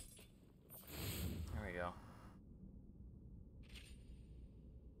 There we go.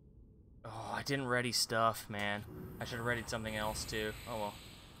 Oh, I didn't ready stuff, man. I should have readied something else too. Oh well.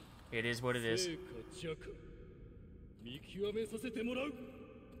 It is what it is.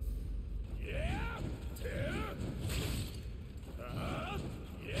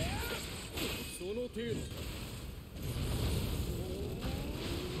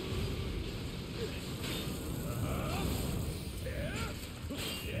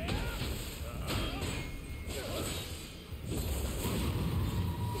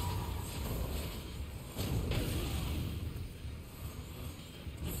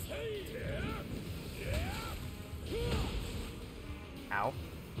 Ow.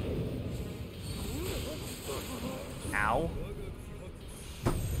 Ow.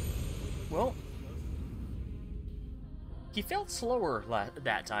 Well, he felt slower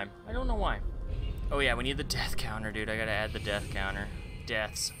that time. I don't know why. Oh yeah, we need the death counter, dude. I gotta add the death counter.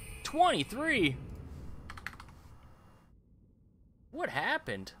 Deaths. 23! What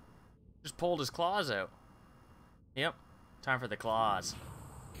happened? Just pulled his claws out. Yep. Time for the claws.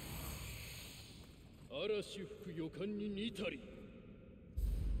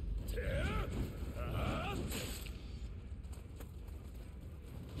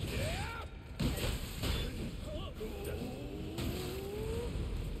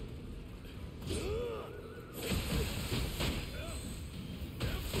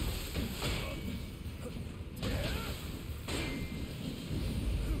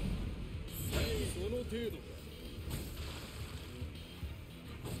 程度か。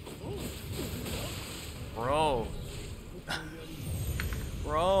Bro.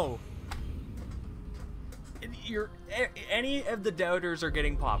 Bro. Any of the doubters are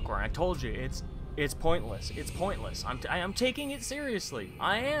getting popcorn. I told you, it's pointless. It's pointless. I'm taking it seriously.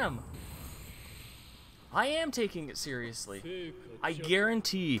 I am taking it seriously. I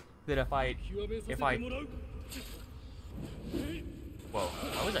guarantee that if I whoa,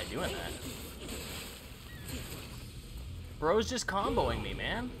 why was I doing that? Bro's just comboing me,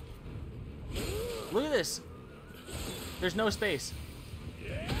 man. Look at this. There's no space.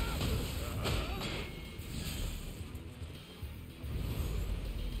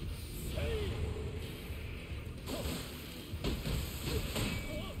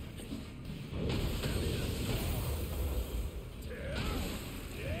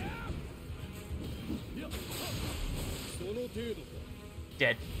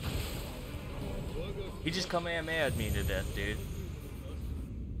 Dead. He just Kamehameha'd me to death, dude.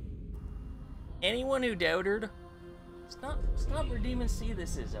 Anyone who doubted, stop where demons see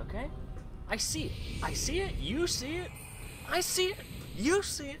this is, okay? I see it. I see it. You see it. I see it. You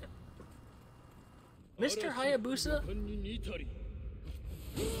see it. Mr. Hayabusa?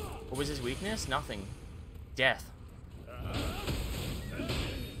 What was his weakness? Nothing. Death.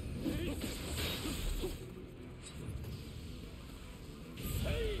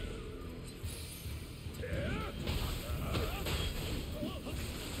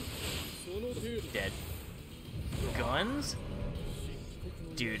 Dead. Guns?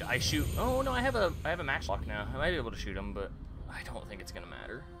 Dude, I shoot. Oh no, I have a matchlock now. I might be able to shoot him, but I don't think it's gonna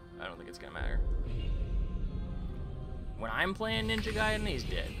matter. I don't think it's gonna matter. When I'm playing Ninja Gaiden, he's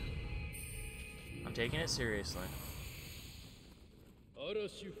dead. I'm taking it seriously.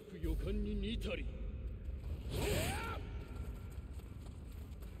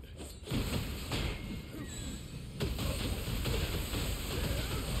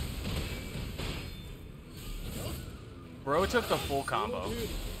 Bro took the full combo.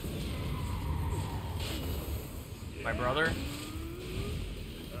 My brother.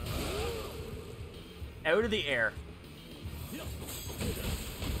 Out of the air.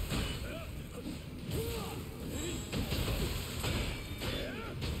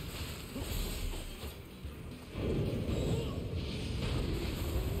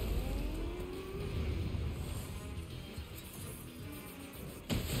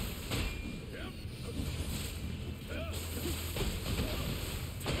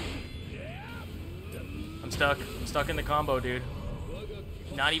 I'm stuck in the combo, dude.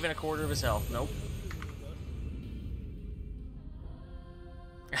 Not even a quarter of his health. Nope.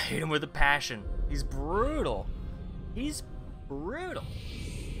 I hate him with a passion. He's brutal. He's brutal.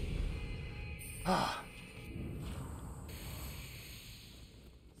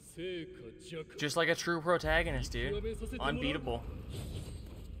 Just like a true protagonist, dude. Unbeatable.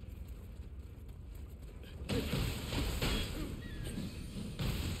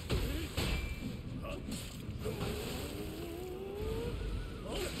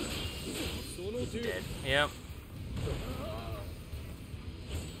 Dead. Yep.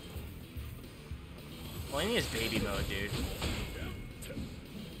 Well, he needs baby mode, dude.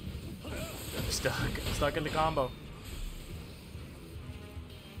 Stuck in the combo.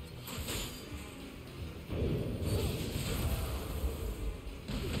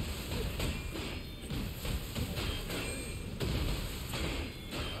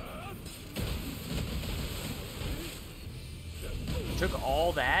 Took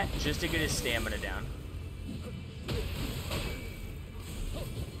all that just to get his stamina down.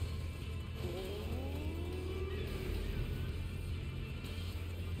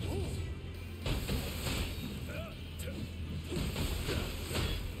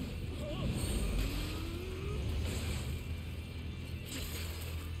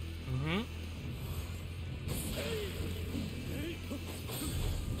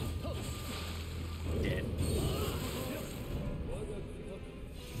 Dead.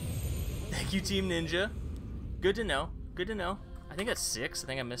 Thank you, Team Ninja. Good to know. Good to know. I think that's 6. I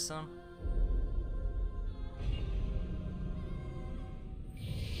think I missed some.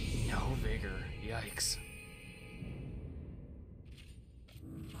 No vigor. Yikes.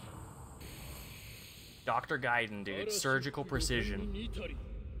 Dr. Gaiden, dude. Surgical precision.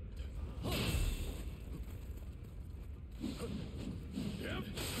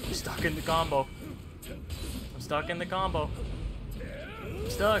 I'm stuck in the combo. I'm stuck in the combo. I'm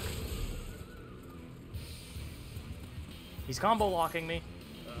stuck. He's combo locking me.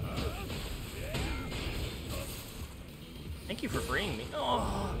 Thank you for freeing me.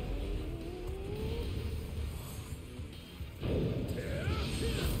 Oh.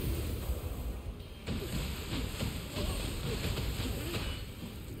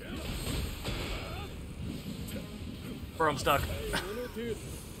 Bro, I'm stuck.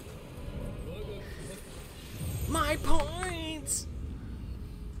 My points!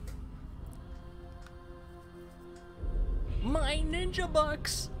 My ninja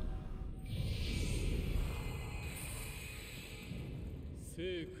bucks!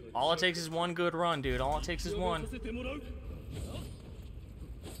 All it takes is one good run, dude. All it takes is one.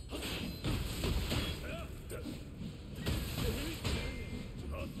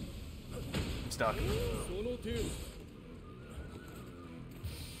 I'm stuck.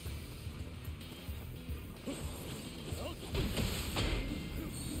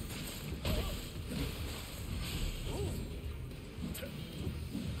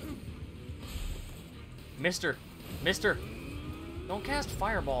 Mister, don't cast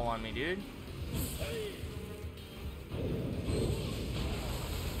fireball on me, dude.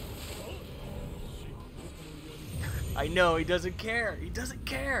 I know, he doesn't care. He doesn't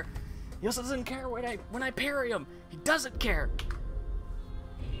care. He also doesn't care when I parry him. He doesn't care.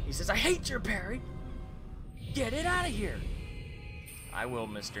 He says, I hate your parry. Get it out of here. I will,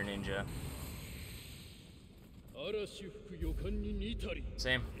 Mr. Ninja.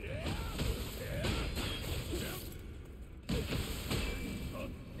 Same.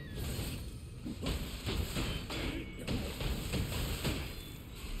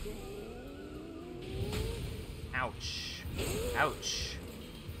 Ouch. Ouch.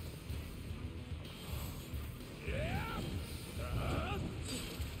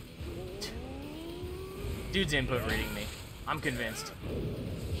 Dude's input reading me. I'm convinced.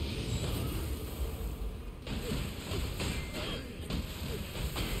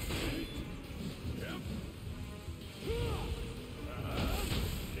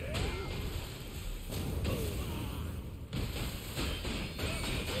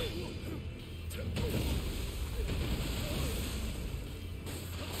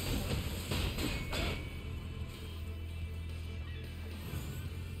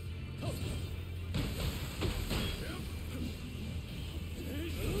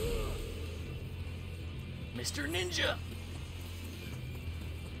 Mr. Ninja.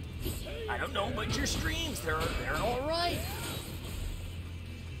 I don't know about your streams. They're all right.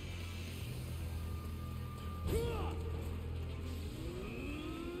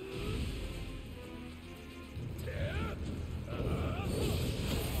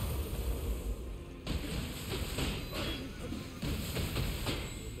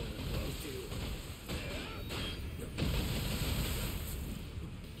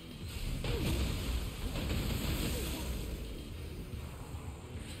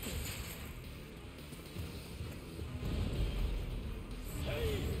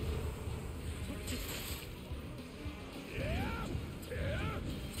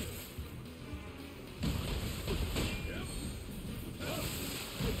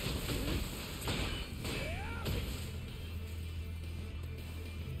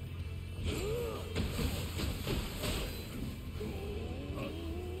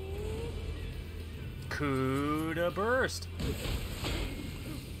 Kuda burst.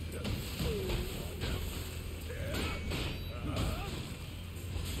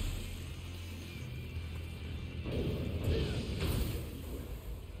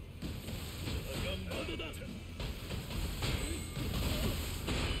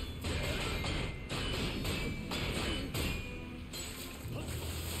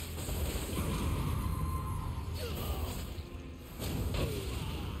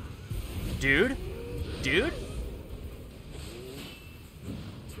 Dude? Dude?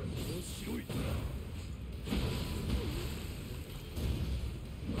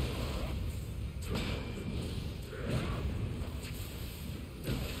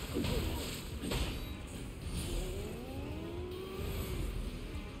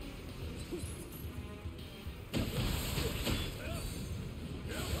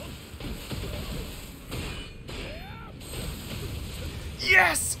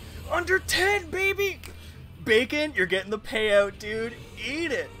 Yes! Under 10, baby! Bacon, you're getting the payout, dude.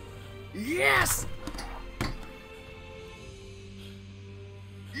 Eat it. Yes!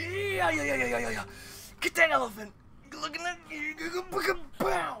 Yeah. Get that elephant. Look at that.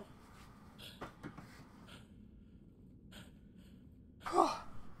 Bow.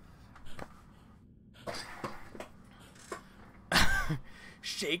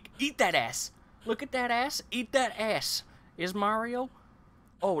 Shake. Eat that ass. Look at that ass. Eat that ass. Is Mario?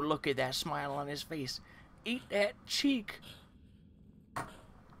 Oh, look at that smile on his face. Eat that cheek,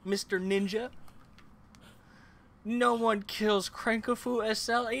 Mr. Ninja. No one kills Crankafu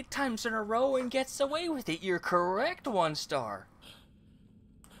SL 8 times in a row and gets away with it. You're correct, 1 star.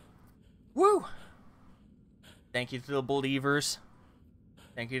 Woo! Thank you to the believers.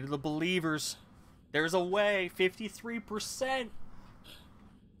 Thank you to the believers. There's a way. 53%.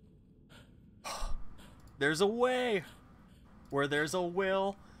 There's a way. Where there's a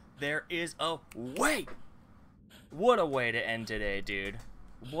will, there is a way. What a way to end today, dude.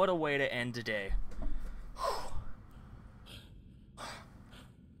 What a way to end today.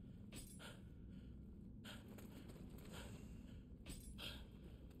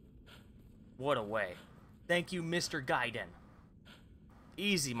 What a way. Thank you, Mr. Gaiden.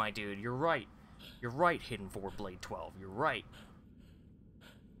 Easy, my dude. You're right. You're right, Hidden 4 Blade 12. You're right.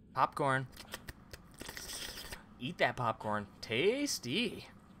 Popcorn. Eat that popcorn. Tasty.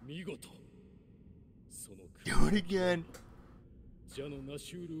 Do it again.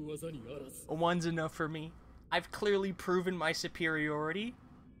 One's enough for me. I've clearly proven my superiority.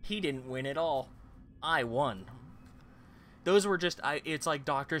 He didn't win at all. I won. Those were just, it's like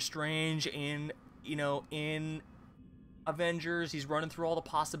Doctor Strange in, in Avengers. He's running through all the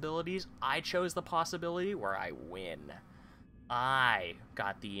possibilities. I chose the possibility where I win. I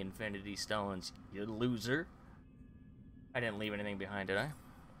got the Infinity Stones, you loser. I didn't leave anything behind, did I?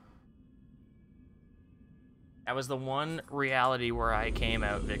 That was the one reality where I came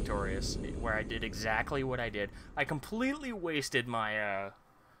out victorious, where I did exactly what I did. I completely wasted my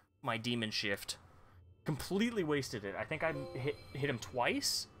my demon shift. Completely wasted it. I think I hit him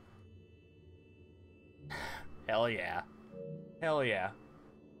twice. Hell yeah. Hell yeah.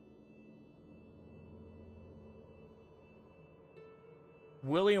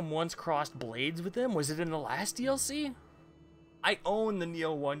 William once crossed blades with him? Was it in the last DLC? I own the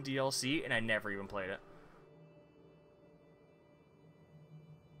Nioh 1 DLC, and I never even played it.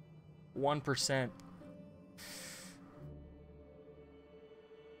 1%.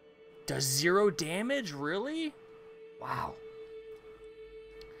 Does 0 damage? Really? Wow.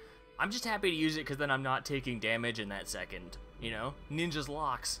 I'm just happy to use it because then I'm not taking damage in that second. You know? Ninja's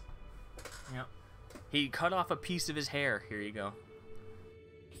locks. Yep. He cut off a piece of his hair. Here you go.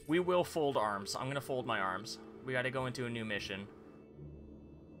 We will fold arms. I'm gonna fold my arms. We gotta go into a new mission.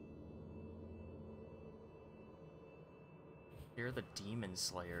 They're the Demon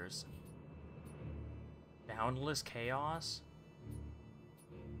Slayers. Boundless Chaos?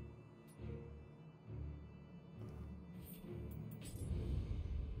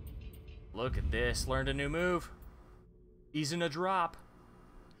 Look at this. Learned a new move. He's in a drop.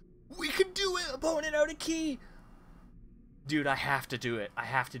 We can do it! Opponent out a key! Dude, I have to do it. I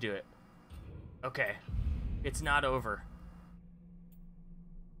have to do it. Okay. It's not over.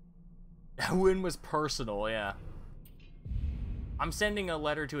 That win was personal, yeah. I'm sending a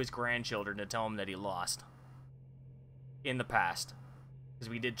letter to his grandchildren to tell him that he lost. In the past. Because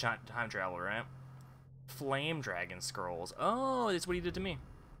we did time travel, right? Flame Dragon Scrolls. Oh, that's what he did to me.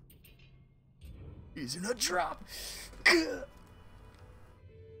 He's in a drop.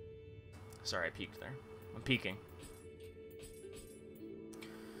 Sorry, I peeked there. I'm peeking.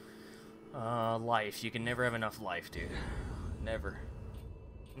 Life. You can never have enough life, dude. Never.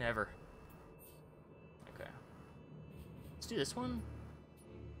 Never. Okay. Let's do this one.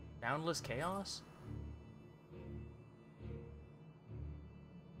 Boundless Chaos?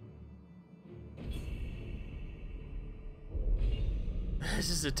 This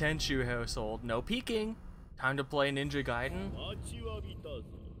is a Tenchu household. No peeking. Time to play Ninja Gaiden.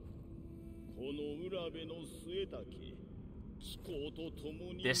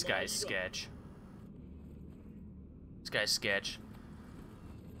 This guy's sketch. This guy's sketch.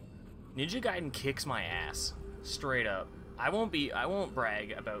 Ninja Gaiden kicks my ass. Straight up. I won't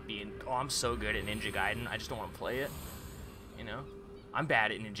brag about being, oh, I'm so good at Ninja Gaiden, I just don't want to play it. You know? I'm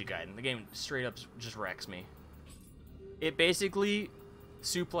bad at Ninja Gaiden. The game straight up just wrecks me. It basically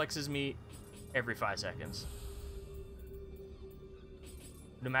suplexes me every 5 seconds.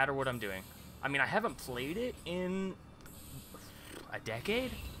 No matter what I'm doing. I mean, I haven't played it in a decade,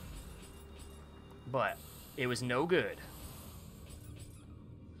 but it was no good.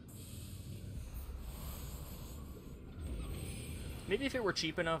 Maybe if it were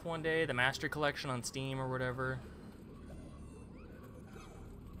cheap enough one day, the Master Collection on Steam or whatever.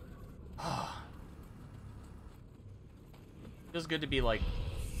 Feels good to be, like,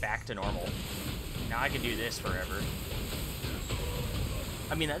 back to normal. Now I can do this forever.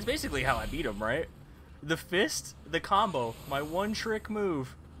 I mean, that's basically how I beat him, right? The fist, the combo, my one-trick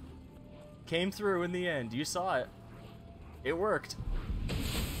move came through in the end. You saw it. It worked.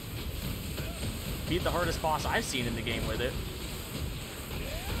 Beat the hardest boss I've seen in the game with it.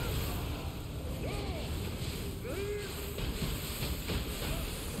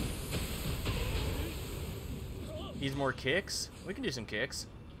 Needs more kicks? We can do some kicks.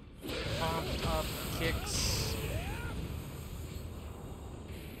 Pumped up kicks.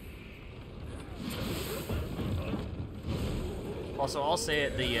 Also, I'll say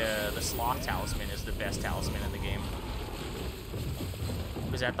it, the Sloth Talisman is the best talisman in the game.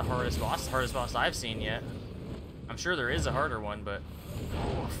 Was that the hardest boss? The hardest boss I've seen yet. I'm sure there is a harder one, but...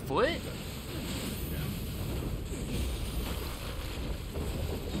 Oh, a foot?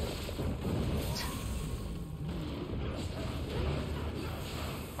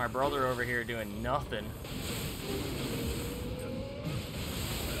 My brother over here doing nothing.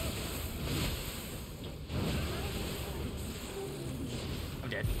 I'm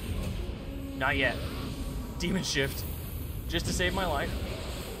dead. Not yet. Demon Shift. Just to save my life.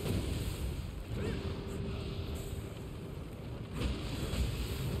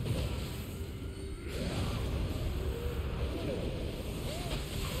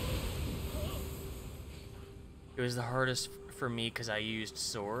 It was the hardest for me because I used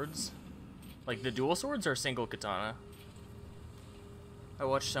swords. Like, the dual swords or single katana. I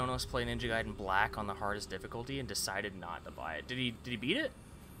watched Sonos play Ninja Gaiden Black on the hardest difficulty and decided not to buy it. Did he beat it?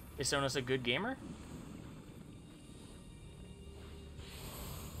 Is Sonos a good gamer?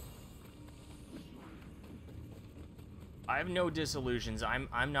 I have no disillusions.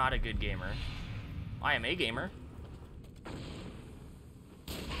 I'm not a good gamer. I am a gamer.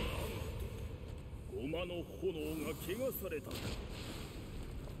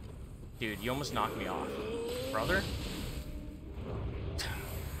 Dude, you almost knocked me off. Brother?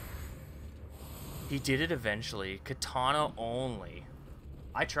 He did it eventually. Katana only.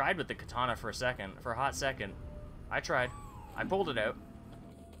 I tried with the katana for a hot second. I tried. I pulled it out.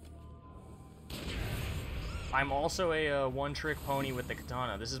 I'm also a one-trick pony with the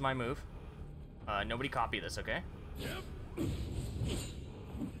katana. This is my move. Nobody copy this, okay? Yep.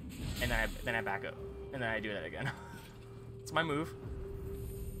 And then I back up. And then I do that again. It's my move.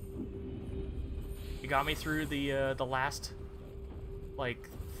 You got me through the last, like,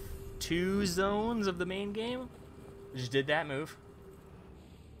 2 zones of the main game. Just did that move.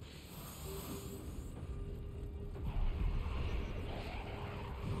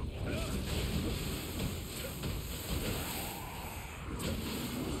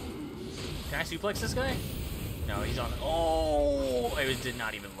 Can I suplex this guy? No, he's on. Oh, did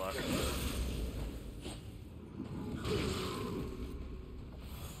not even look.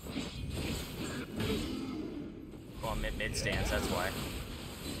 Well, mid stance. That's why.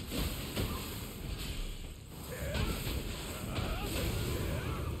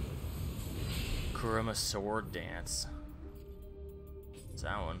 Kurama sword dance. What's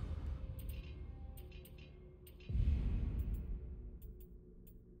that one?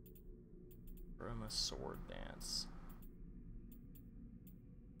 Kurama sword dance.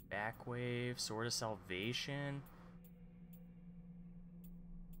 Back wave, sword of salvation.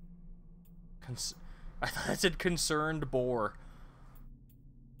 I thought that said concerned boar.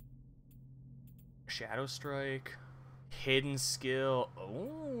 Shadow strike. Hidden skill.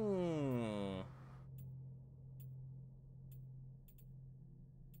 Oh.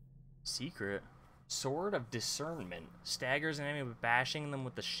 Secret. Sword of discernment. Staggers an enemy by bashing them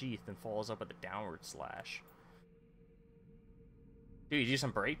with the sheath and follows up with a downward slash. Dude, you do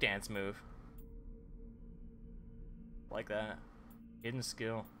some breakdance move. Like that. Hidden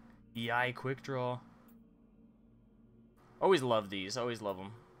skill. Yai quick draw. Always love these. Always love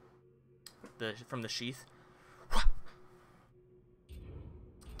them. From the sheath.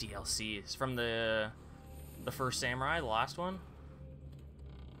 DLCs from the first Samurai, the last one.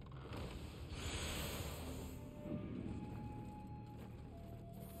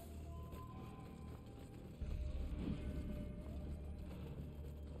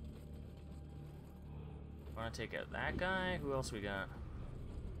 Want to take out that guy? Who else we got?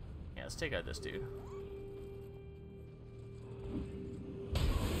 Yeah, let's take out this dude.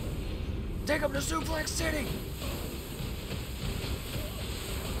 Take him to Suplex City!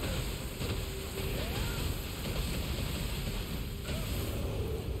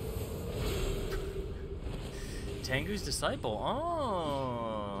 Tengu's Disciple.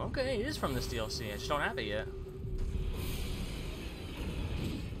 Oh, okay, it is from this DLC. I just don't have it yet.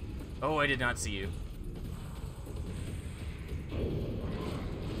 Oh, I did not see you.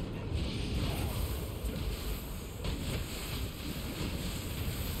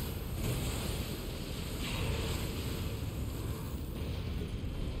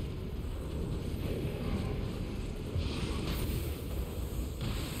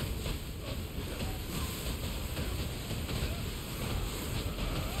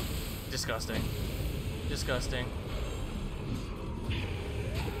 Disgusting. Disgusting.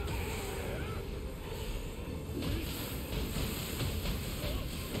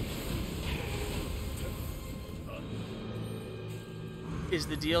 Is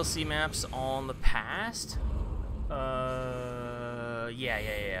the DLC maps on the past?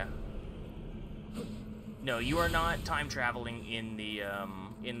 Yeah. No, you are not time traveling in the,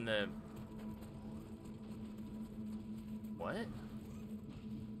 What?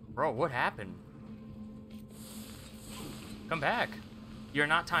 Bro, what happened? Come back. You're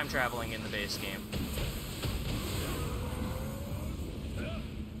not time traveling in the base game.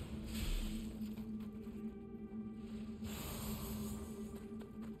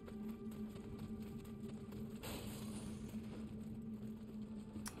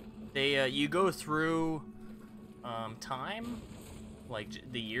 You go through time, like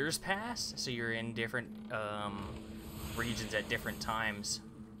the years pass, so you're in different regions at different times.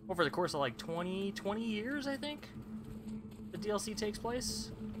 Over the course of like 20 years, I think, the DLC takes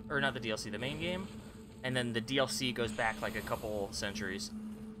place. Or not the DLC, the main game. And then the DLC goes back like a couple centuries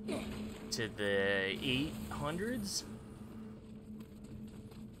to the 800s.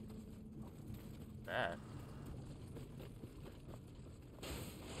 That.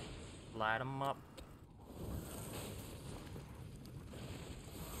 Light them up.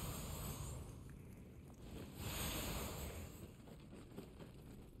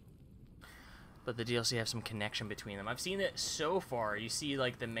 But the DLC have some connection between them. I've seen it so far. You see,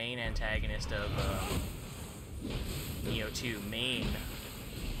 like, the main antagonist of Nioh 2, main,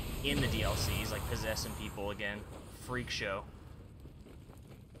 in the DLC. He's, like, possessing people again. Freak show.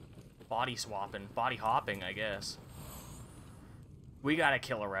 Body swapping. Body hopping, I guess. We gotta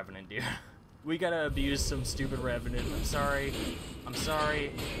kill a Revenant, dude. We gotta abuse some stupid Revenant. I'm sorry. I'm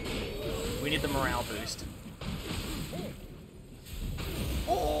sorry. We need the morale boost.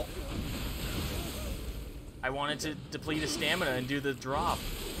 Oh! I wanted to deplete his stamina and do the drop.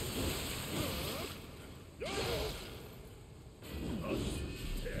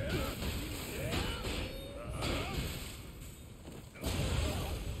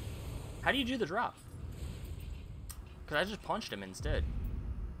 How do you do the drop? Because I just punched him instead.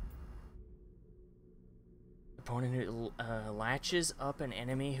 Opponent who latches up an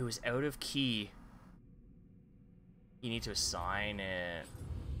enemy who is out of key. You need to assign it.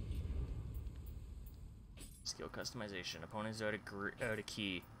 Skill customization. Opponent's out a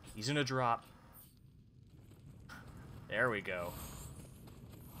key. He's gonna drop. There we go.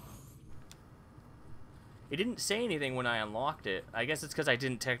 It didn't say anything when I unlocked it. I guess it's because I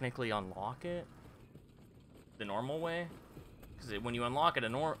didn't technically unlock it the normal way. Because when you unlock it,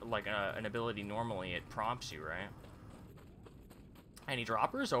 an ability normally, it prompts you, right? Any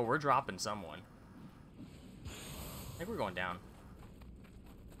droppers? Oh, we're dropping someone. I think we're going down.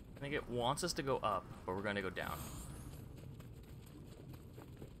 I think it wants us to go up, but we're going to go down.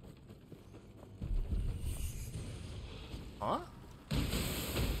 Huh?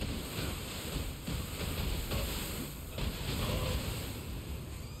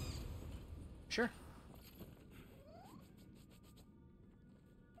 Sure.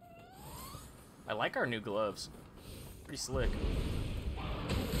 I like our new gloves. Pretty slick.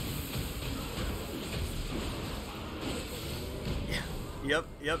 Yep.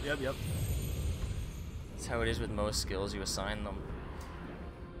 That's how it is with most skills, you assign them.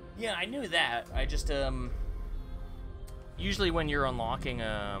 Yeah, I knew that. I just, usually when you're unlocking,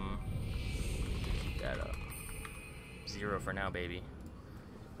 keep that up. 0 for now, baby.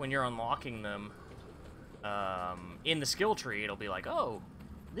 When you're unlocking them, in the skill tree, it'll be like, oh,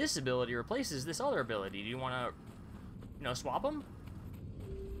 this ability replaces this other ability. Do you want to, swap them?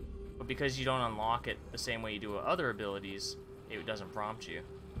 But because you don't unlock it the same way you do with other abilities, it doesn't prompt you.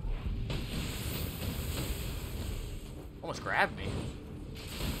 Almost grabbed me.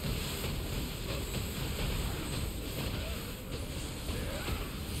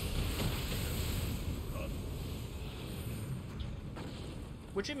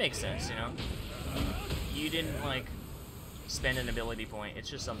 Which it makes sense, You didn't, spend an ability point. It's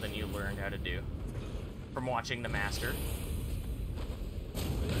just something you learned how to do from watching the master.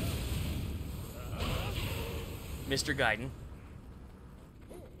 Mr. Gaiden.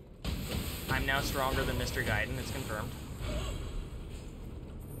 I'm now stronger than Mr. Gaiden, it's confirmed.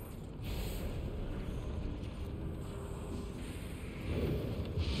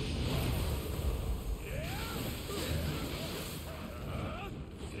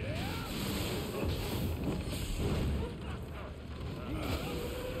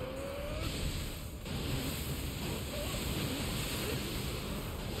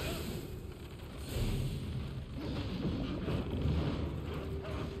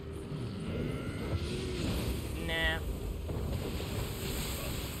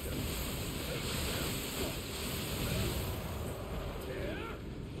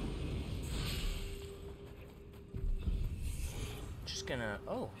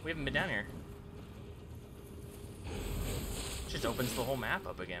 Oh, we haven't been down here. Just opens the whole map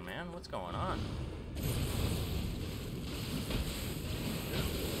up again, man. What's going on?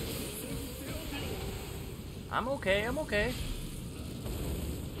 I'm okay, I'm okay.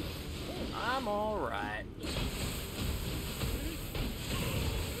 I'm alright.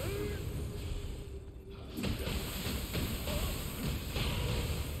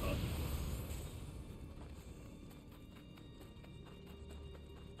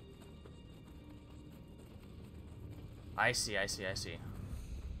 I see. Yeah,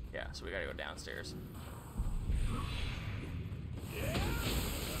 so we gotta go downstairs.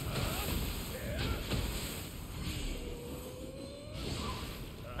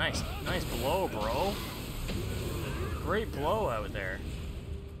 Nice blow, bro. Great blow out there.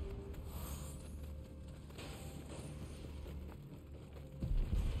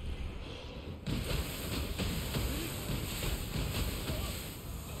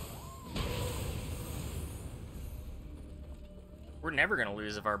 We're never gonna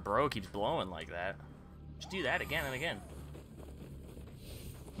lose if our bro keeps blowing like that. Just do that again and again.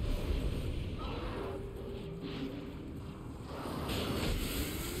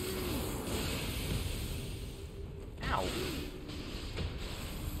 Ow.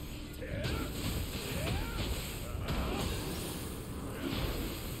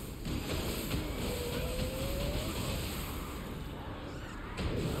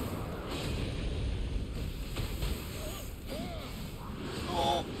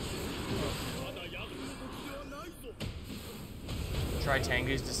 Try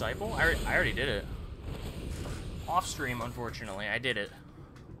Tengu's Disciple? I already did it. Off stream, unfortunately. I did it.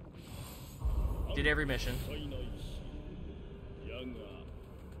 Did every mission.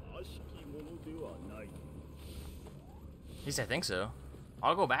 At least I think so.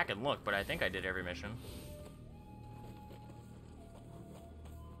 I'll go back and look, but I think I did every mission.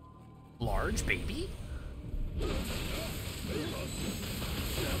 Large baby?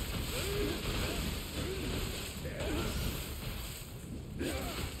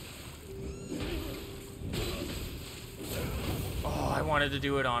 Oh, I wanted to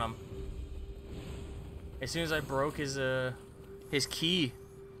do it on him. As soon as I broke his key.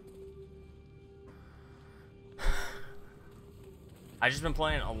 I've just been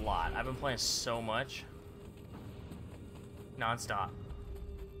playing a lot. I've been playing so much. Non-stop.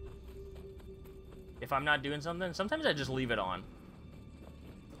 If I'm not doing something, sometimes I just leave it on.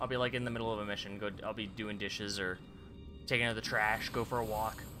 I'll be like in the middle of a mission, I'll be doing dishes or taking out the trash, go for a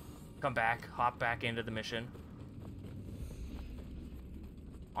walk, come back, hop back into the mission.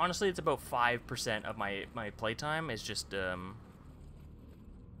 Honestly, it's about 5% of my playtime is just, yeah,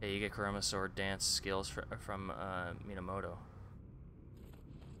 you get Kurama sword dance skills from Minamoto.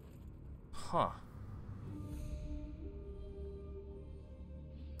 Huh.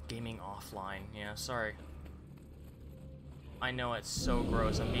 Gaming offline. Yeah, sorry. I know it's so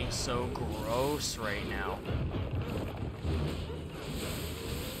gross. I'm being so gross right now.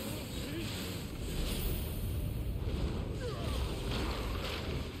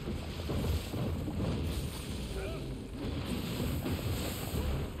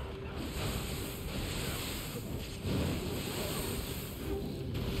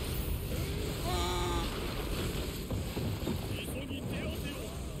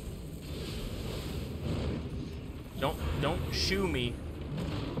 Don't shoo me.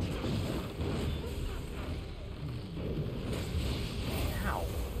 Ow.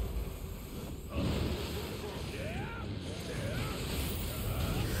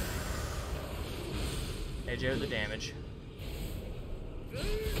 Edge out the damage.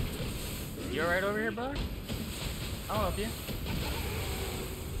 You alright over here, bud? I'll help you.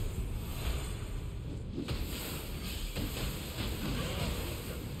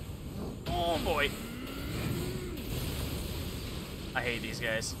 Oh boy. I hate these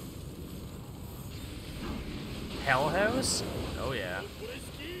guys. Hell House? Oh yeah.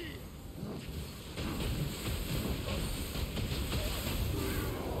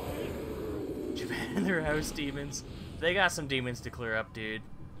 Japan and their house demons. They got some demons to clear up, dude.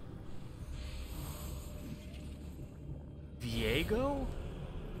 Viego?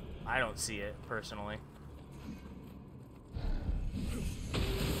 I don't see it, personally.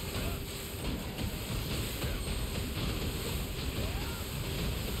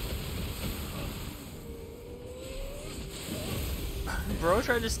 Bro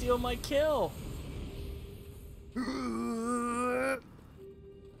tried to steal my kill.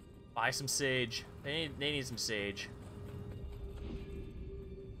 Buy some sage. They need some sage.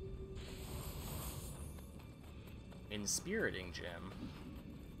 Inspiriting gem.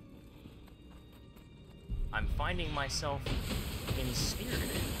 I'm finding myself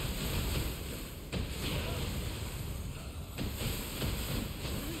inspirited.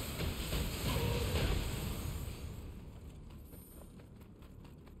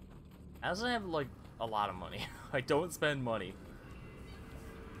 As I have, like, a lot of money. I don't spend money.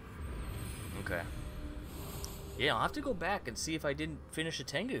 Okay. Yeah, I'll have to go back and see if I didn't finish a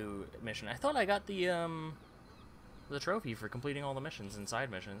Tengu mission. I thought I got the trophy for completing all the missions and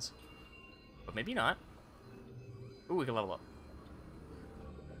side missions. But maybe not. Ooh, we can level up.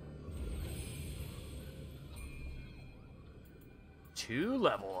 Two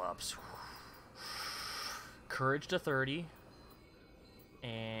level ups. Courage to 30.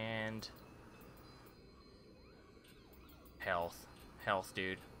 And health. Health,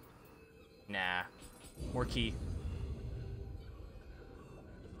 dude. Nah. More key.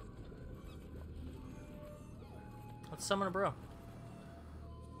 Let's summon a bro.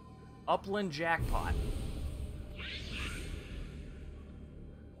 Upland jackpot.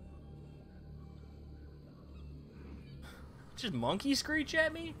 Just monkey screech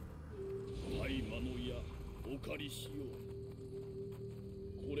at me?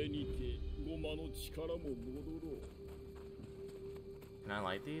 Can I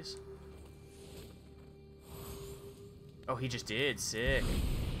light these? Oh, he just did. Sick.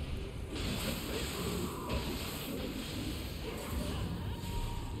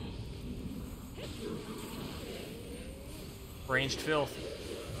 Ranged filth.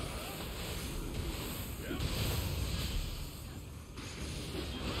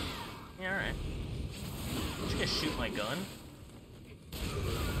 Yeah, alright. Did you guys shoot my gun?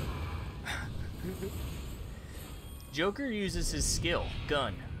 Joker uses his skill,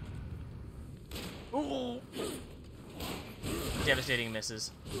 gun. Ooh! Devastating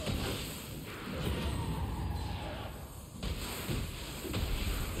misses.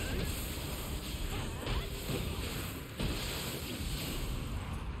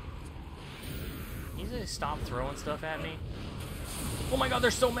 You need to stop throwing stuff at me. Oh my god,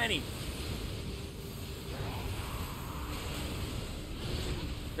 there's so many!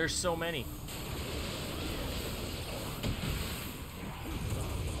 There's so many.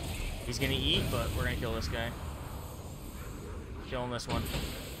 He's gonna eat, but we're gonna kill this guy. Killing this one.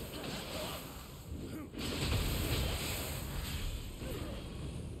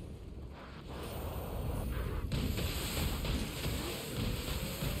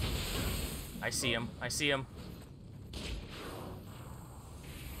 I see him. I see him.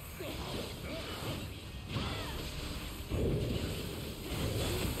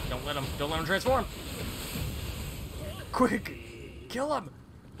 Don't let him transform. Quick! Kill him!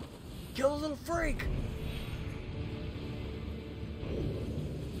 Kill the little freak!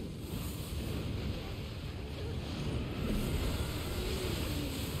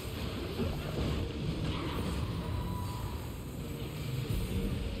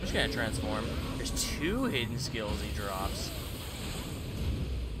 I'm just gonna transform. There's 2 hidden skills he drops.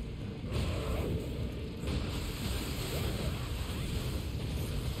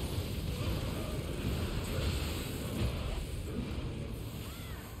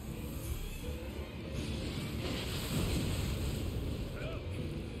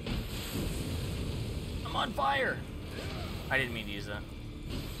 I'm on fire! I didn't mean to use that.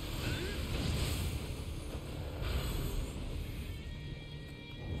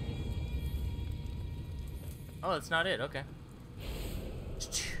 Oh, that's not it. Okay.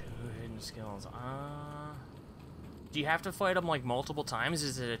 Just 2 hidden skills. Do you have to fight them like multiple times?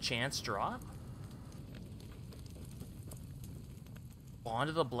 Is it a chance drop? Bond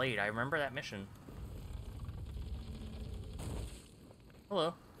of the Blade. I remember that mission.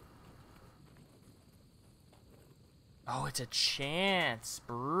 Hello. Oh, it's a chance.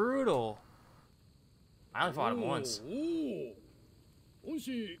 Brutal. I only fought him once. 恩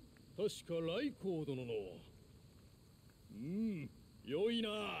師、確か来光殿の。良いな。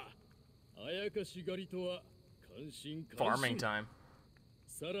あやかし狩りとは関心関 Farming 心。time.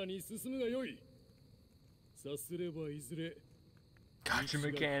 さらに進むが良い。さすればいずれ。 Gotcha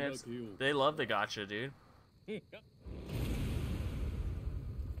mechanics. They love the gotcha, dude.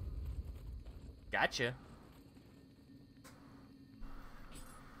 Gotcha.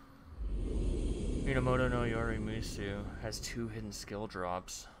 Minamoto no Yorimusu has 2 hidden skill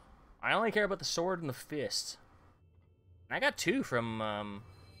drops. I only care about the sword and the fist. And I got 2 from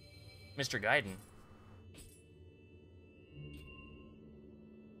Mr. Gaiden.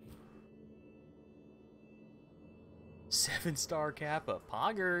 Seven-star Kappa.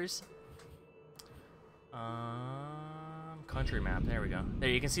 Poggers. Country map. There we go. There,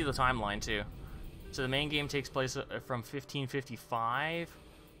 you can see the timeline, too. So the main game takes place from 1555.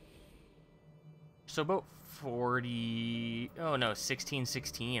 So about 40... Oh, no,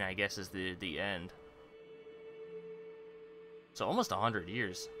 1616, I guess, is the end. So almost 100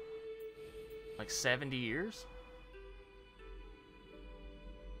 years. Like 70 years?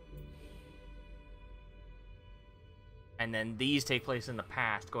 And then these take place in the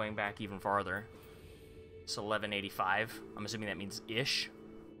past, going back even farther. So 1185. I'm assuming that means ish.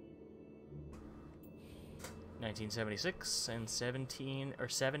 1976 and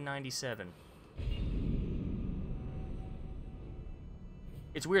 797.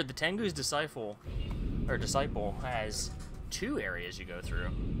 It's weird. The Tengu's disciple has 2 areas you go through.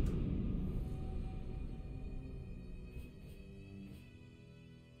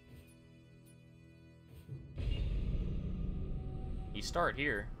 You start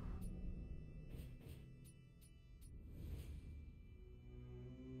here.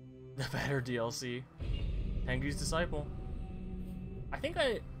 The better DLC. Tengu's disciple. I think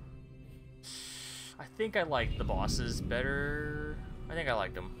I liked the bosses better. I think I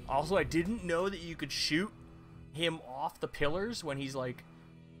liked them. Also, I didn't know that you could shoot him off the pillars when he's like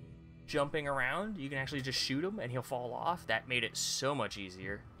jumping around. You can actually just shoot him and he'll fall off. That made it so much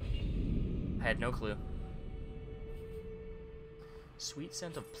easier. I had no clue. Sweet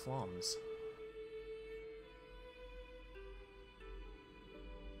scent of plums.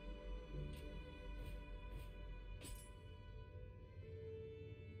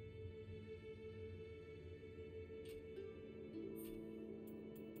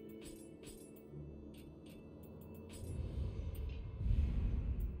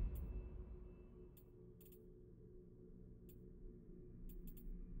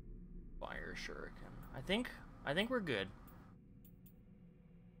 Fire shuriken. I think we're good.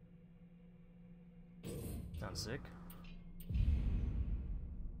 Sounds sick.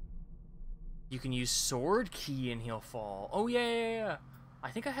 You can use sword key and he'll fall. Oh yeah.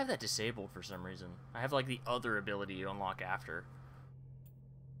 I think I have that disabled for some reason. I have like the other ability to unlock after.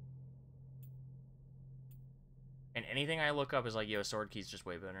 And anything I look up is like, yo, sword key's just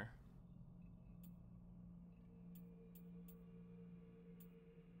way better.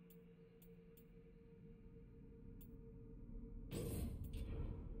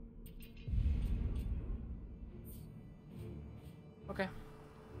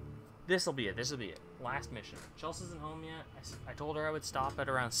 This'll be it. This'll be it. Last mission. Chelsea isn't home yet. I told her I would stop at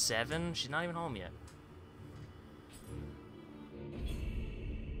around 7. She's not even home yet.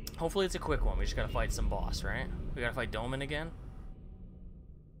 Hopefully it's a quick one. We just gotta fight some boss, right? We gotta fight Doman again.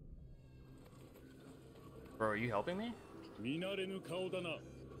 Bro, are you helping me? 見慣れぬ顔だな。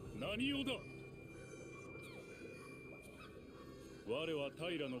何をだ。我は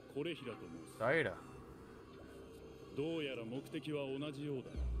平のコレヒラと申す。Taira. どうやら目的は同じようだ。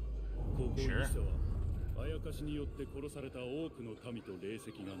ここ伊勢はあやかしによって殺された多くの民と霊石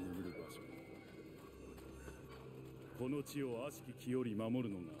が眠る場所。この地を悪しき気より守る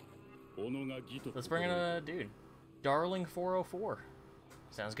のが己が義と。Let's bring in a dude. Darling 404.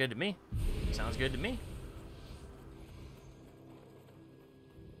 Sounds good to me. Sounds good to me.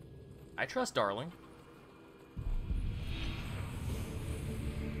 I trust Darling.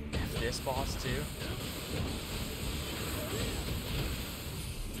 F this boss too.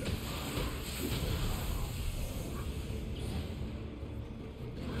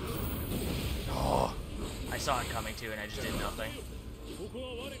 Oh, I saw it coming too, and I just did nothing. ここは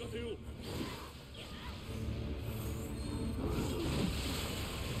我が手を。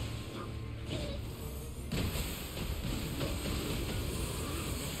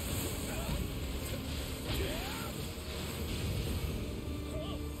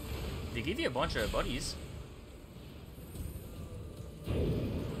They give you a bunch of buddies.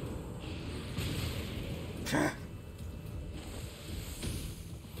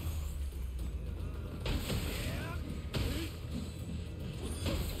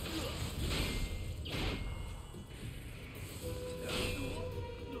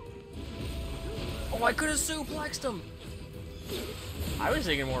 Oh, I could have suplexed him. I was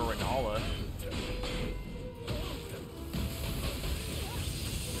thinking more Renala.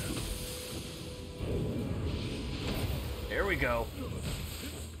 There we go.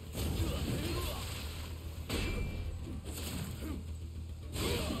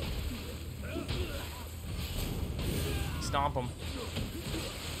 Stomp him.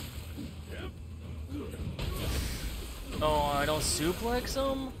 Oh, I don't suplex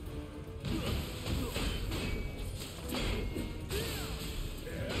him?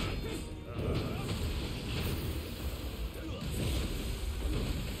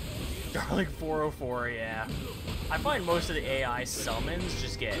 Darling 404, yeah. I find most of the AI summons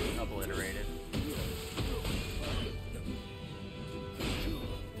just get obliterated.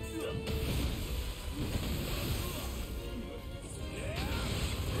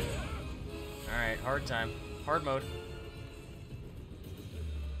 Alright, hard time. Hard mode.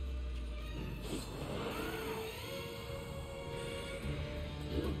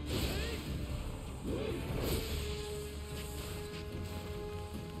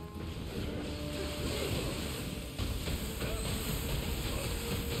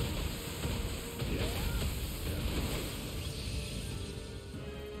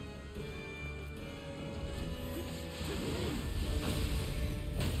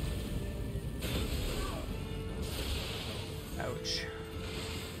 Ouch.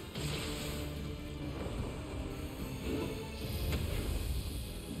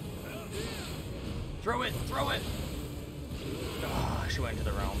 Throw it! Throw it! Oh, she went into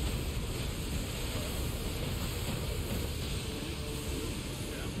the realm.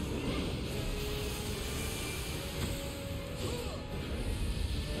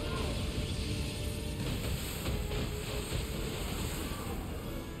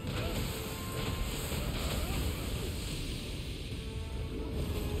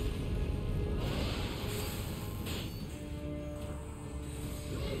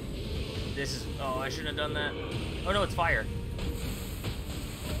 This is... Oh, I shouldn't have done that. Oh no, it's fire.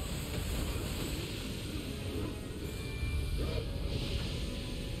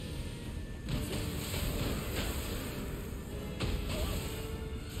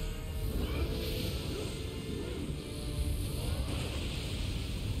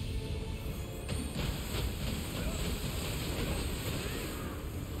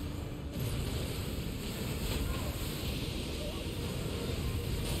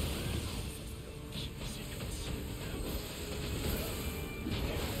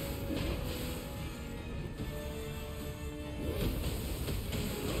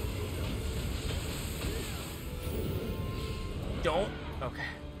 Don't? Okay.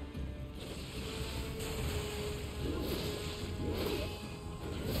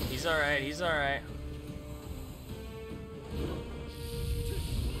 He's alright, he's alright.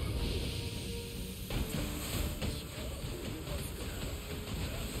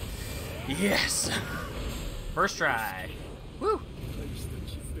 Yes! First try. Woo!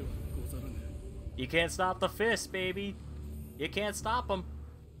 You can't stop the fist, baby. You can't stop him.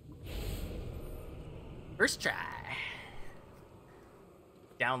 First try.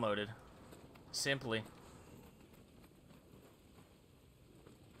 Downloaded. Simply.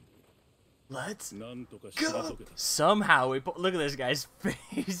 Let's go. Somehow we look at this guy's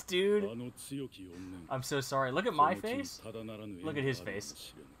face, dude. I'm so sorry. Look at my face. Look at his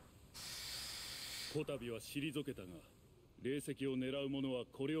face. こたびは退けたが、霊石を狙う者は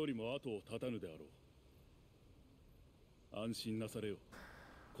これよりも後を絶たぬであろう。安心なされよ。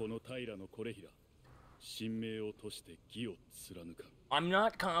この平のこれひら、神明をとして義を貫か。I'm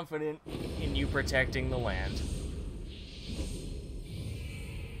not confident in you protecting the land.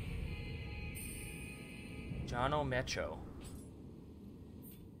 Jono Mecho.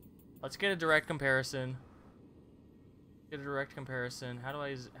 Let's get a direct comparison. Get a direct comparison. How do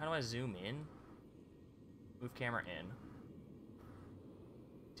I zoom in? Move camera in.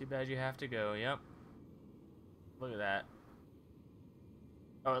 Too bad you have to go. Yep. Look at that.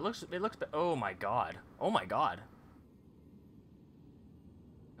 Oh, it looks. Oh my god. Oh my god.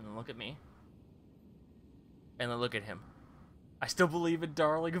 And then look at me. And then look at him. I still believe in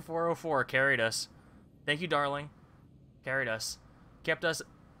Darling 404. Carried us. Thank you, Darling. Carried us. Kept us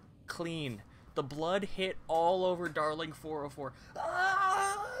clean. The blood hit all over Darling 404.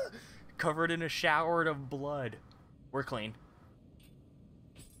 Ah! Covered in a shower of blood. We're clean.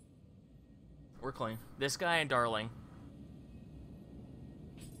 We're clean. This guy and Darling.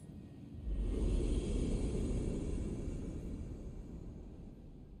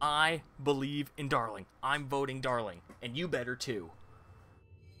 I believe in Darling. I'm voting Darling. And you better too.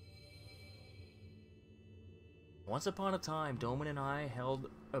 Once upon a time, Doman and I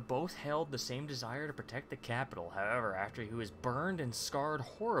both held the same desire to protect the capital. However, after he was burned and scarred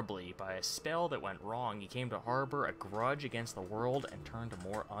horribly by a spell that went wrong, he came to harbor a grudge against the world and turned to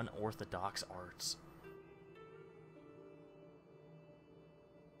more unorthodox arts.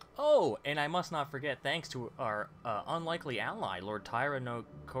 Oh, and I must not forget, thanks to our unlikely ally, Lord Tyra no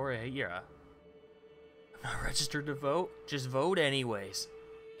Korehira. I'm not registered to vote, just vote anyways.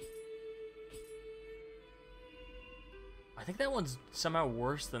 I think that one's somehow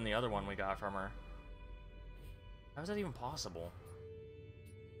worse than the other one we got from her. How is that even possible?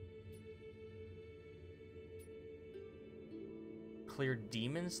 Clear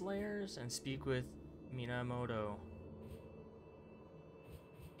demon slayers and speak with Minamoto.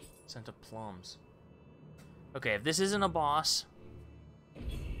 Scent of plums. Okay, if this isn't a boss...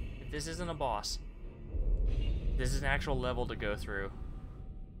 If this isn't a boss... This is an actual level to go through.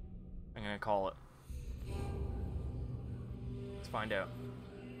 I'm gonna call it. Let's find out.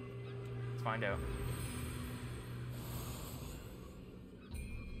 Let's find out.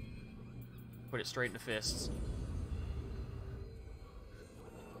 Put it straight into fists.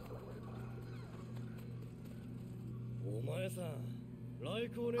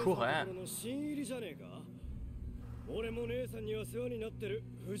 Cool hat. 俺も姉さんには世話になってる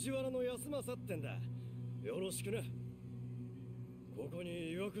藤原の安政ってんだ。よろしくね。ここ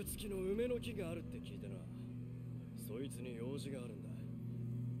に曰く付きの梅の木があるって聞いたな。そいつに用事があるんだ。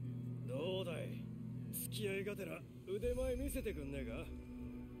どうだい？付き合いがてら腕前見せてくんねえか？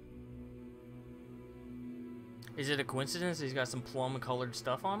 Is it a coincidence he's got some plum-colored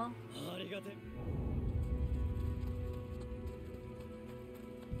stuff on him? ありがて。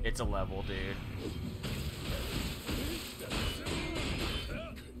 It's a level, dude.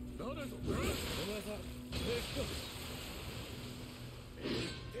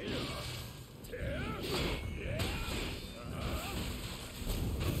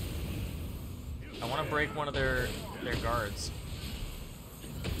 I want to break one of their guards.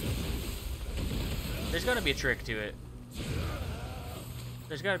 There's got to be a trick to it.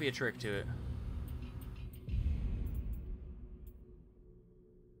 There's got to be a trick to it.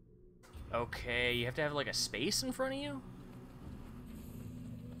 Okay, you have to have like a space in front of you?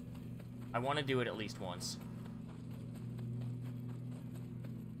 I want to do it at least once.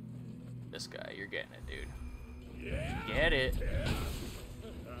 This guy, you're getting it, dude. Get it.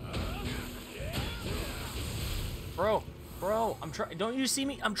 Bro, I'm trying. Don't you see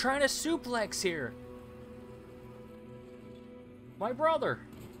me? I'm trying to suplex here. My brother.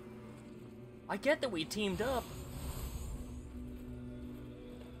 I get that we teamed up.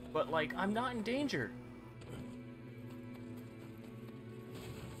 But, like, I'm not in danger.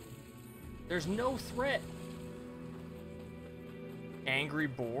 There's no threat. Angry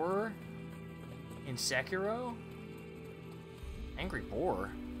Boar? In Sekiro? Angry Boar?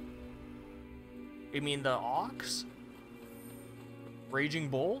 You mean the Ox? Raging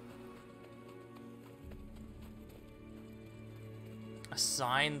Bull?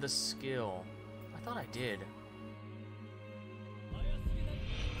 Assign the skill. I thought I did.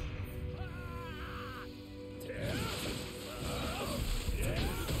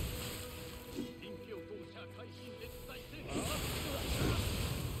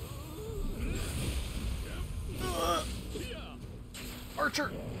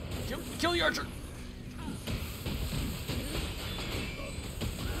 archer! Kill the archer!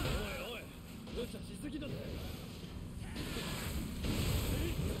 おいおい無茶しすぎだぜ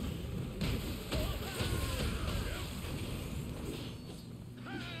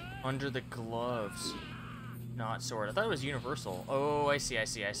Under the gloves. Not sword. I thought it was universal. Oh, I see, I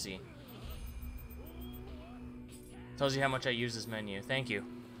see, I see. Tells you how much I use this menu. Thank you.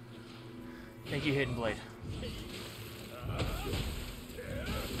 Thank you, Hidden Blade.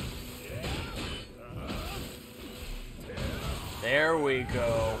 There we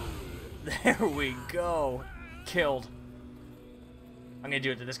go. There we go. Killed. I'm gonna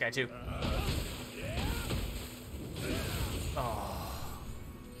do it to this guy too. Oh.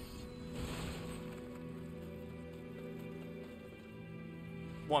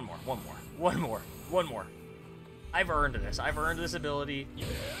 One more. I've earned this. I've earned this ability.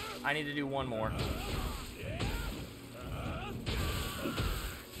 I need to do one more.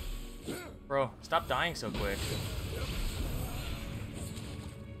 Bro, stop dying so quick.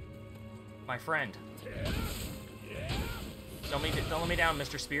 My friend. Don't let me down,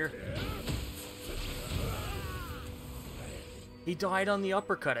 Mr. Spear. He died on the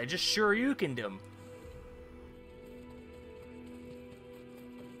uppercut. I just Shoryukened him.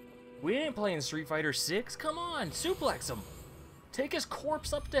 We ain't playing Street Fighter 6. Come on, suplex him. Take his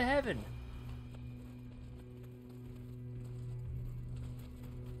corpse up to heaven.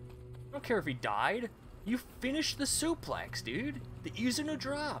 I don't care if he died. You finish the suplex, dude. The Izuna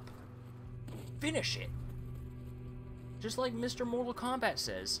drop. Finish it. Just like Mr. Mortal Kombat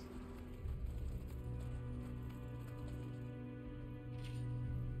says.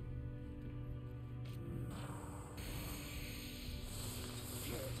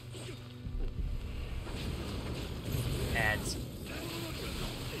 Ads.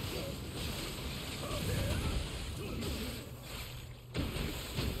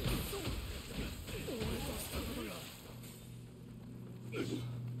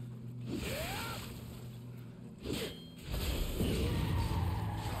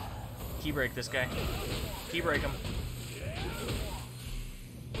 Key break this guy. Key break him.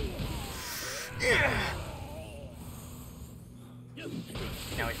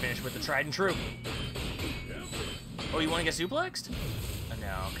 Now we finish with the tried and true. Oh, you want to get suplexed?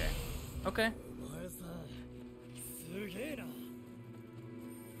 No, okay. Okay. お前さすげえな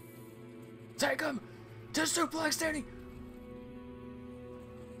Take him to suplex Danny.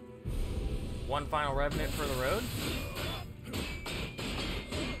 One final revenant for the road.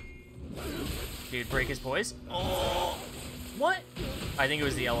 Dude, break his poise. Oh, what? I think it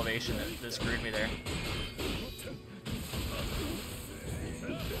was the elevation that screwed me there.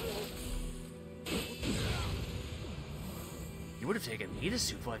 You would have taken me to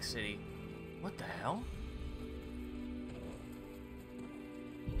Suplex City. What the hell?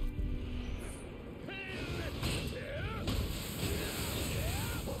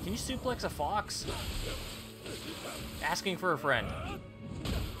 Can you suplex a fox? Asking for a friend.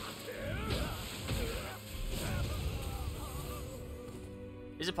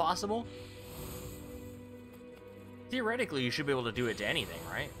 Is it possible? Theoretically, you should be able to do it to anything,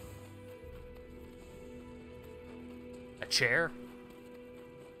 right? A chair?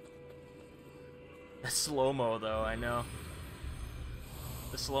 That's slow-mo, though, I know.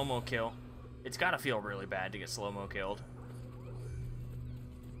 The slow-mo kill. It's gotta feel really bad to get slow-mo killed.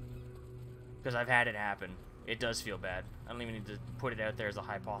 Because I've had it happen. It does feel bad. I don't even need to put it out there as a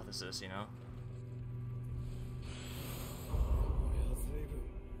hypothesis, you know?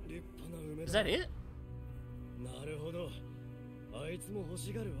 Is that it? なるほどあいつも欲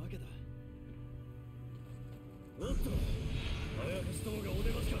しがるわけだおっとあやかしどもがお出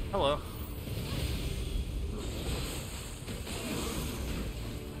ましか Hello.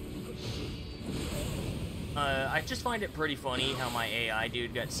 I just find it pretty funny how my AI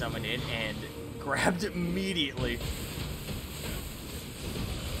dude got summoned in and grabbed immediately.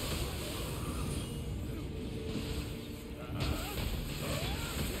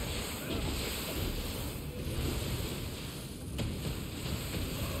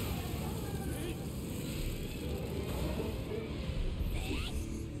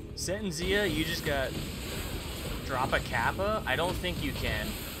 Sentenzia, you just got drop a Kappa? I don't think you can.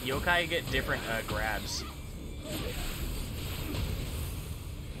 Yokai get different grabs. I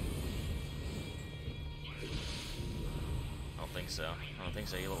don't think so. I don't think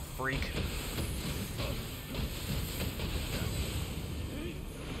so, you little freak.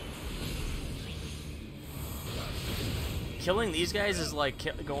 Killing these guys is like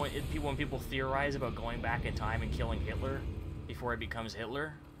when people theorize about going back in time and killing Hitler before he becomes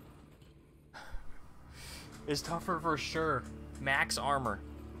Hitler. It's tougher for sure. Max armor.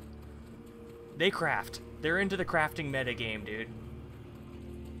 They craft. They're into the crafting meta game, dude.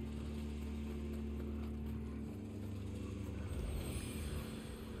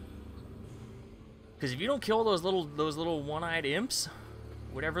 Because if you don't kill those little one-eyed imps,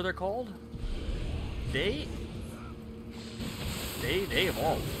 whatever they're called, they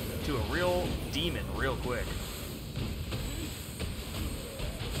evolve to a real demon real quick.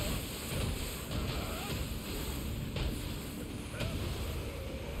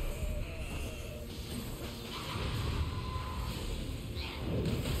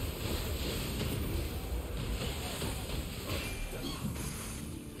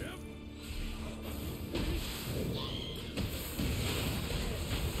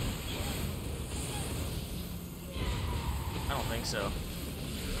 I don't think so.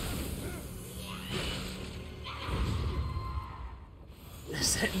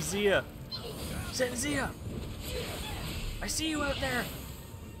 Sentenzia! Sentenzia! I see you out there!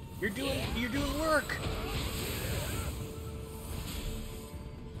 You're doing work!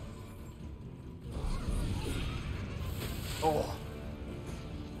 Oh.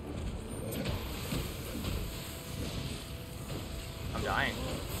 I'm dying.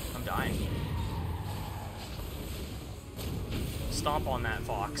 I'm dying. Stomp on that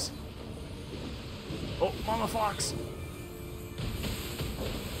fox. Oh, Mama Fox!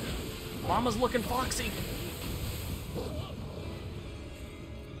 Mama's looking foxy!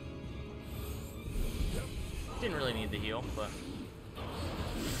 Didn't really need the heal, but...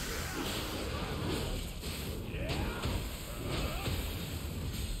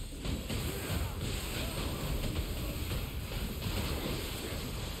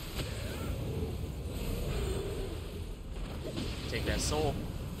 Take that soul.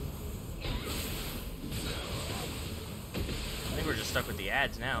 I think we're just stuck with the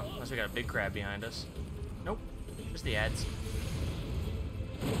ads now, unless we got a big crab behind us. Nope, just the ads.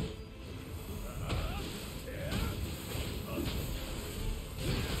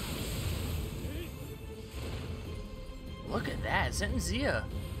 Look at that, Sentenzia.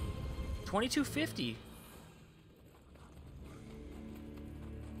 2250.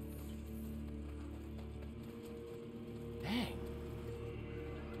 Dang.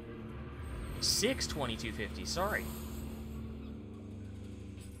 2250, sorry.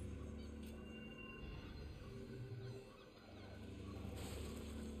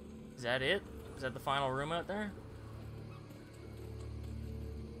 Is that it? Is that the final room out there?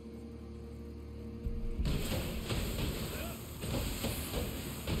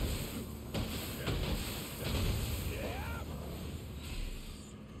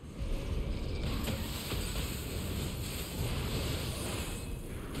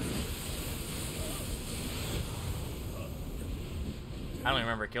 I don't even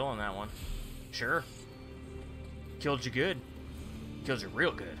remember killing that one. Sure. Killed you good. Killed you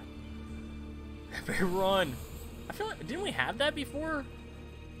real good. Epic run. I feel like, didn't we have that before?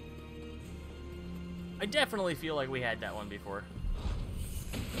 I definitely feel like we had that one before.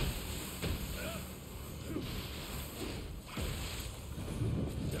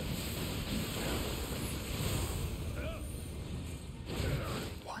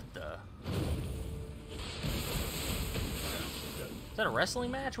 What the? Is that a wrestling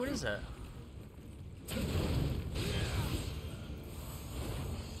match? What is that?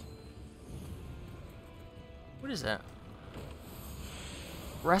 What is that?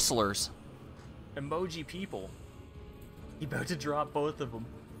 Wrestlers. Emoji people. He about to drop both of them.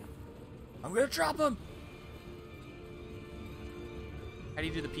 I'm gonna drop them! How do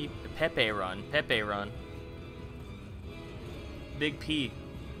you do the Pepe run? Pepe run. Big P.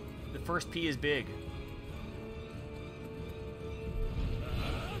 The first P is big.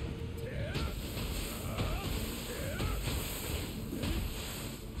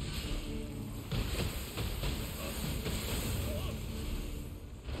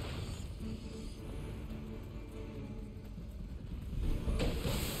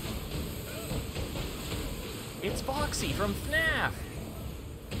 It's Foxy from FNAF!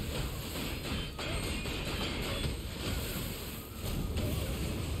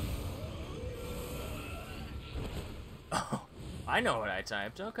 Oh, I know what I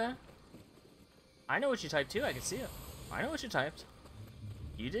typed, okay. I know what you typed too, I can see it. I know what you typed.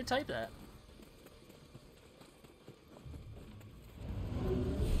 You did type that.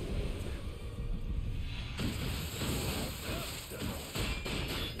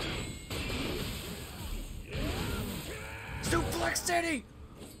 Suplex City!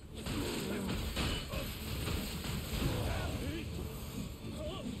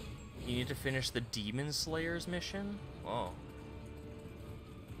 You need to finish the Demon Slayer's mission? Whoa.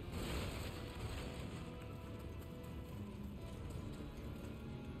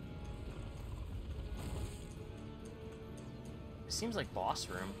 It seems like boss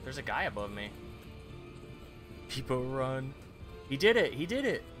room. There's a guy above me. People run. He did it. He did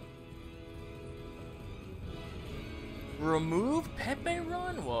it. Remove Pepe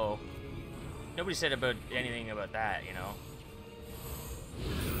run? Whoa. Nobody said about anything about that, you know.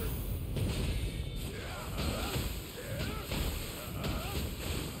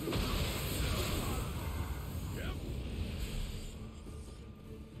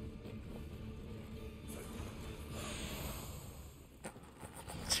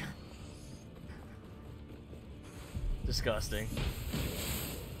 Disgusting.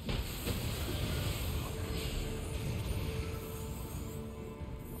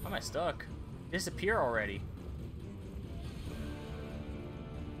 Why am I stuck? Disappear already.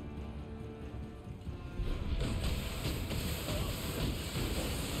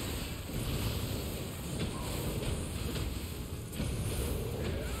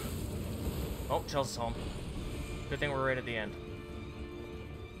 Oh, Chelsea's home. Good thing we're right at the end.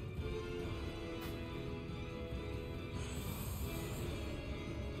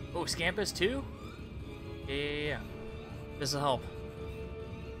 Oh, Scampus too? Yeah. This'll help.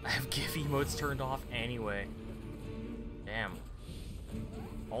 I have GIF emotes turned off anyway. Damn.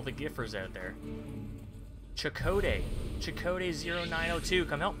 All the GIFers out there. Chakotay. Chakotay0902.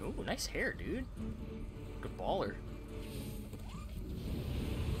 Come help. Ooh, nice hair, dude. Good baller.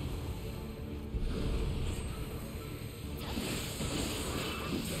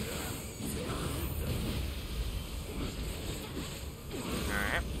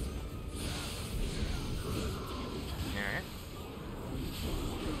 Alright. Alright.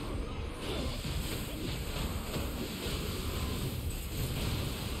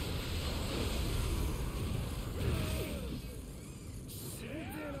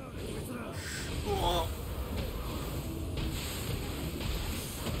 Oh.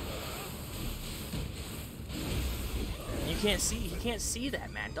 You can't see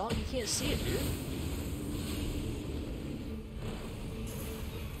that, Mad Dog. You can't see it, dude.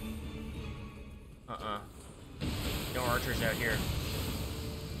 No archers out here.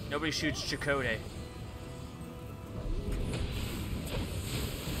 Nobody shoots Chakotay.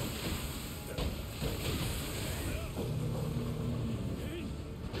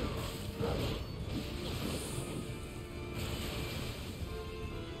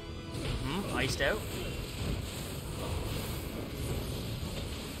 Iced out.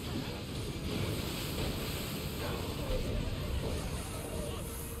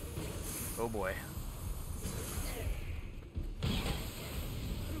 Oh boy.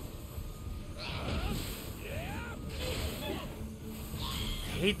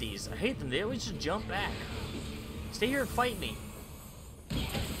 I hate these. I hate them. They always just jump back. Stay here and fight me.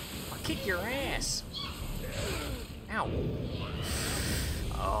 I'll kick your ass. Ow.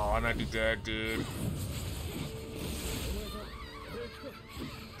 Oh, I might be dead, dude.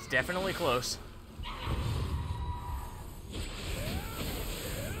 It's definitely close.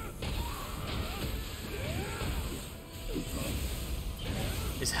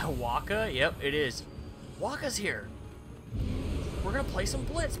 Is that Waka? Yep, it is. Waka's here. We're gonna play some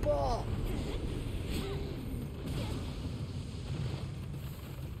blitzball.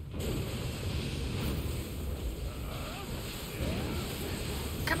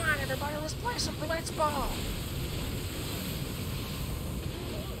 Come on, everybody, let's play some blitzball.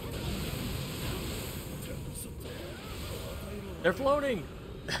 They're floating.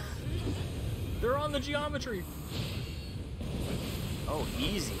 They're on the geometry. Oh,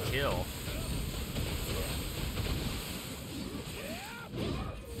 easy kill.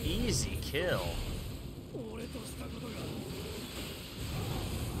 Easy kill.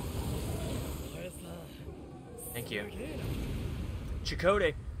 Thank you.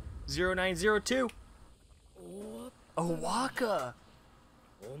 Chakotay 0902. Oh, Waka.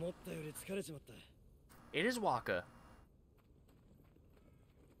 It is Waka.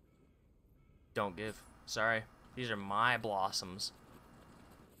 Don't give. Sorry. These are my blossoms.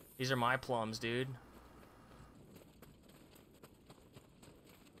 These are my plums, dude.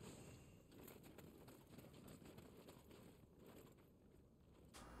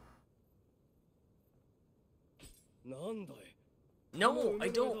 No, I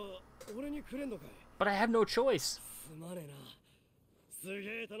don't. But I have no choice.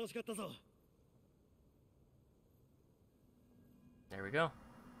 There we go.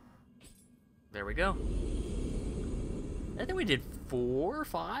 There we go. I think we did 4,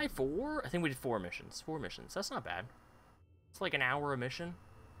 5, 4. I think we did 4 missions. 4 missions. That's not bad. It's like an hour a mission.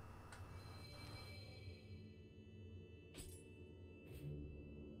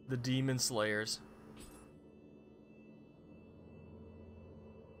 The Demon Slayers.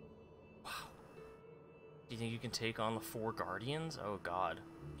 Wow. Do you think you can take on the 4 Guardians? Oh god.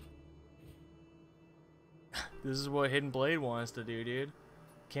 This is what Hidden Blade wants to do, dude.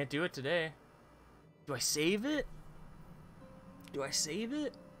 Can't do it today. Do I save it? Do I save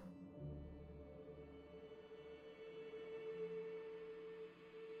it?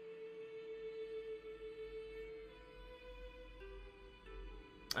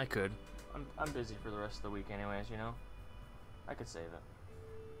 I could. I'm busy for the rest of the week anyways, you know? I could save it.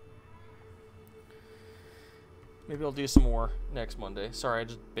 Maybe I'll do some more next Monday. Sorry, I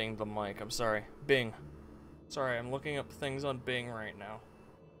just binged the mic. I'm sorry. Bing. Sorry, I'm looking up things on Bing right now.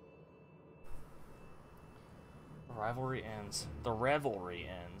 The rivalry ends. The revelry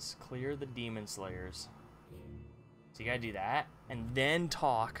ends. Clear the demon slayers. So you gotta do that, and then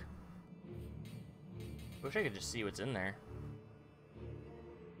talk. Wish I could just see what's in there.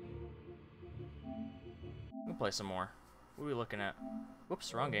 We'll play some more. What are we looking at?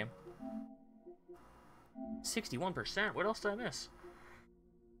 Whoops, wrong game. 61%? What else did I miss?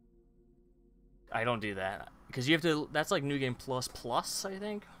 I don't do that. Because you have to... That's like New Game Plus Plus, I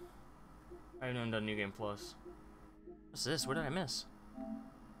think? I haven't done New Game Plus. What's this? What did I miss?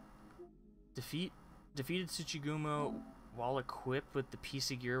 Defeated Tsuchigumo while equipped with the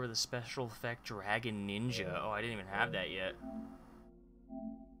piece of gear with a special effect Dragon Ninja. Oh, I didn't even have that yet.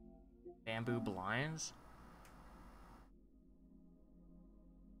 Bamboo Blinds?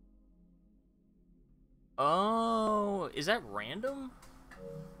 Oh, is that random?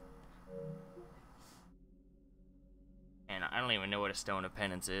 And I don't even know what a Stone of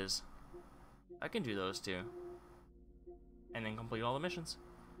Penance is. I can do those too. And then complete all the missions.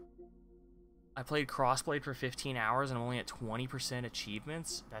 I played Crossblade for 15 hours and I'm only at 20%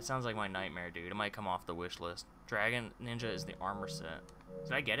 achievements? That sounds like my nightmare, dude. It might come off the wish list. Dragon Ninja is the armor set.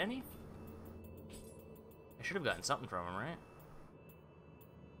 Did I get any? I should have gotten something from him, right?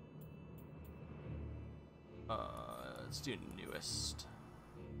 Let's do newest.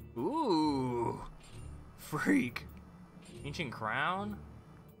 Ooh! Freak! Ancient Crown?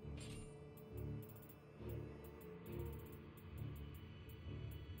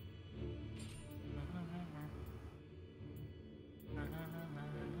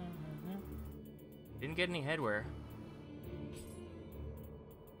 Didn't get any headwear.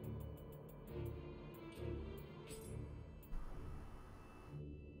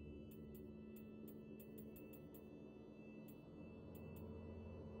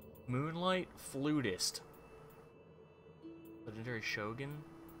 Moonlight Flutist. Legendary Shogun.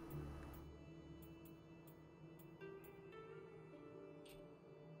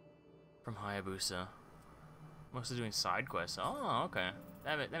 From Hayabusa. Mostly doing side quests. Oh, okay.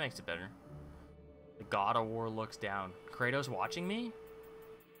 That makes it better. The God of War looks down. Kratos watching me?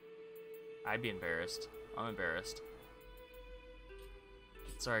 I'd be embarrassed. I'm embarrassed.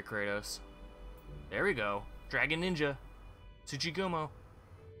 Sorry, Kratos. There we go. Dragon Ninja. Tsuchigumo.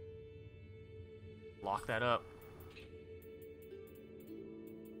 Lock that up.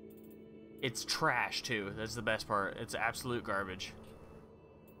 It's trash, too. That's the best part. It's absolute garbage.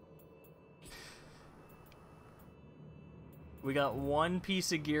 We got one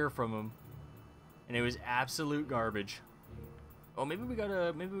piece of gear from him, and it was absolute garbage. Oh, maybe we got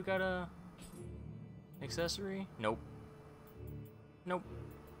a accessory? Nope. Nope.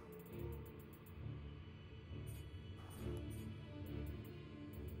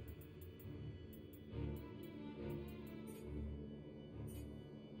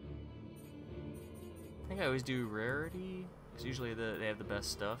 I think I always do rarity, because usually they have the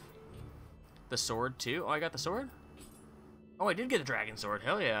best stuff. The sword, too? Oh, I got the sword? Oh, I did get a dragon sword.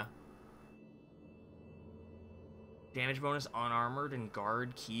 Hell yeah. Damage bonus unarmored and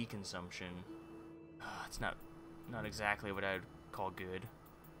guard key consumption. It's not exactly what I'd call good.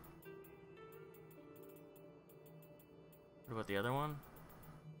 What about the other one?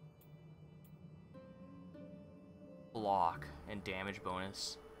 Block and damage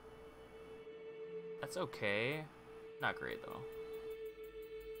bonus. That's okay. Not great, though.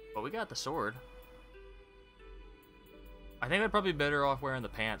 But we got the sword. I think I'd probably be better off wearing the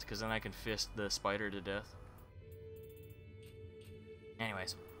pants, because then I can fist the spider to death.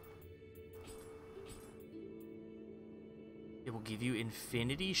 Anyways. It will give you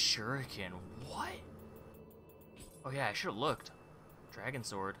Infinity Shuriken. What? Oh yeah, I should have looked. Dragon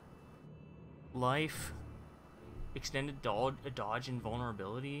Sword. Life. Extended dodge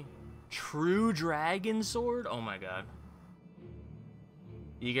invulnerability. True Dragon Sword? Oh my god.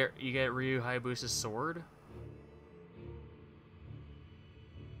 You get Ryu Hayabusa's sword?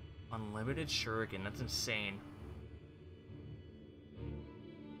 Unlimited Shuriken, that's insane.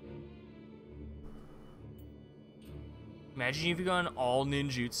 Imagine if you gone all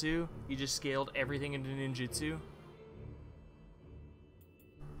ninjutsu. You just scaled everything into ninjutsu.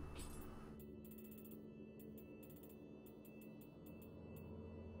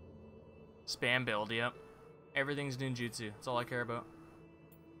 Spam build, yep. Everything's ninjutsu. That's all I care about.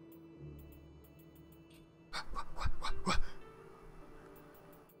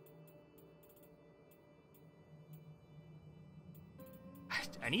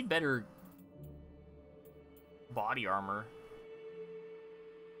 I need better body armor.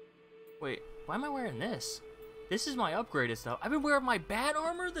 Wait, why am I wearing this? This is my upgraded stuff. I've been wearing my bat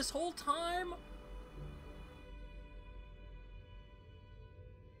armor this whole time?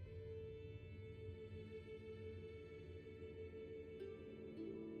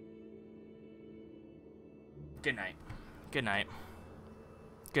 Good night. Good night.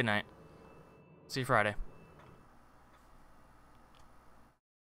 Good night. See you Friday.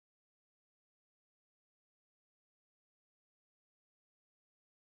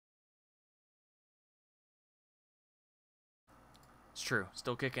 It's true.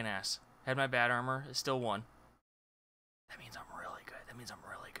 Still kicking ass. Had my bad armor. It still won. That means I'm really good. That means I'm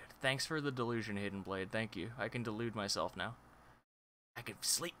really good. Thanks for the delusion, Hidden Blade. Thank you. I can delude myself now. I can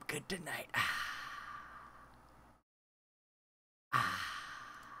sleep good tonight.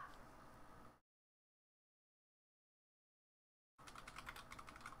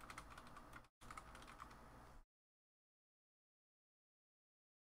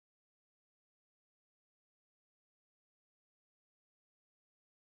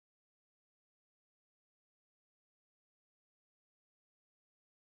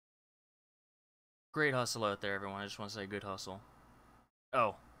 Great hustle out there, everyone. I just want to say good hustle.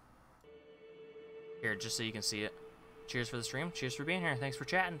 Oh. Here, just so you can see it. Cheers for the stream. Cheers for being here. Thanks for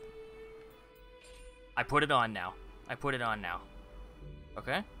chatting. I put it on now. I put it on now.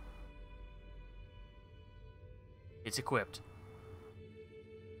 Okay? It's equipped.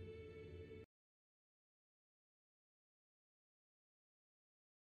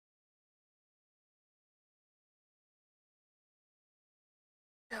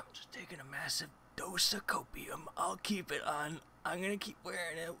 Yep, just taking a massive dose of copium. I'll keep it on. I'm gonna keep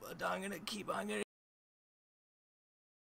wearing it. I'm gonna